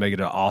 and we can make it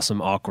an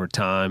awesome awkward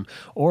time,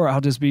 or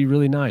I'll just be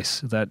really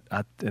nice.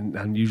 I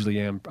usually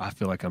am. I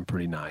feel like I'm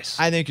pretty nice.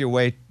 I think you're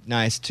way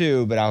nice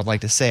too, but I would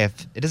like to say,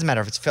 if it doesn't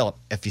matter if it's Philip,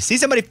 if you see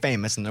somebody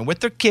famous and they're with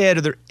their kid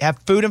or they have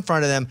food in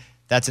front of them,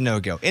 that's a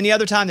no-go. Any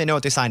other time, they know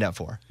what they signed up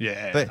for.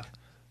 Yeah. But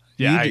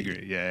yeah, I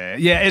agree. Yeah.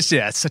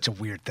 It's such a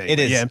weird thing. It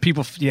is. Yeah, and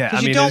people. Yeah, I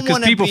you mean, don't because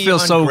wanna people be feel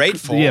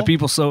ungrateful. so. Yeah,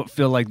 people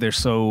feel like they're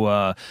so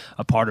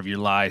a part of your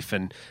life,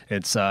 and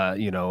it's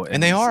you know,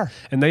 and they are,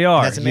 and they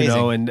are. That's amazing. You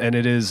know, and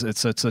it's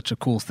such a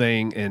cool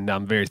thing, and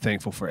I'm very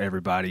thankful for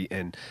everybody.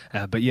 And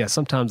but yeah,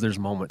 sometimes there's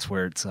moments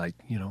where it's like,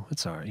 you know,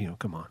 it's all right. You know,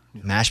 come on.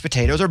 Mashed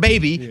potatoes or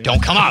baby,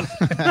 don't come up.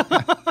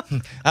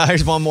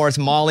 Here's one more. It's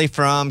Molly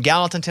from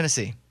Gallatin,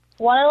 Tennessee.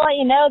 Want to let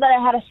you know that I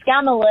had a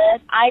scam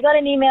alert. I got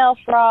an email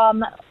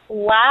from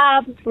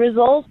lab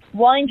results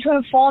wanting to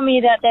inform me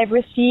that they've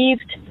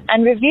received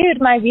and reviewed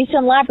my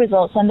recent lab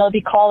results, and they'll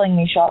be calling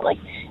me shortly.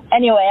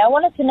 Anyway, I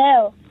wanted to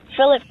know,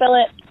 Philip,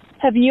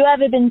 have you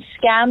ever been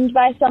scammed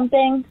by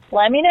something?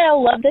 Let me know.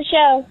 Love the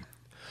show.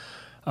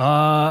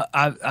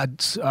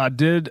 I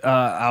did.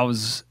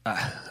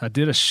 I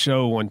did a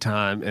show one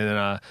time,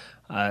 and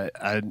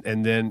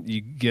and then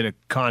you get a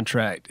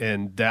contract,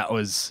 and that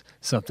was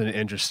something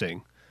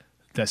interesting.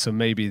 So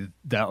maybe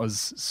that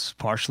was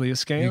partially a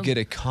scam. You get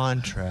a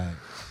contract.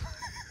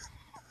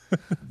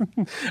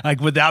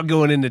 Like without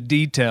going into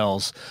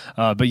details,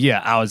 but yeah,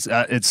 I was.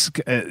 I'm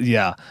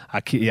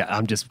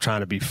just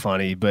trying to be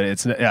funny, but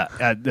it's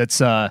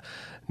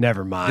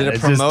never mind. Did a it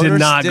just promoter, did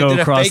not go did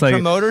a across fake like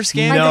promoter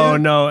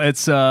scam? No. It's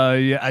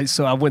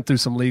so I went through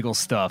some legal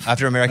stuff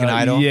After American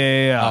Idol.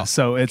 Yeah. Oh,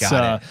 so it's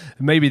got it.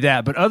 maybe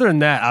that, but other than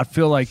that, I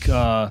feel like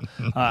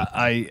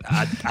I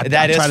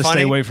try to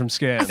stay away from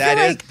scams.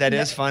 That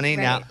is funny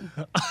now,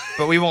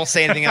 but we won't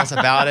say anything else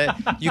about it.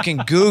 You can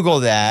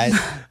Google that,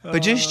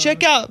 but just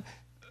check out.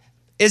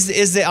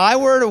 Is the I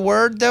word a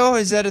word though?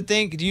 Is that a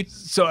thing? Do you?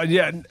 So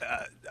yeah.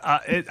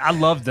 I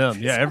love them.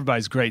 Yeah,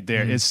 everybody's great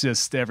there. Mm-hmm. It's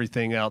just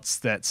everything else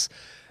that's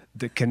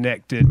the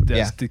connective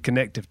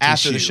tissue.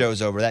 After the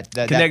show's over, that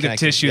connective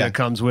tissue that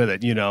comes with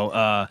it, you know.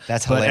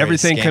 That's hilarious. But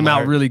everything came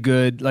out alert. really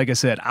good. Like I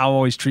said, I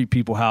always treat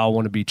people how I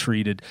want to be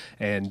treated,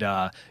 and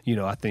you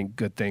know, I think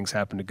good things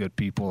happen to good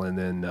people, and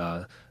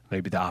then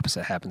maybe the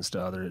opposite happens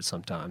to others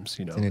sometimes.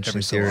 You know, it's an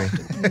interesting every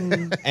theory. so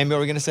often. Amy, what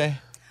were we gonna say?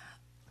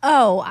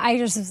 Oh, I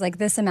just was like,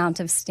 this amount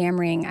of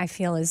stammering, I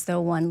feel as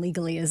though one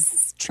legally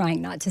is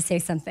trying not to say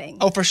something.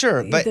 Oh, for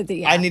sure. But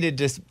I needed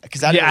to,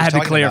 because I had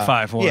to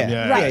clarify for him.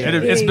 Yeah. Right.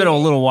 It's been a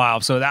little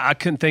while, so I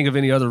couldn't think of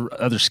any other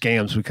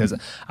scams because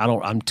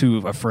I'm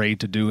too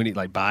afraid to do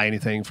buy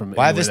anything from.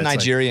 Well, I have this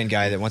Nigerian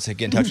guy that wants to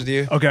get in touch with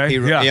you. Okay.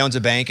 He owns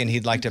a bank and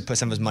he'd like to put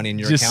some of his money in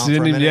your account for a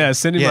minute.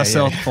 Send him my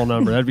cell phone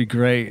number. That'd be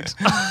great.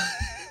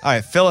 All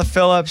right, Philip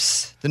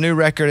Phillips, the new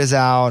record is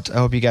out. I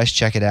hope you guys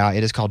check it out.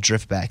 It is called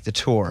Drift Back, the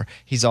tour.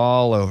 He's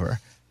all over.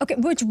 Okay,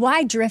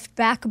 why Drift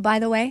Back, by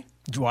the way?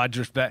 Why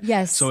Drift Back?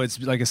 Yes. So it's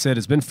like I said,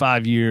 it's been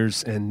 5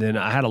 years, and then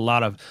I had a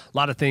lot of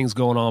things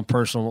going on in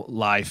personal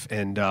life,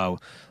 and a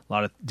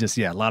lot of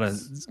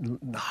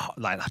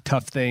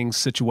tough things,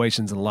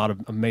 situations, and a lot of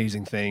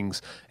amazing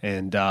things,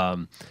 and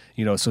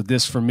you know, so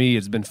this for me,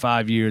 it's been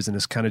 5 years, and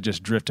it's kind of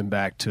just drifting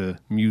back to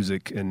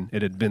music, and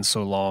it had been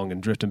so long,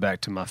 and drifting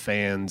back to my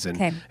fans,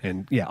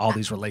 and all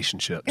these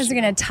relationships. Because we're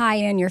going to tie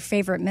in your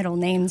favorite middle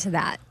name to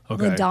that,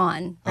 Okay.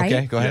 Ladon, right?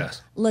 Okay, go ahead.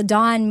 Yes.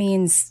 Ladon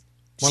means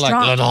More like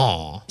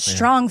Ladon.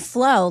 strong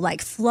flow,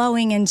 like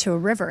flowing into a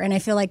river. And I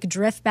feel like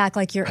drift back,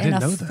 like you're in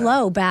a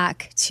flow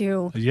back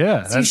to.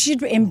 Yeah. So you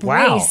should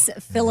embrace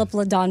Philip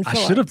Ladon Phillips.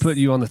 I should have put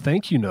you on the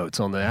thank you notes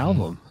on the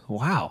album.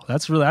 Wow,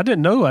 that's really. I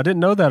didn't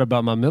know that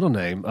about my middle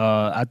name.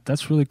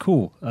 That's really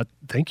cool.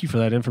 Thank you for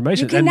that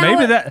information.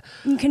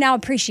 You can now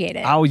appreciate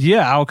it.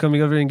 I'll come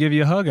over and give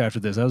you a hug after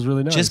this. That was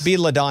really nice. Just be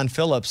Ladon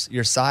Phillips,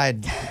 your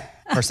side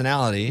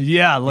personality.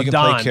 Yeah, You can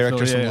Ladon. play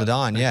characters Yeah. from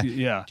Ladon. Yeah.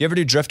 Yeah. Do you ever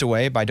do Drift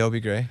Away by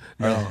Dobie Gray?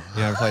 No.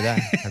 You ever play that?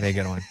 That'd be a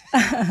good one.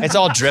 It's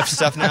all drift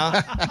stuff now.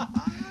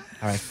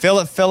 All right,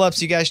 Philip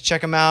Phillips, you guys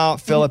check him out.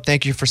 Philip,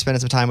 thank you for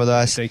spending some time with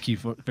us. Thank you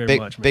very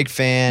much, man. Big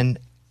fan,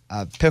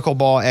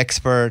 pickleball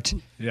expert.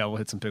 Yeah, we'll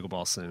hit some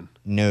pickleball soon.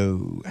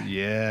 No.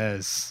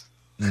 Yes.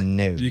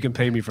 No. You can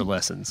pay me for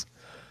lessons.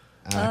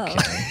 Okay.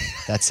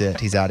 That's it.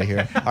 He's out of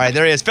here. All right,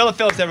 there he is. Philip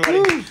Phillips,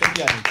 everybody. Thank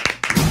you.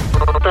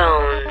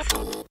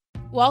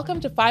 Welcome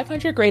to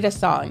 500 Greatest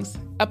Songs,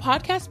 a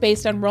podcast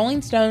based on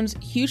Rolling Stone's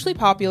hugely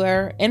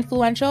popular,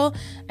 influential,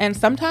 and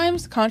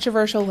sometimes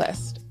controversial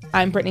list.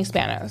 I'm Brittany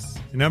Spanos.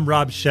 And I'm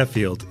Rob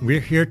Sheffield. We're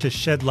here to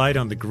shed light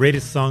on the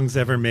greatest songs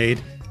ever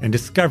made and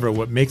discover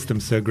what makes them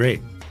so great.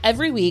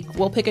 Every week,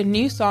 we'll pick a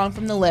new song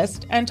from the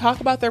list and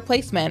talk about their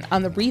placement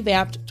on the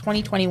revamped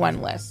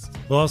 2021 list.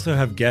 We'll also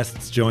have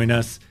guests join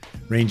us,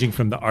 ranging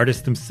from the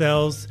artists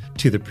themselves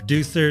to the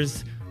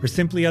producers, or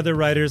simply other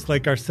writers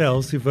like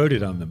ourselves who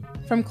voted on them.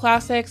 From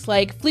classics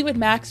like Fleetwood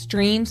Mac's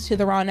Dreams to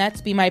the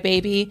Ronettes' Be My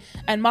Baby,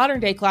 and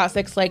modern-day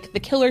classics like The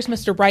Killer's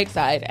Mr.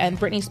 Brightside and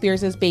Britney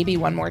Spears' Baby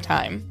One More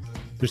Time.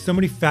 There's so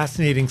many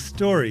fascinating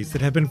stories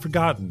that have been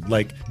forgotten,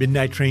 like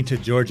Midnight Train to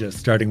Georgia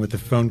starting with a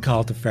phone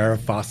call to Farrah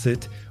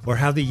Fawcett, or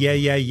how the Yeah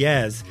Yeah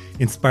Yeahs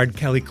inspired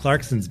Kelly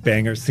Clarkson's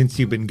banger Since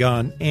You've Been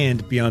Gone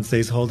and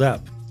Beyoncé's Hold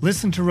Up.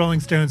 Listen to Rolling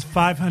Stone's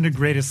 500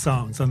 Greatest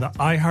Songs on the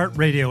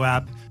iHeartRadio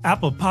app,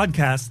 Apple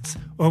Podcasts,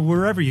 or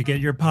wherever you get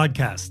your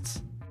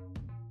podcasts.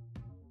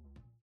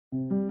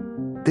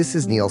 This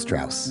is Neil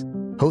Strauss,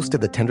 host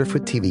of the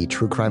Tenderfoot TV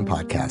true crime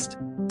podcast,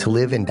 To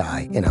Live and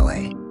Die in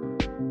LA.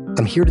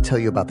 I'm here to tell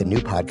you about the new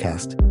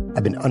podcast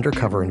I've been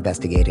undercover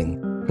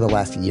investigating for the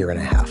last year and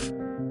a half.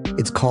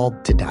 It's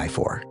called To Die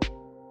For.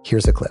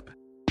 Here's a clip.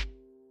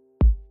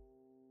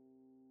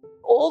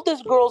 All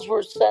these girls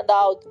were sent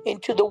out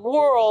into the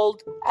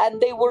world and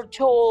they were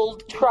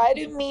told, try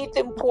to meet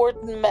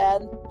important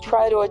men,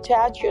 try to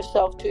attach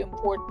yourself to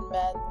important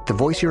men. The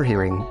voice you're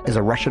hearing is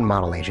a Russian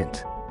model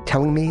agent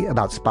telling me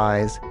about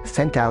spies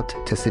sent out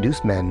to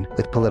seduce men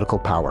with political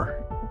power.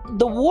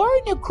 The war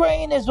in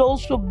Ukraine is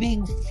also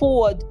being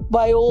fought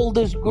by all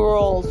these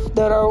girls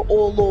that are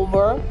all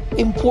over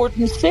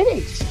important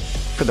cities.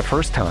 For the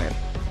first time,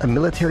 a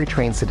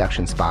military-trained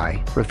seduction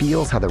spy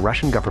reveals how the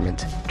Russian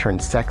government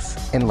turned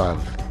sex and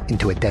love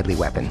into a deadly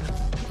weapon.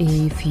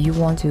 If you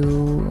want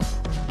to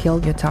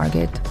kill your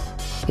target,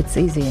 it's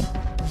easy.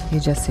 You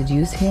just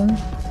seduce him,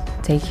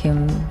 take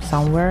him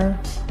somewhere,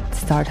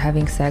 start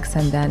having sex,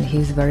 and then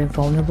he's very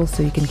vulnerable,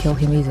 so you can kill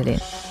him easily.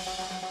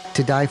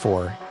 To Die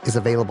For is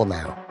available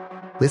now.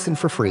 Listen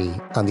for free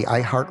on the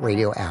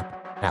iHeartRadio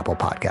app, Apple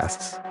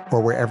Podcasts,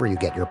 or wherever you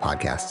get your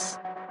podcasts.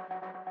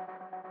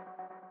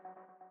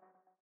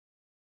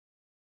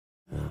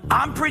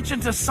 I'm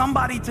preaching to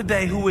somebody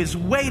today who is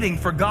waiting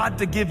for God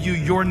to give you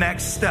your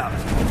next step.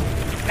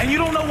 And you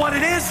don't know what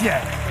it is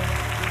yet.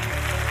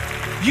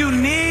 You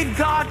need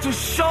God to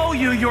show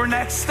you your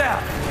next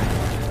step.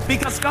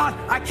 Because God,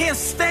 I can't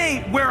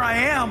stay where I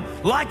am,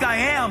 like I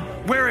am,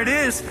 where it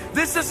is.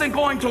 This isn't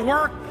going to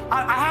work.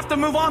 I have to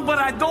move on, but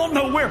I don't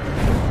know where.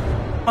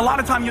 A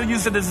lot of time you'll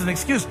use it as an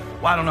excuse.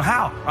 Well, I don't know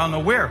how. I don't know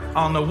where.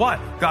 I don't know what.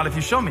 God, if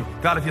you show me.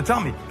 God, if you tell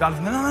me. God,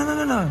 if...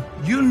 No.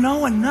 You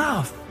know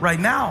enough right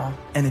now.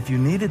 And if you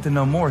needed to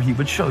know more, he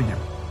would show you.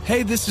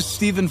 Hey, this is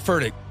Stephen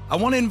Furtick. I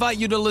want to invite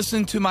you to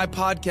listen to my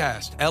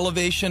podcast,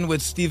 Elevation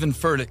with Stephen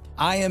Furtick.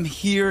 I am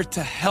here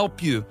to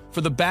help you for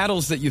the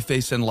battles that you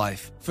face in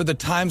life, for the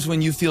times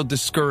when you feel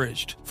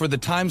discouraged, for the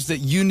times that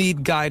you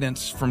need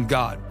guidance from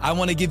God. I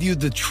want to give you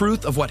the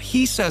truth of what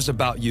he says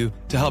about you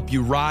to help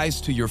you rise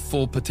to your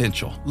full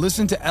potential.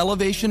 Listen to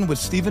Elevation with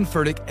Stephen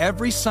Furtick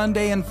every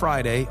Sunday and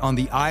Friday on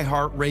the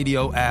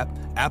iHeartRadio app,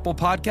 Apple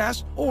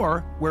Podcasts,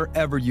 or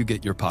wherever you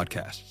get your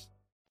podcasts.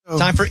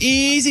 Time for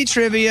easy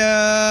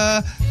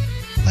trivia.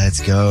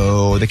 Let's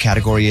go. The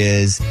category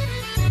is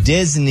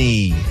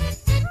Disney.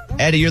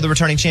 Eddie, you're the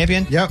returning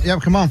champion? Yep,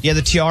 come on. You have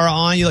the tiara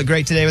on. You look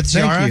great today with the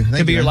tiara. Thank you.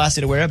 Could be your last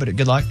day to wear it, but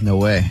good luck. No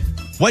way.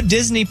 What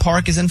Disney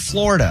park is in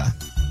Florida?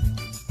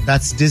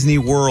 That's Disney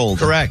World.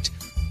 Correct.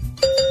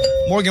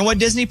 Morgan, what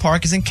Disney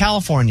park is in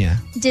California?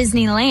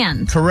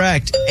 Disneyland.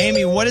 Correct.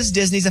 Amy, what is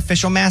Disney's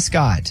official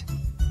mascot?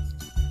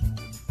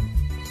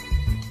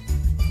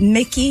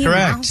 Mickey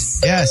Correct.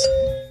 Mouse. Yes.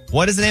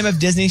 What is the name of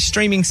Disney's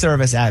streaming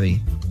service,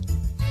 Abby?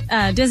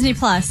 Disney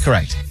Plus.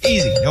 Correct.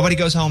 Easy. Nobody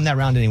goes home that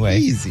round anyway.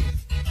 Easy.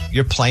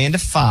 You're playing to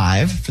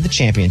 5 for the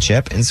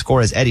championship, and the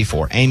score is Eddie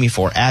 4, Amy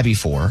 4, Abby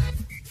 4,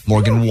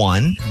 Morgan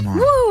 1. Come on.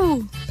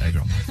 Woo!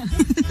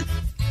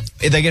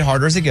 They get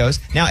harder as it goes.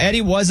 Now,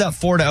 Eddie was up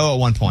 4-0 at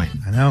one point.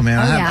 I know, man.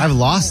 I've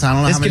lost. I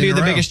don't know This how could many be in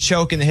the a row. biggest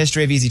choke in the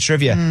history of Easy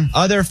Trivia.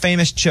 Other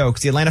famous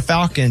chokes, the Atlanta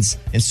Falcons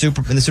in the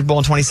Super Bowl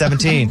in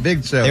 2017.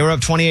 Big choke. They were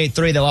up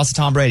 28-3. They lost to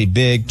Tom Brady.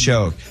 Big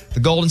choke. The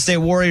Golden State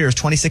Warriors,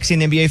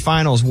 2016 NBA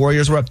Finals.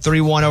 Warriors were up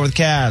 3-1 over the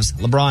Cavs.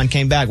 LeBron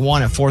came back,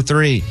 won at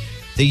 4-3.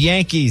 The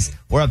Yankees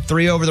were up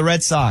 3 over the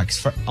Red Sox.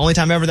 For only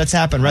time ever that's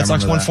happened. Red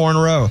Sox won 4 in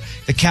a row.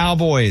 The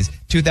Cowboys,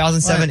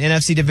 2007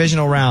 NFC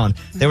divisional round.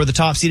 They were the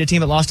top seeded team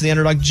that lost to the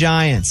underdog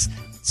Giants.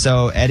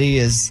 So Eddie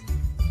is...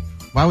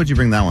 Why would you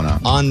bring that one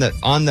up? On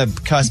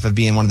the cusp of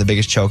being one of the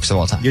biggest chokes of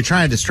all time. You're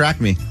trying to distract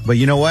me, but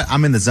you know what?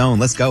 I'm in the zone.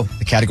 Let's go.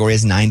 The category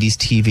is 90s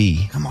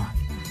TV. Come on.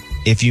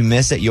 If you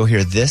miss it, you'll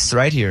hear this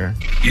right here.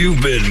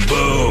 You've been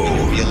booed.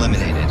 You'll be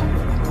eliminated.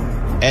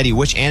 Eddie,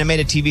 which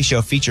animated TV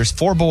show features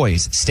 4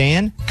 boys?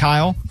 Stan,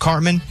 Kyle,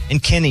 Cartman,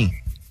 and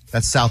Kenny.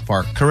 That's South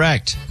Park.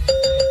 Correct.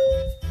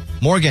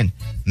 Morgan,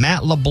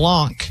 Matt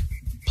LeBlanc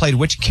played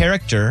which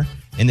character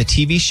in the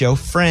TV show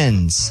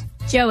Friends?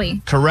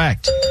 Joey.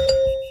 Correct.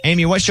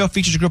 Amy, what show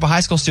features a group of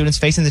high school students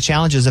facing the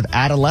challenges of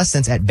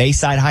adolescence at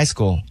Bayside High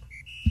School?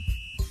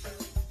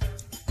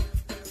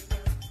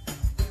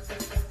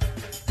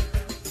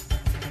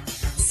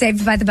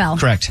 Saved by the Bell.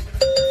 Correct.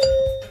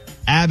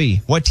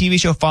 Abby, what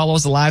TV show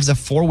follows the lives of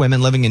 4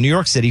 women living in New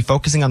York City,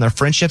 focusing on their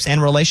friendships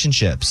and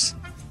relationships?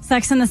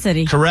 Sex in the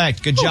City.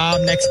 Correct. Good job.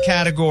 Next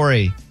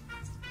category.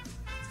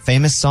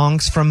 Famous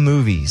songs from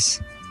movies.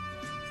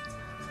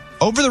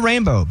 Over the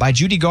Rainbow by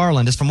Judy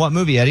Garland is from what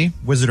movie, Eddie?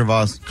 Wizard of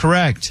Oz.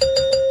 Correct.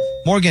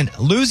 Morgan,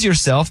 Lose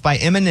Yourself by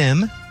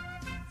Eminem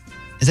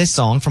is a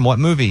song from what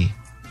movie?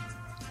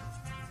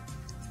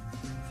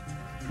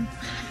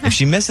 If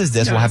she misses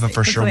this, we'll have a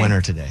for sure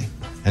winner today.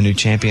 A new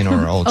champion or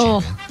an old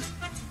champion.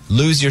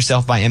 Lose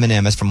Yourself by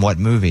Eminem is from what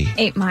movie?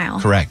 8 Mile.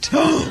 Correct.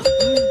 That's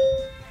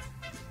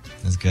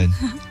good.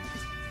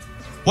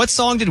 What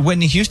song did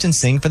Whitney Houston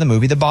sing for the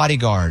movie The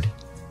Bodyguard?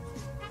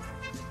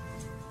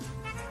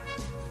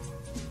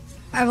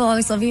 I Will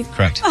Always Love You.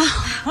 Correct. A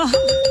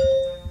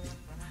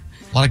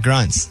lot of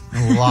grunts.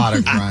 A lot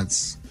of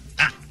grunts.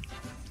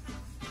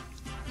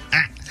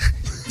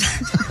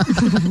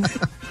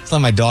 It's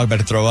like my dog about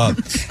to throw up.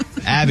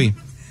 Abby,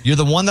 You're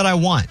the One That I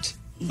Want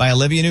by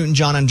Olivia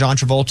Newton-John and John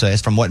Travolta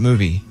is from what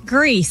movie?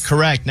 Grease.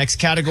 Correct. Next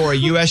category,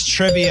 U.S.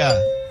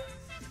 trivia.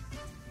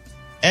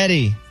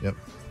 Eddie. Yep.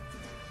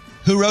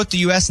 Who wrote the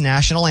U.S.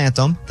 national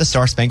anthem, The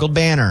Star-Spangled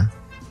Banner?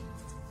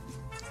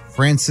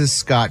 Francis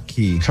Scott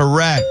Key.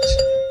 Correct.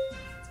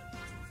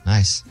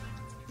 Nice.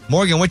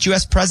 Morgan, which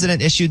U.S.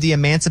 president issued the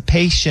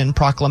Emancipation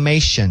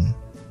Proclamation?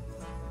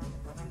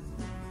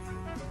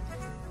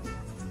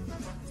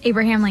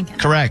 Abraham Lincoln.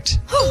 Correct.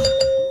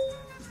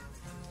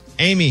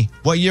 Amy,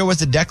 what year was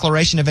the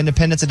Declaration of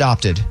Independence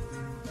adopted?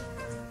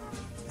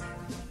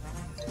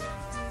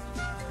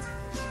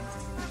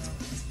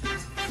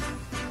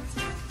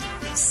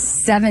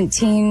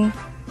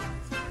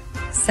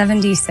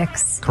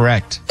 $1776.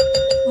 Correct.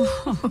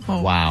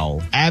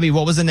 Wow. Abby,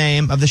 what was the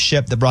name of the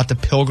ship that brought the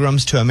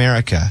Pilgrims to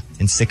America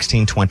in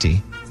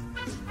 1620?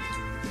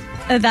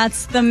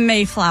 That's the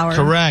Mayflower.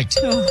 Correct.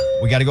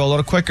 We got to go a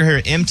little quicker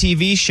here.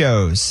 MTV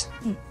shows.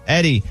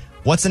 Eddie,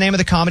 what's the name of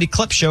the comedy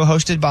clip show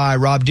hosted by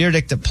Rob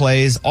Dyrdek that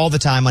plays all the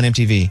time on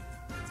MTV?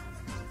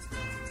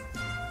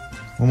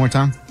 One more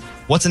time.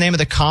 What's the name of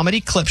the comedy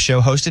clip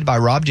show hosted by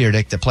Rob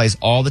Dyrdek that plays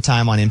all the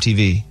time on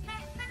MTV?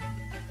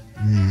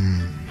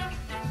 I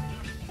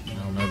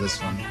don't know this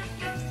one.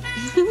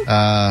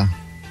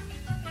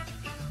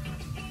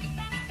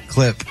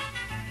 Clip.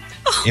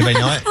 Anybody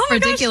know it?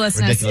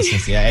 Ridiculousness.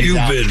 Ridiculousness. Yeah, Eddie's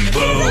out.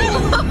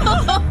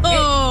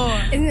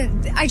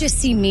 I just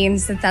see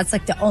memes that's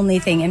like the only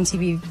thing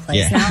MTV plays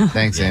Yeah. now.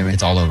 Thanks, Amy.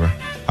 It's all over. All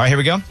right, here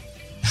we go.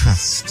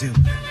 Stupid.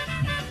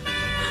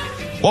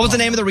 What was the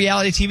name of the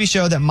reality TV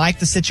show that Mike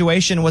the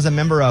Situation was a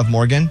member of,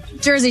 Morgan?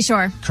 Jersey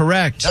Shore.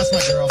 Correct. That's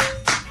my girl.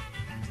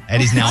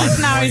 Eddie's now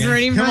on Now he's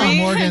rooting for Come on, me.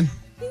 Morgan.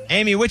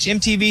 Amy, which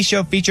MTV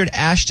show featured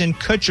Ashton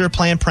Kutcher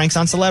playing pranks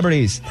on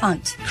celebrities?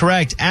 Punked.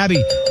 Correct.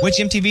 Abby, which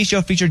MTV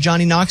show featured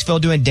Johnny Knoxville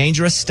doing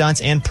dangerous stunts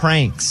and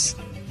pranks?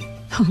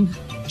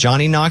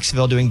 Johnny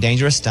Knoxville doing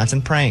dangerous stunts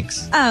and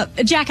pranks.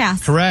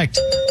 Jackass. Correct.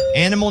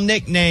 Animal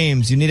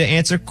nicknames. You need to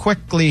answer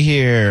quickly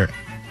here.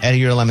 Eddie,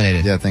 you're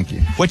eliminated. Yeah, thank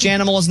you. Which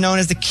animal is known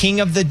as the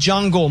king of the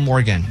jungle,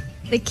 Morgan?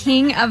 The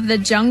king of the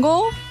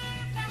jungle.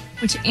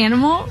 Which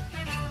animal?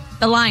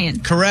 The lion.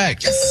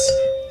 Correct. Yes.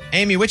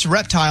 Amy, which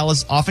reptile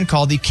is often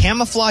called the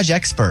camouflage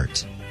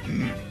expert?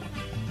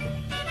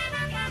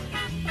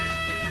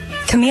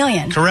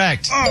 Chameleon.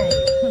 Correct.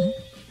 Oh.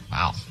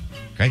 Wow.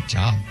 Great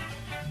job.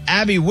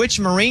 Abby, which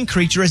marine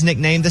creature is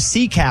nicknamed the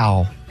sea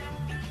cow?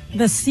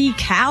 The sea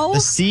cow? The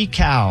sea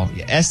cow.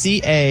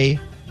 S-E-A-C-O-W.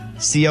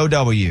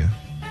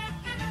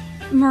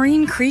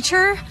 Marine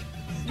creature?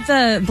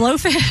 The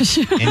blowfish.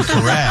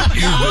 Incorrect.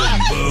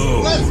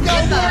 Let's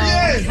go,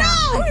 Morgan! No,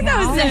 who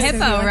knows? It's a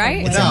hippo,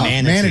 right? It's a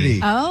manatee.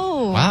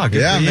 Oh. Wow,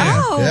 good for you.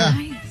 man. Oh. Yeah.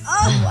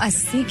 Oh, a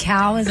sea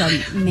cow is a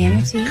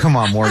manatee? Come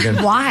on,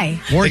 Morgan. Why?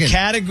 Morgan. The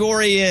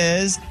category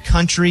is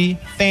country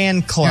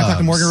fan clubs. Can I talk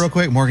to Morgan real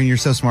quick? Morgan, you're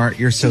so smart.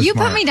 You're so You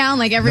smart. put me down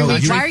like every No,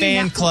 week. you- Why Country are you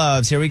fan not-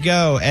 clubs. Here we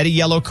go. Eddie,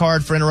 yellow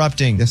card for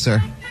interrupting. Yes,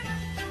 sir.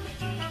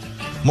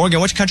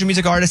 Morgan, which country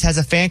music artist has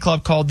a fan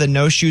club called the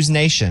No Shoes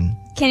Nation?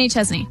 Kenny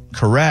Chesney.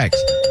 Correct.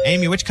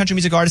 Amy, which country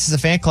music artist has a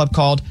fan club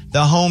called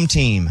the Home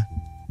Team?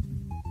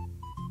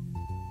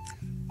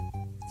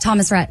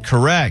 Thomas Rhett.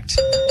 Correct.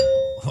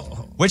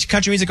 Which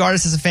country music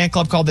artist has a fan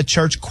club called the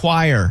Church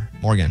Choir?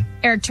 Morgan.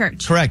 Eric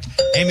Church. Correct.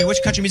 Amy, which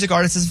country music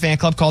artist has a fan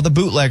club called the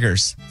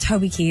Bootleggers?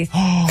 Toby Keith.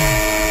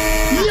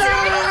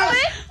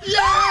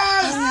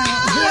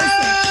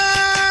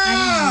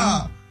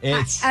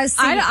 It's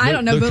I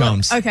don't know. Luke bootleg-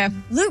 Combs. Okay.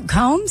 Luke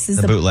Combs is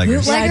The the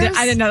Bootleggers. Yeah, Bootleggers?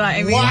 I didn't know that,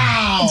 Amy.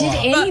 Wow. Did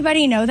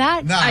anybody know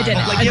that? Nah, I didn't.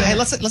 nah. Hey,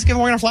 let's give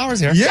Morgan our flowers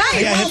here. Yeah.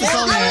 Hit the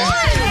song there.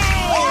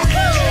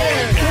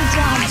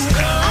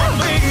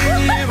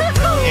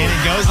 And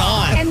it goes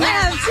on. And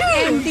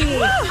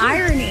the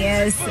irony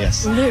is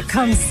Yes. Luke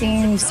Combs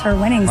sings her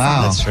winning Wow.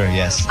 song. That's true,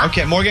 yes.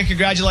 Okay, Morgan,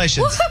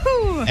 congratulations.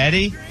 Woohoo!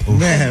 Eddie?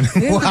 Man,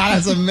 wow,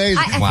 that's amazing.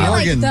 I feel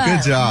Morgan,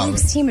 like good job.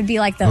 Luke's team would be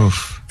like the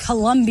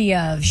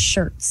Columbia of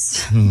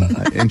shirts.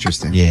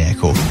 Interesting. Yeah,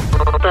 cool.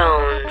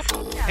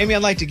 Amy,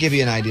 I'd like to give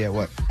you an idea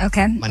what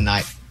Okay. my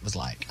night was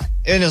like.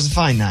 It was a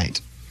fine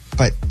night,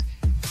 but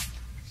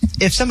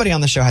if somebody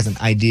on the show has an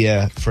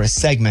idea for a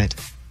segment,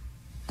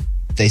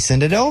 they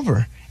send it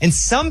over. And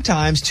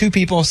sometimes two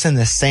people send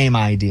the same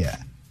idea.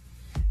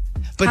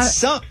 But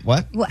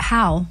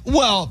How?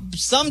 Well,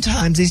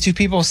 sometimes these two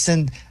people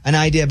send an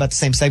idea about the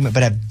same segment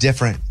but have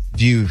different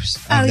views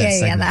of that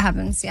segment. That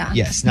happens, yeah.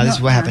 Yes. Now, this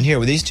is what happened here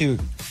with these two,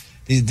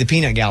 the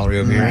Peanut Gallery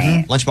over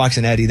here, Lunchbox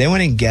and Eddie, they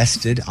went and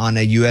guested on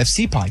a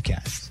UFC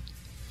podcast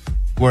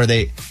where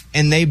they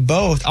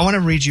both, I want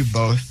to read you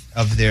both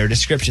of their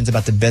descriptions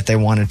about the bit they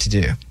wanted to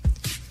do.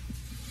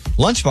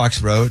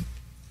 Lunchbox wrote,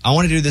 I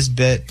want to do this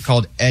bit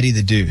called Eddie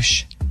the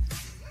Douche.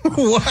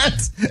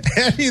 What?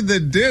 Eddie the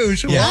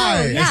Douche? Yeah.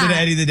 Why? Instead of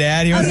Eddie the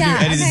Dad, he wants to do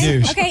Eddie the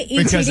Douche. Okay,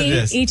 Because of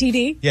this.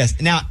 ETD. Yes.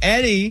 Now,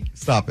 Eddie...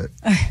 Stop it.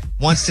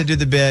 ...wants to do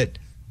the bit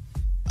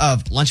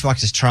of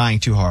Lunchbox is trying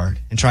too hard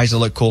and tries to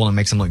look cool and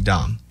makes him look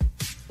dumb.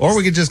 Or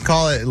we could just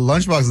call it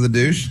Lunchbox the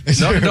Douche.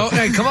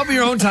 Hey, come up with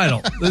your own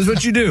title. This is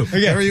what you do.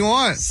 Whatever you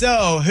want.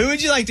 So, who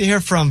would you like to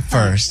hear from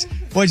first?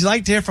 Would you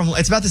like to hear from...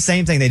 It's about the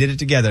same thing. They did it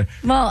together.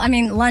 Well, I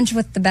mean, lunch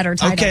with the better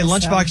title. Okay,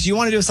 Lunchbox, you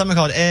want to do something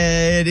called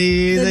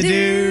Eddie the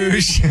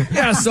Douche?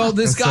 Yeah, so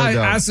this guy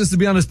asked us to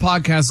be on his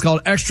podcast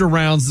called Extra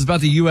Rounds. It's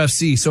about the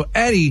UFC. So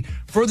Eddie,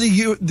 for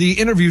the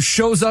interview,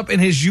 shows up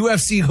in his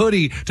UFC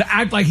hoodie to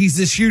act like he's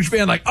this huge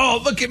fan. Like,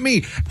 oh, look at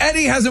me.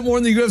 Eddie hasn't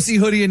worn the UFC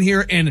hoodie in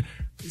here in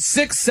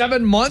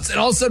 6-7 months, and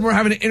all of a sudden we're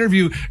having an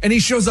interview and he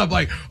shows up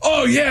like,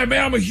 oh yeah,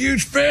 man, I'm a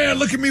huge fan.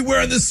 Look at me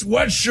wearing this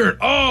sweatshirt.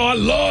 Oh, I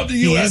love the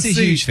UFC. He is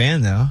a huge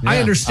fan, though. I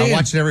understand. I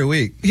watch it every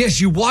week.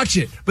 Yes, you watch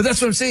it, but that's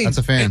what I'm saying. That's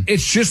a fan.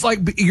 It's just like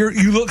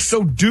you look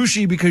so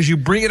douchey because you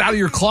bring it out of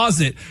your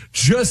closet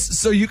just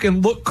so you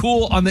can look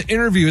cool on the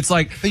interview. It's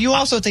like, but you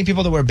also think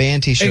people that wear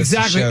band t-shirts.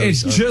 Exactly.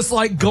 It's just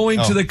like going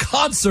to the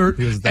concert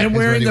and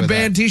wearing the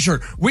band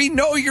t-shirt. We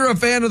know you're a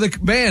fan of the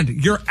band.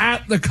 You're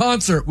at the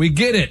concert. We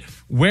get it.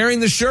 Wearing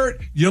the shirt,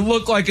 you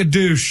look like a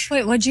douche.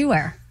 Wait, what'd you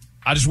wear?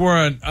 I just wore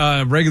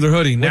a regular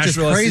hoodie. Which is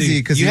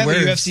crazy because you have a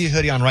UFC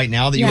hoodie on right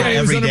now that you wear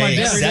every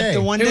day, except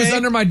the one day. It was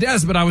under my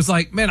desk, but I was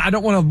like, man, I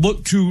don't want to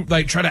look too,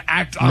 like, try to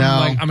act on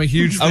like I'm a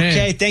huge fan.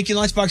 Okay, thank you,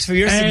 Lunchbox, for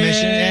your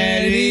submission.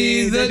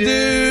 Eddie the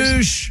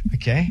douche.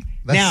 Okay.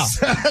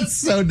 That's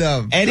so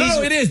dumb.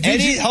 No, it is.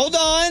 Eddie, hold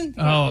on.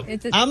 Oh,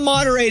 I'm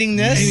moderating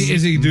this.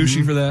 Is he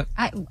douchey for that?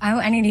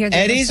 I need to hear the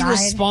Eddie's other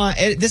side. response.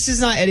 This is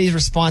not Eddie's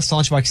response to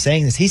Lunchbox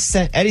saying this.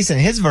 Eddie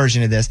sent his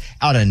version of this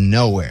out of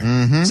nowhere.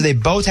 So they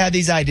both had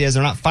these ideas.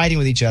 They're not fighting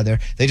with each other.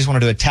 They just wanted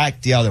to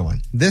attack the other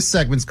one. This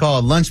segment's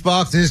called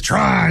Lunchbox is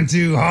trying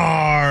too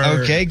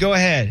hard. Okay, go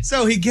ahead.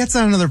 So he gets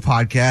on another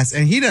podcast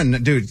and he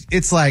doesn't,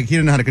 it's like he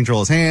doesn't know how to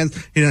control his hands.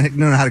 He doesn't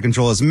know how to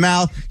control his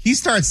mouth. He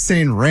starts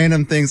saying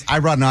random things. I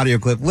brought an audio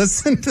clip.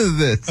 Listen to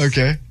this.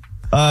 Okay.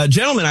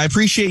 Gentlemen, I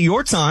appreciate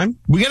your time.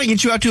 We got to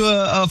get you out to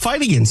a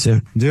fight again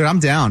soon. Dude, I'm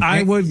down.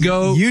 I would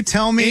go. You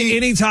tell me.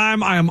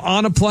 Anytime I am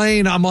on a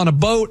plane, I'm on a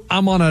boat,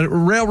 I'm on a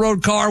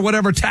railroad car,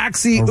 whatever,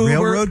 taxi, Uber.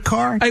 Railroad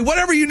car? Hey,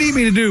 whatever you need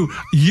me to do.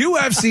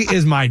 UFC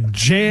is my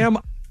jam.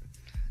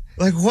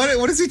 Like,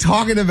 what is he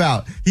talking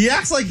about? He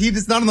acts like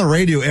he's not on the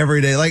radio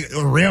every day. Like,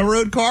 a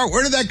railroad car?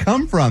 Where did that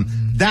come from?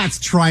 That's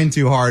trying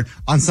too hard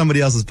on somebody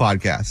else's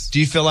podcast. Do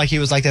you feel like he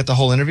was like that the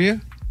whole interview?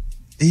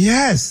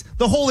 Yes.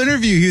 The whole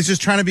interview, he was just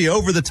trying to be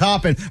over the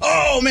top and,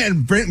 oh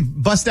man,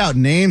 bust out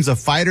names of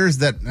fighters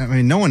that, I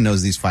mean, no one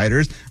knows these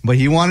fighters, but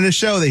he wanted to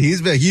show that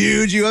he's a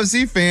huge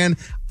UFC fan.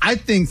 I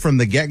think from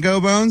the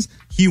get-go, Bones,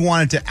 he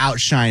wanted to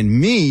outshine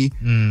me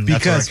because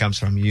that's where it comes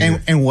from. You.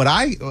 And what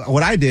I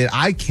did,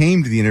 I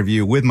came to the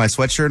interview with my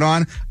sweatshirt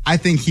on. I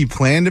think he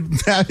planned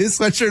to have his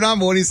sweatshirt on,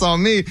 but when he saw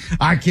me,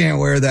 I can't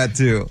wear that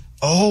too.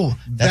 Oh,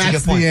 that's a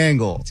good point. The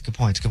angle. That's a good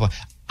point.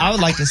 I would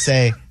like to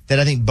say that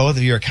I think both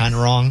of you are kind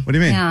of wrong. What do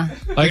you mean? Yeah.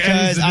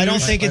 Because I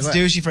don't think it's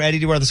douchey for Eddie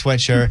to wear the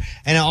sweatshirt.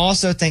 And I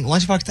also think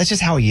Lunchbox, that's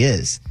just how he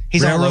is.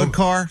 He's railroad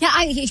car?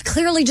 Yeah, he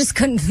clearly just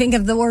couldn't think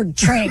of the word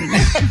train.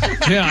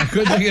 Yeah, I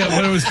couldn't think of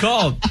what it was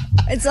called.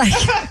 It's like,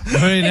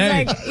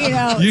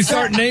 you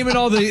start naming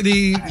all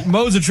the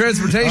modes of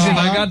transportation.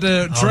 I got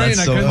the train.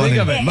 I couldn't think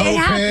of it. It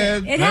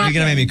happened. You're going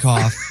to make me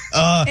cough.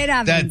 It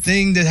happens. That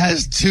thing that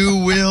has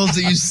two wheels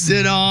that you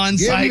sit on,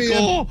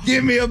 cycle.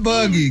 Give me a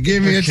buggy.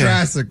 Give me a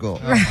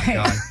tricycle. Oh, my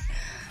God.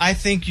 I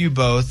think you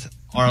both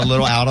are a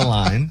little out of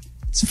line.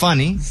 It's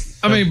funny.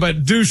 I mean,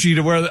 but douchey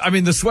to wear. I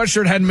mean, the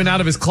sweatshirt hadn't been out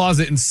of his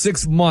closet in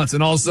 6 months,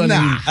 and all of a sudden,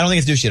 I don't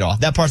think it's douchey at all.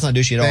 That part's not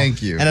douchey at all.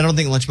 Thank you. And I don't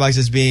think Lunchbox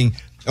is being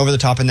over the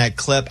top in that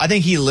clip. I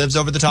think he lives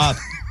over the top.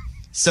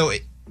 So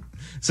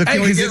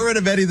can we get rid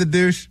of Eddie the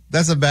Douche?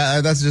 That's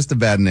just a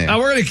bad name.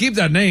 We're going to keep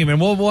that name, and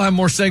we'll have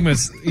more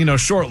segments,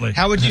 shortly.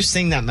 How would you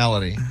sing that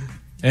melody?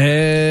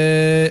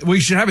 We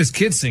should have his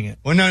kids sing it.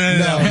 Well, no.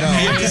 You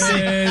have to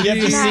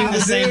sing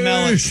the same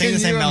melody. Sing the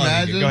same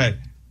melody. Go ahead.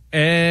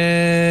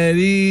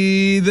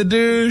 Eddie the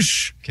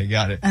Douche. Okay,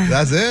 got it.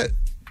 That's it?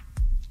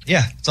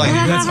 Yeah, that's all you do.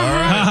 That's all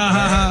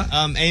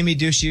right. Amy,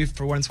 douche you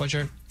for wearing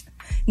sweatshirt?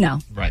 No.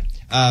 Right.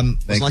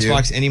 Was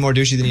Lunchbox any more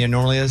douchey than he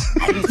normally is?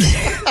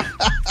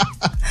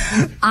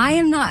 I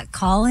am not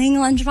calling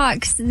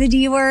Lunchbox the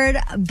D word,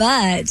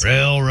 but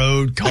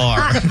railroad car.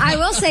 I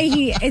will say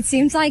it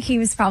seems like he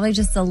was probably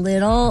just a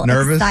little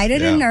Nervous?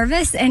 excited and Yeah.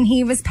 nervous, and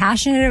he was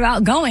passionate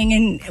about going,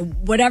 and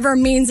whatever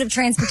means of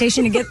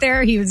transportation to get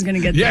there, he was going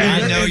to get there.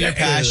 I know your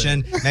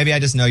passion. Maybe I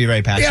just know you're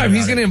very passionate. Yeah, if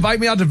he's about going to it. invite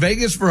me out to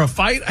Vegas for a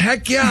fight,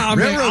 heck yeah.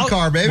 Railroad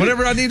car, baby.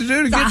 Whatever I need to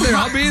do to get there,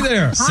 I'll be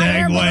there.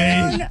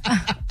 Segway.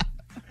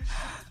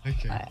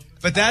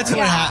 But that's what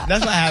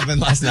that's what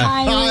happened last night.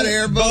 Hot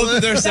air balloon. Both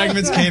of their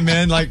segments came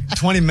in like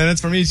 20 minutes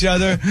from each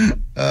other,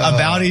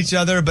 about each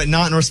other, but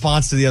not in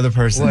response to the other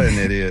person. What an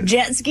idiot.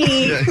 Jet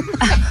ski,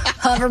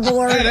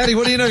 hoverboard. Hey, Eddie,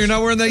 what do you know? You're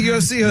not wearing that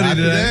UFC hoodie Not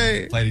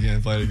today. Play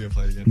it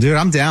again. Dude,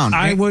 I'm down.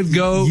 I would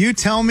go. You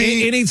tell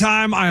me.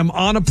 Anytime I am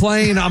on a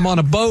plane, I'm on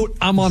a boat,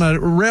 I'm on a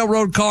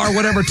railroad car,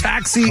 whatever,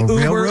 taxi, Uber.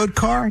 Railroad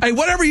car? Hey,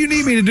 whatever you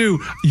need me to do,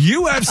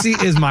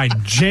 UFC is my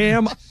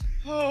jam.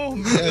 Oh,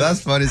 man.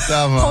 That's funny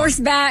stuff. Huh?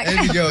 Horseback. And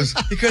he goes,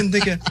 he couldn't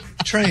think of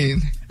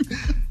train.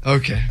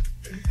 Okay.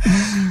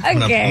 Okay. I'm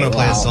going to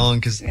play a song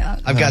because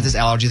I've got this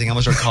allergy thing. I'm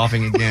going to start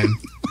coughing again.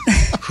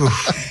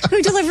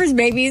 Who delivers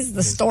babies?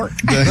 The stork.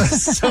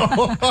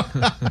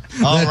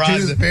 I'll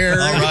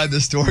ride the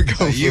stork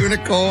over.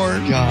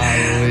 Unicorn.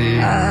 Golly.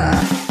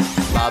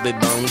 Bobby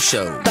Bone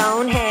Show.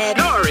 Bonehead.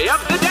 Story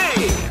of the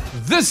day.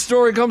 This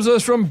story comes to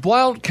us from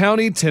Blount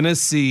County,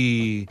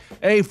 Tennessee.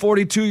 A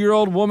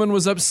 42-year-old woman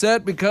was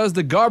upset because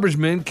the garbage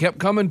men kept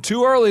coming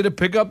too early to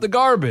pick up the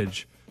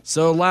garbage.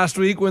 So last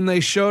week when they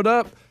showed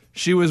up,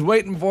 she was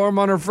waiting for them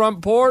on her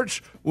front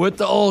porch with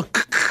the old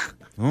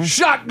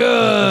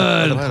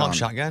shotgun. The pump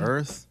shotgun?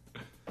 Earth.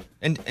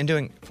 And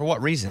doing, for what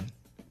reason?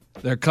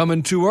 They're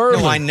coming too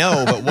early. No, I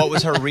know, but what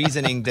was her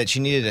reasoning that she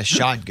needed a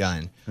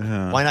shotgun?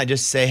 Why not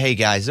just say, hey,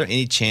 guys, is there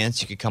any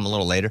chance you could come a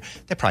little later?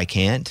 They probably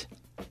can't.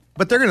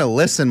 But they're going to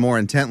listen more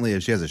intently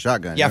if she has a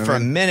shotgun. Yeah, you know for what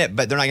I a mean? minute,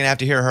 but they're not going to have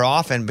to hear her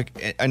often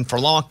and for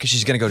long because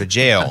she's going to go to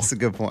jail. That's a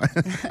good point.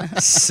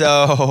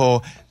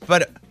 So,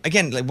 but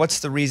again, like, what's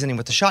the reasoning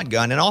with the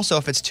shotgun? And also,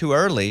 if it's too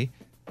early,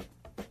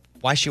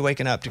 why is she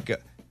waking up to go?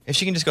 If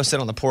she can just go sit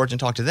on the porch and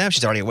talk to them,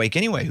 she's already awake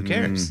anyway. Who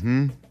cares?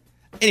 Mm-hmm.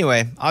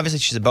 Anyway, obviously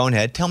she's a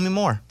bonehead. Tell me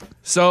more.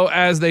 So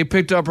as they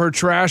picked up her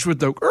trash with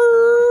the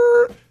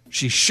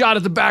she shot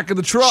at the back of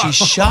the truck.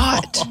 She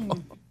shot.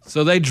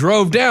 So they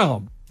drove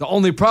down. The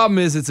only problem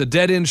is it's a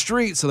dead-end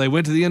street, so they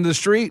went to the end of the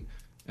street,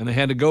 and they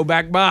had to go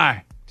back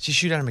by. Did she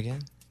shoot at him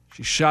again?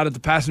 She shot at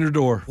the passenger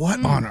door.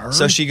 What on earth?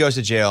 So she goes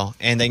to jail,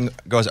 and they can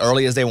go as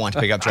early as they want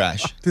to pick up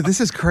trash. Dude, this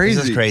is crazy.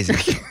 This is crazy.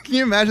 Can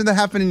you imagine that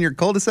happening in your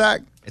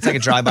cul-de-sac? It's like a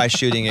drive-by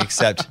shooting,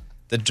 except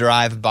the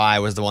drive-by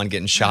was the one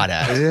getting shot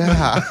at.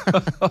 Yeah.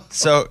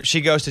 So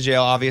she goes to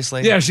jail,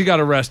 obviously. Yeah, she got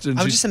arrested.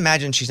 I would just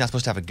imagine she's not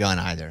supposed to have a gun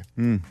either.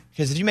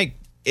 Because if you make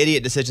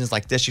idiot decisions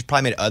like this, you've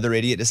probably made other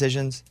idiot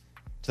decisions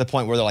to the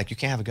point where they're like, you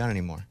can't have a gun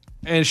anymore.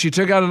 And she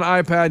took out an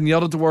iPad and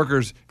yelled at the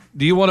workers,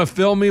 do you want to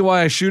film me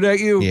while I shoot at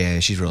you?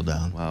 Yeah, she's real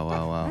dumb.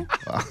 Wow.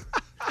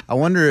 I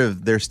wonder if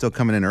they're still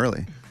coming in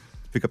early.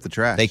 Pick up the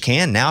trash. They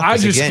can now. I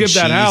just again, skipped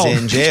that out.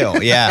 She's in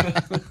jail.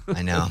 Yeah,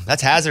 I know.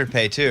 That's hazard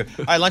pay too.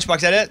 All right,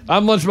 Lunchbox, that it?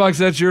 I'm Lunchbox.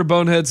 That's your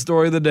bonehead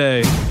story of the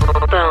day.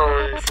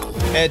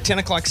 At 10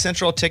 o'clock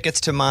Central,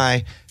 tickets to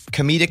my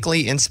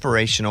comedically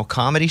inspirational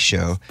comedy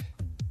show.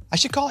 I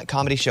should call it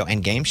comedy show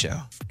and game show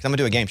because I'm going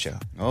to do a game show.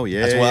 Oh,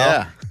 yeah. As well.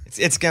 Yeah.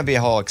 It's going to be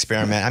a whole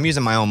experiment. I'm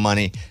using my own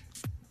money,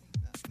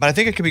 but I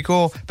think it could be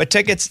cool. But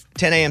tickets,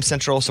 10 a.m.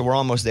 Central, so we're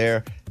almost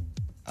there.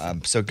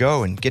 So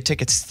go and get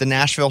tickets. It's the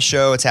Nashville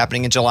show. It's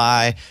happening in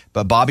July,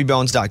 but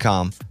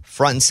bobbybones.com,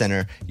 front and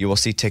center, you will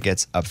see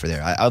tickets up for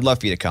there. I'd love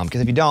for you to come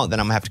because if you don't, then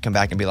I'm going to have to come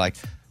back and be like,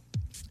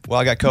 well,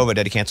 I got COVID. I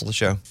had to cancel the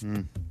show.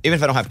 Even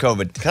if I don't have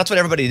COVID, 'cause that's what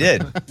everybody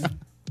did.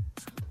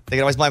 They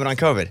can always blame it on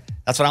COVID.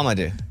 That's what I'm going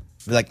to do.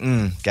 Be like,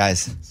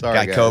 guys, Sorry,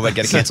 got guys. COVID,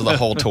 got to cancel the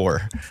whole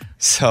tour.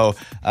 So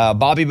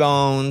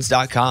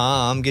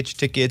bobbybones.com, get your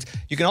tickets.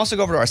 You can also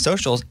go over to our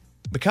socials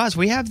because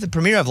we have the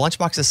premiere of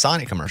Lunchbox's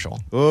Sonic commercial.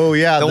 Oh,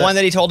 yeah. The one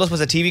that he told us was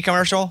a TV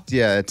commercial?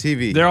 Yeah,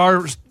 TV. There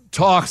are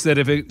talks that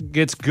if it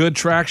gets good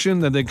traction,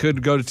 then they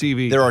could go to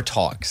TV. There are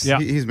talks. Yeah.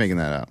 He's making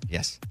that up.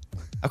 Yes.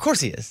 Of course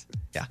he is.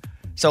 Yeah.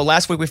 So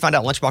last week we found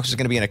out Lunchbox was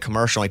going to be in a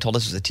commercial. He told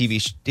us it was a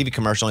TV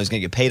commercial and he's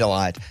going to get paid a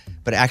lot.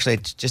 But actually,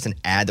 it's just an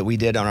ad that we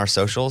did on our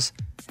socials.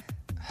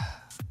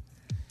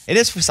 It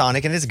is for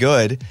Sonic and it's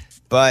good.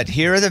 But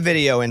here are the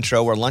video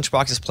intro where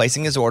Lunchbox is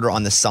placing his order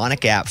on the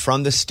Sonic app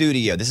from the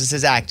studio. This is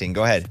his acting.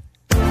 Go ahead.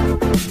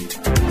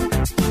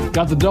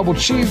 Got the double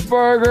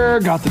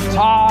cheeseburger, got the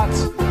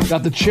tots,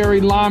 got the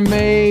cherry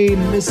limeade,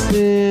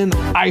 missing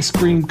ice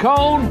cream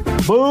cone,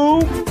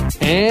 boom,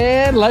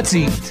 and let's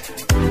eat.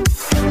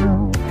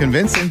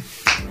 Convincing.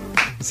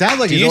 Sounds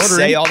like Do he's you ordering.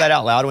 say all that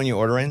out loud when you're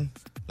ordering?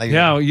 Like,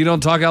 Yeah, you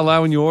don't talk out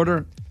loud when you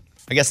order?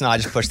 I guess not. I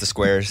just push the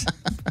squares.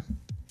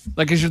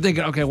 Like, because you're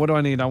thinking, okay, what do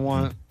I need?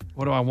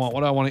 What do I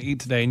want to eat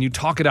today? And you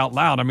talk it out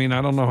loud. I mean,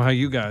 I don't know how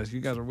you guys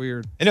are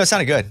weird. I know it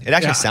sounded good. It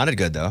actually Yeah. sounded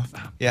good though.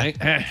 Yeah.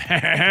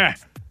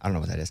 I don't know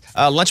what that is.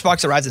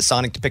 Lunchbox arrives at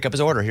Sonic to pick up his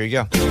order. Here you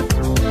go.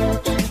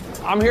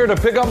 I'm here to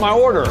pick up my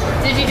order.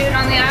 Did you do it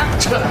on the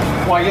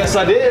app? Why, yes,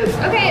 I did.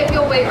 Okay, if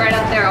you'll wait right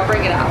up there, I'll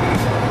bring it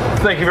out.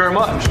 Thank you very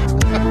much.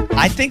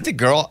 I think the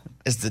girl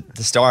is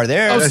the star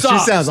there. Oh, stop, she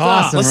sounds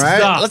awesome,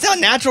 right? Let's see how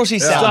natural she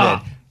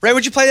sounded. Ray,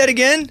 would you play that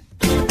again?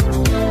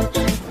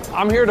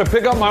 I'm here to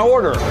pick up my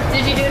order.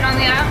 Did you do it on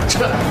the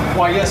app?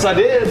 Why, yes, I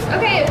did.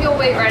 Okay, if you'll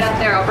wait right up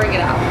there, I'll bring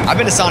it out. I've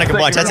been to Sonic a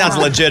bunch. That sounds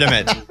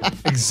legitimate.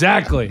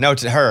 Exactly. No,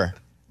 to her.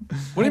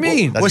 What do you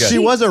mean? Well, she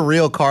was a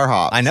real car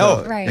hop. I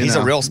know. So, Right. He's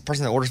a real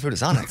person that orders food at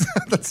Sonic.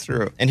 That's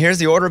true. And here's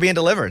the order being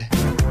delivered.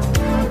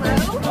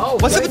 Oh,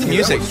 what's up with the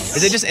music?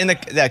 Is it just in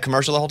the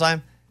commercial the whole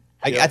time?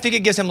 I think it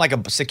gives him like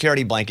a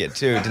security blanket,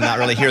 too, to not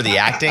really hear the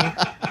acting.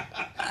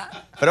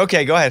 But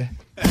okay, go ahead.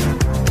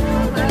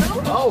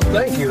 Oh,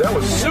 thank you. That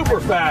was super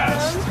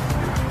fast.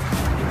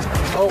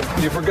 Oh,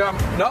 you forgot.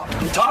 No,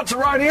 tots are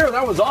right here.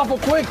 That was awful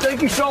quick.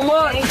 Thank you so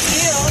much.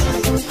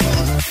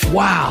 Thank you.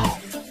 Wow.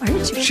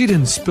 She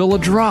didn't spill a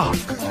drop.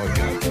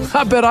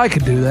 I bet I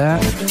could do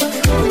that.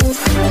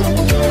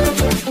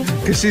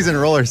 Because she's in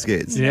roller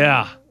skates.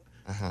 Yeah.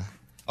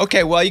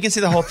 Okay, well, you can see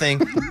the whole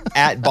thing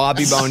at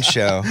Bobby Bones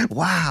Show.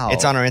 Wow.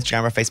 It's on our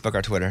Instagram, our Facebook,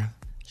 our Twitter.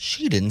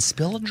 She didn't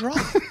spill a drop.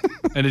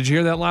 And did you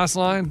hear that last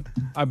line?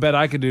 I bet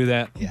I could do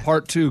that. Yeah.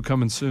 Part 2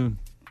 coming soon.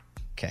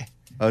 Okay.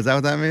 Oh, is that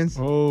what that means?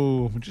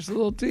 Oh, just a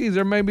little tease.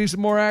 There may be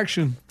some more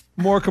action.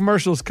 More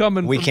commercials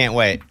coming. We can't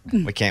wait.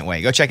 We can't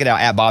wait. Go check it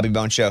out at Bobby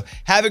Bones Show.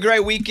 Have a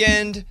great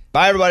weekend.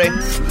 Bye, everybody.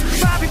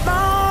 Bobby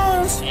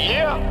Bones.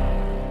 Yeah.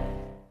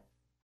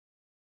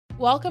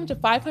 Welcome to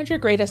 500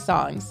 Greatest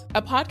Songs,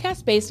 a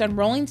podcast based on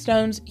Rolling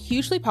Stone's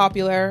hugely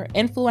popular,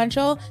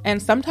 influential,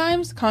 and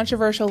sometimes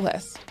controversial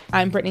list.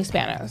 I'm Brittany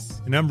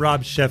Spanos. And I'm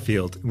Rob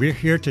Sheffield. We're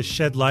here to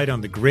shed light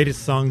on the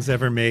greatest songs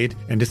ever made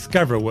and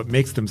discover what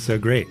makes them so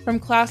great. From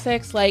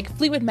classics like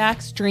Fleetwood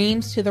Mac's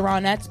Dreams to the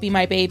Ronettes' Be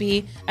My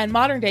Baby, and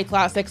modern-day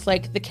classics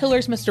like The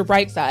Killer's Mr.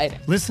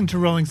 Brightside. Listen to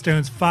Rolling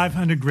Stone's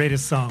 500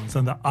 Greatest Songs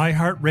on the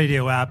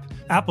iHeartRadio app,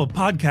 Apple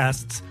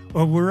Podcasts,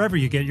 or wherever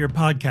you get your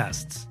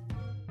podcasts.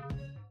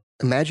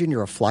 Imagine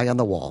you're a fly on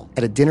the wall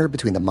at a dinner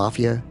between the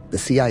mafia, the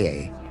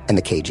CIA, and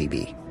the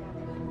KGB.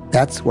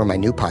 That's where my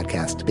new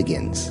podcast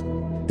begins.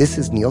 This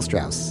is Neil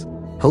Strauss,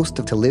 host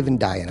of To Live and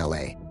Die in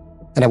LA,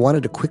 and I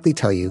wanted to quickly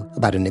tell you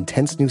about an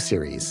intense new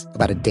series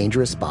about a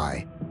dangerous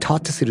spy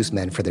taught to seduce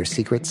men for their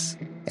secrets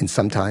and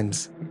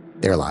sometimes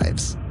their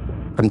lives.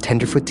 From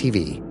Tenderfoot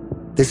TV,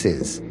 this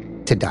is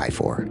To Die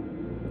For.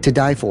 To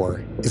Die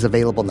For is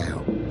available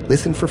now.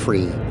 Listen for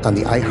free on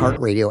the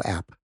iHeartRadio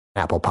app,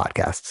 Apple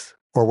Podcasts,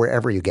 or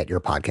wherever you get your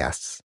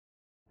podcasts.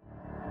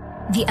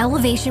 The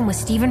Elevation with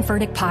Stephen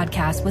Furtick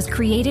podcast was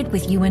created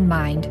with you in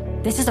mind.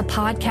 This is a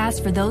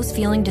podcast for those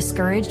feeling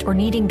discouraged or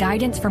needing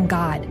guidance from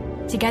God.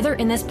 Together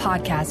in this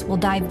podcast, we'll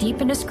dive deep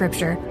into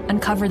Scripture,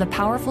 uncover the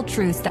powerful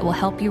truths that will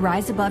help you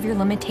rise above your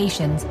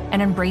limitations and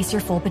embrace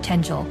your full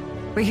potential.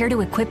 We're here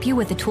to equip you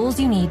with the tools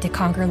you need to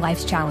conquer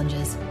life's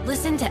challenges.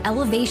 Listen to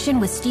Elevation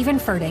with Stephen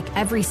Furtick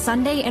every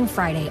Sunday and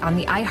Friday on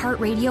the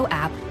iHeartRadio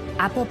app,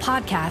 Apple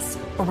Podcasts,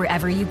 or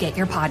wherever you get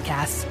your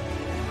podcasts.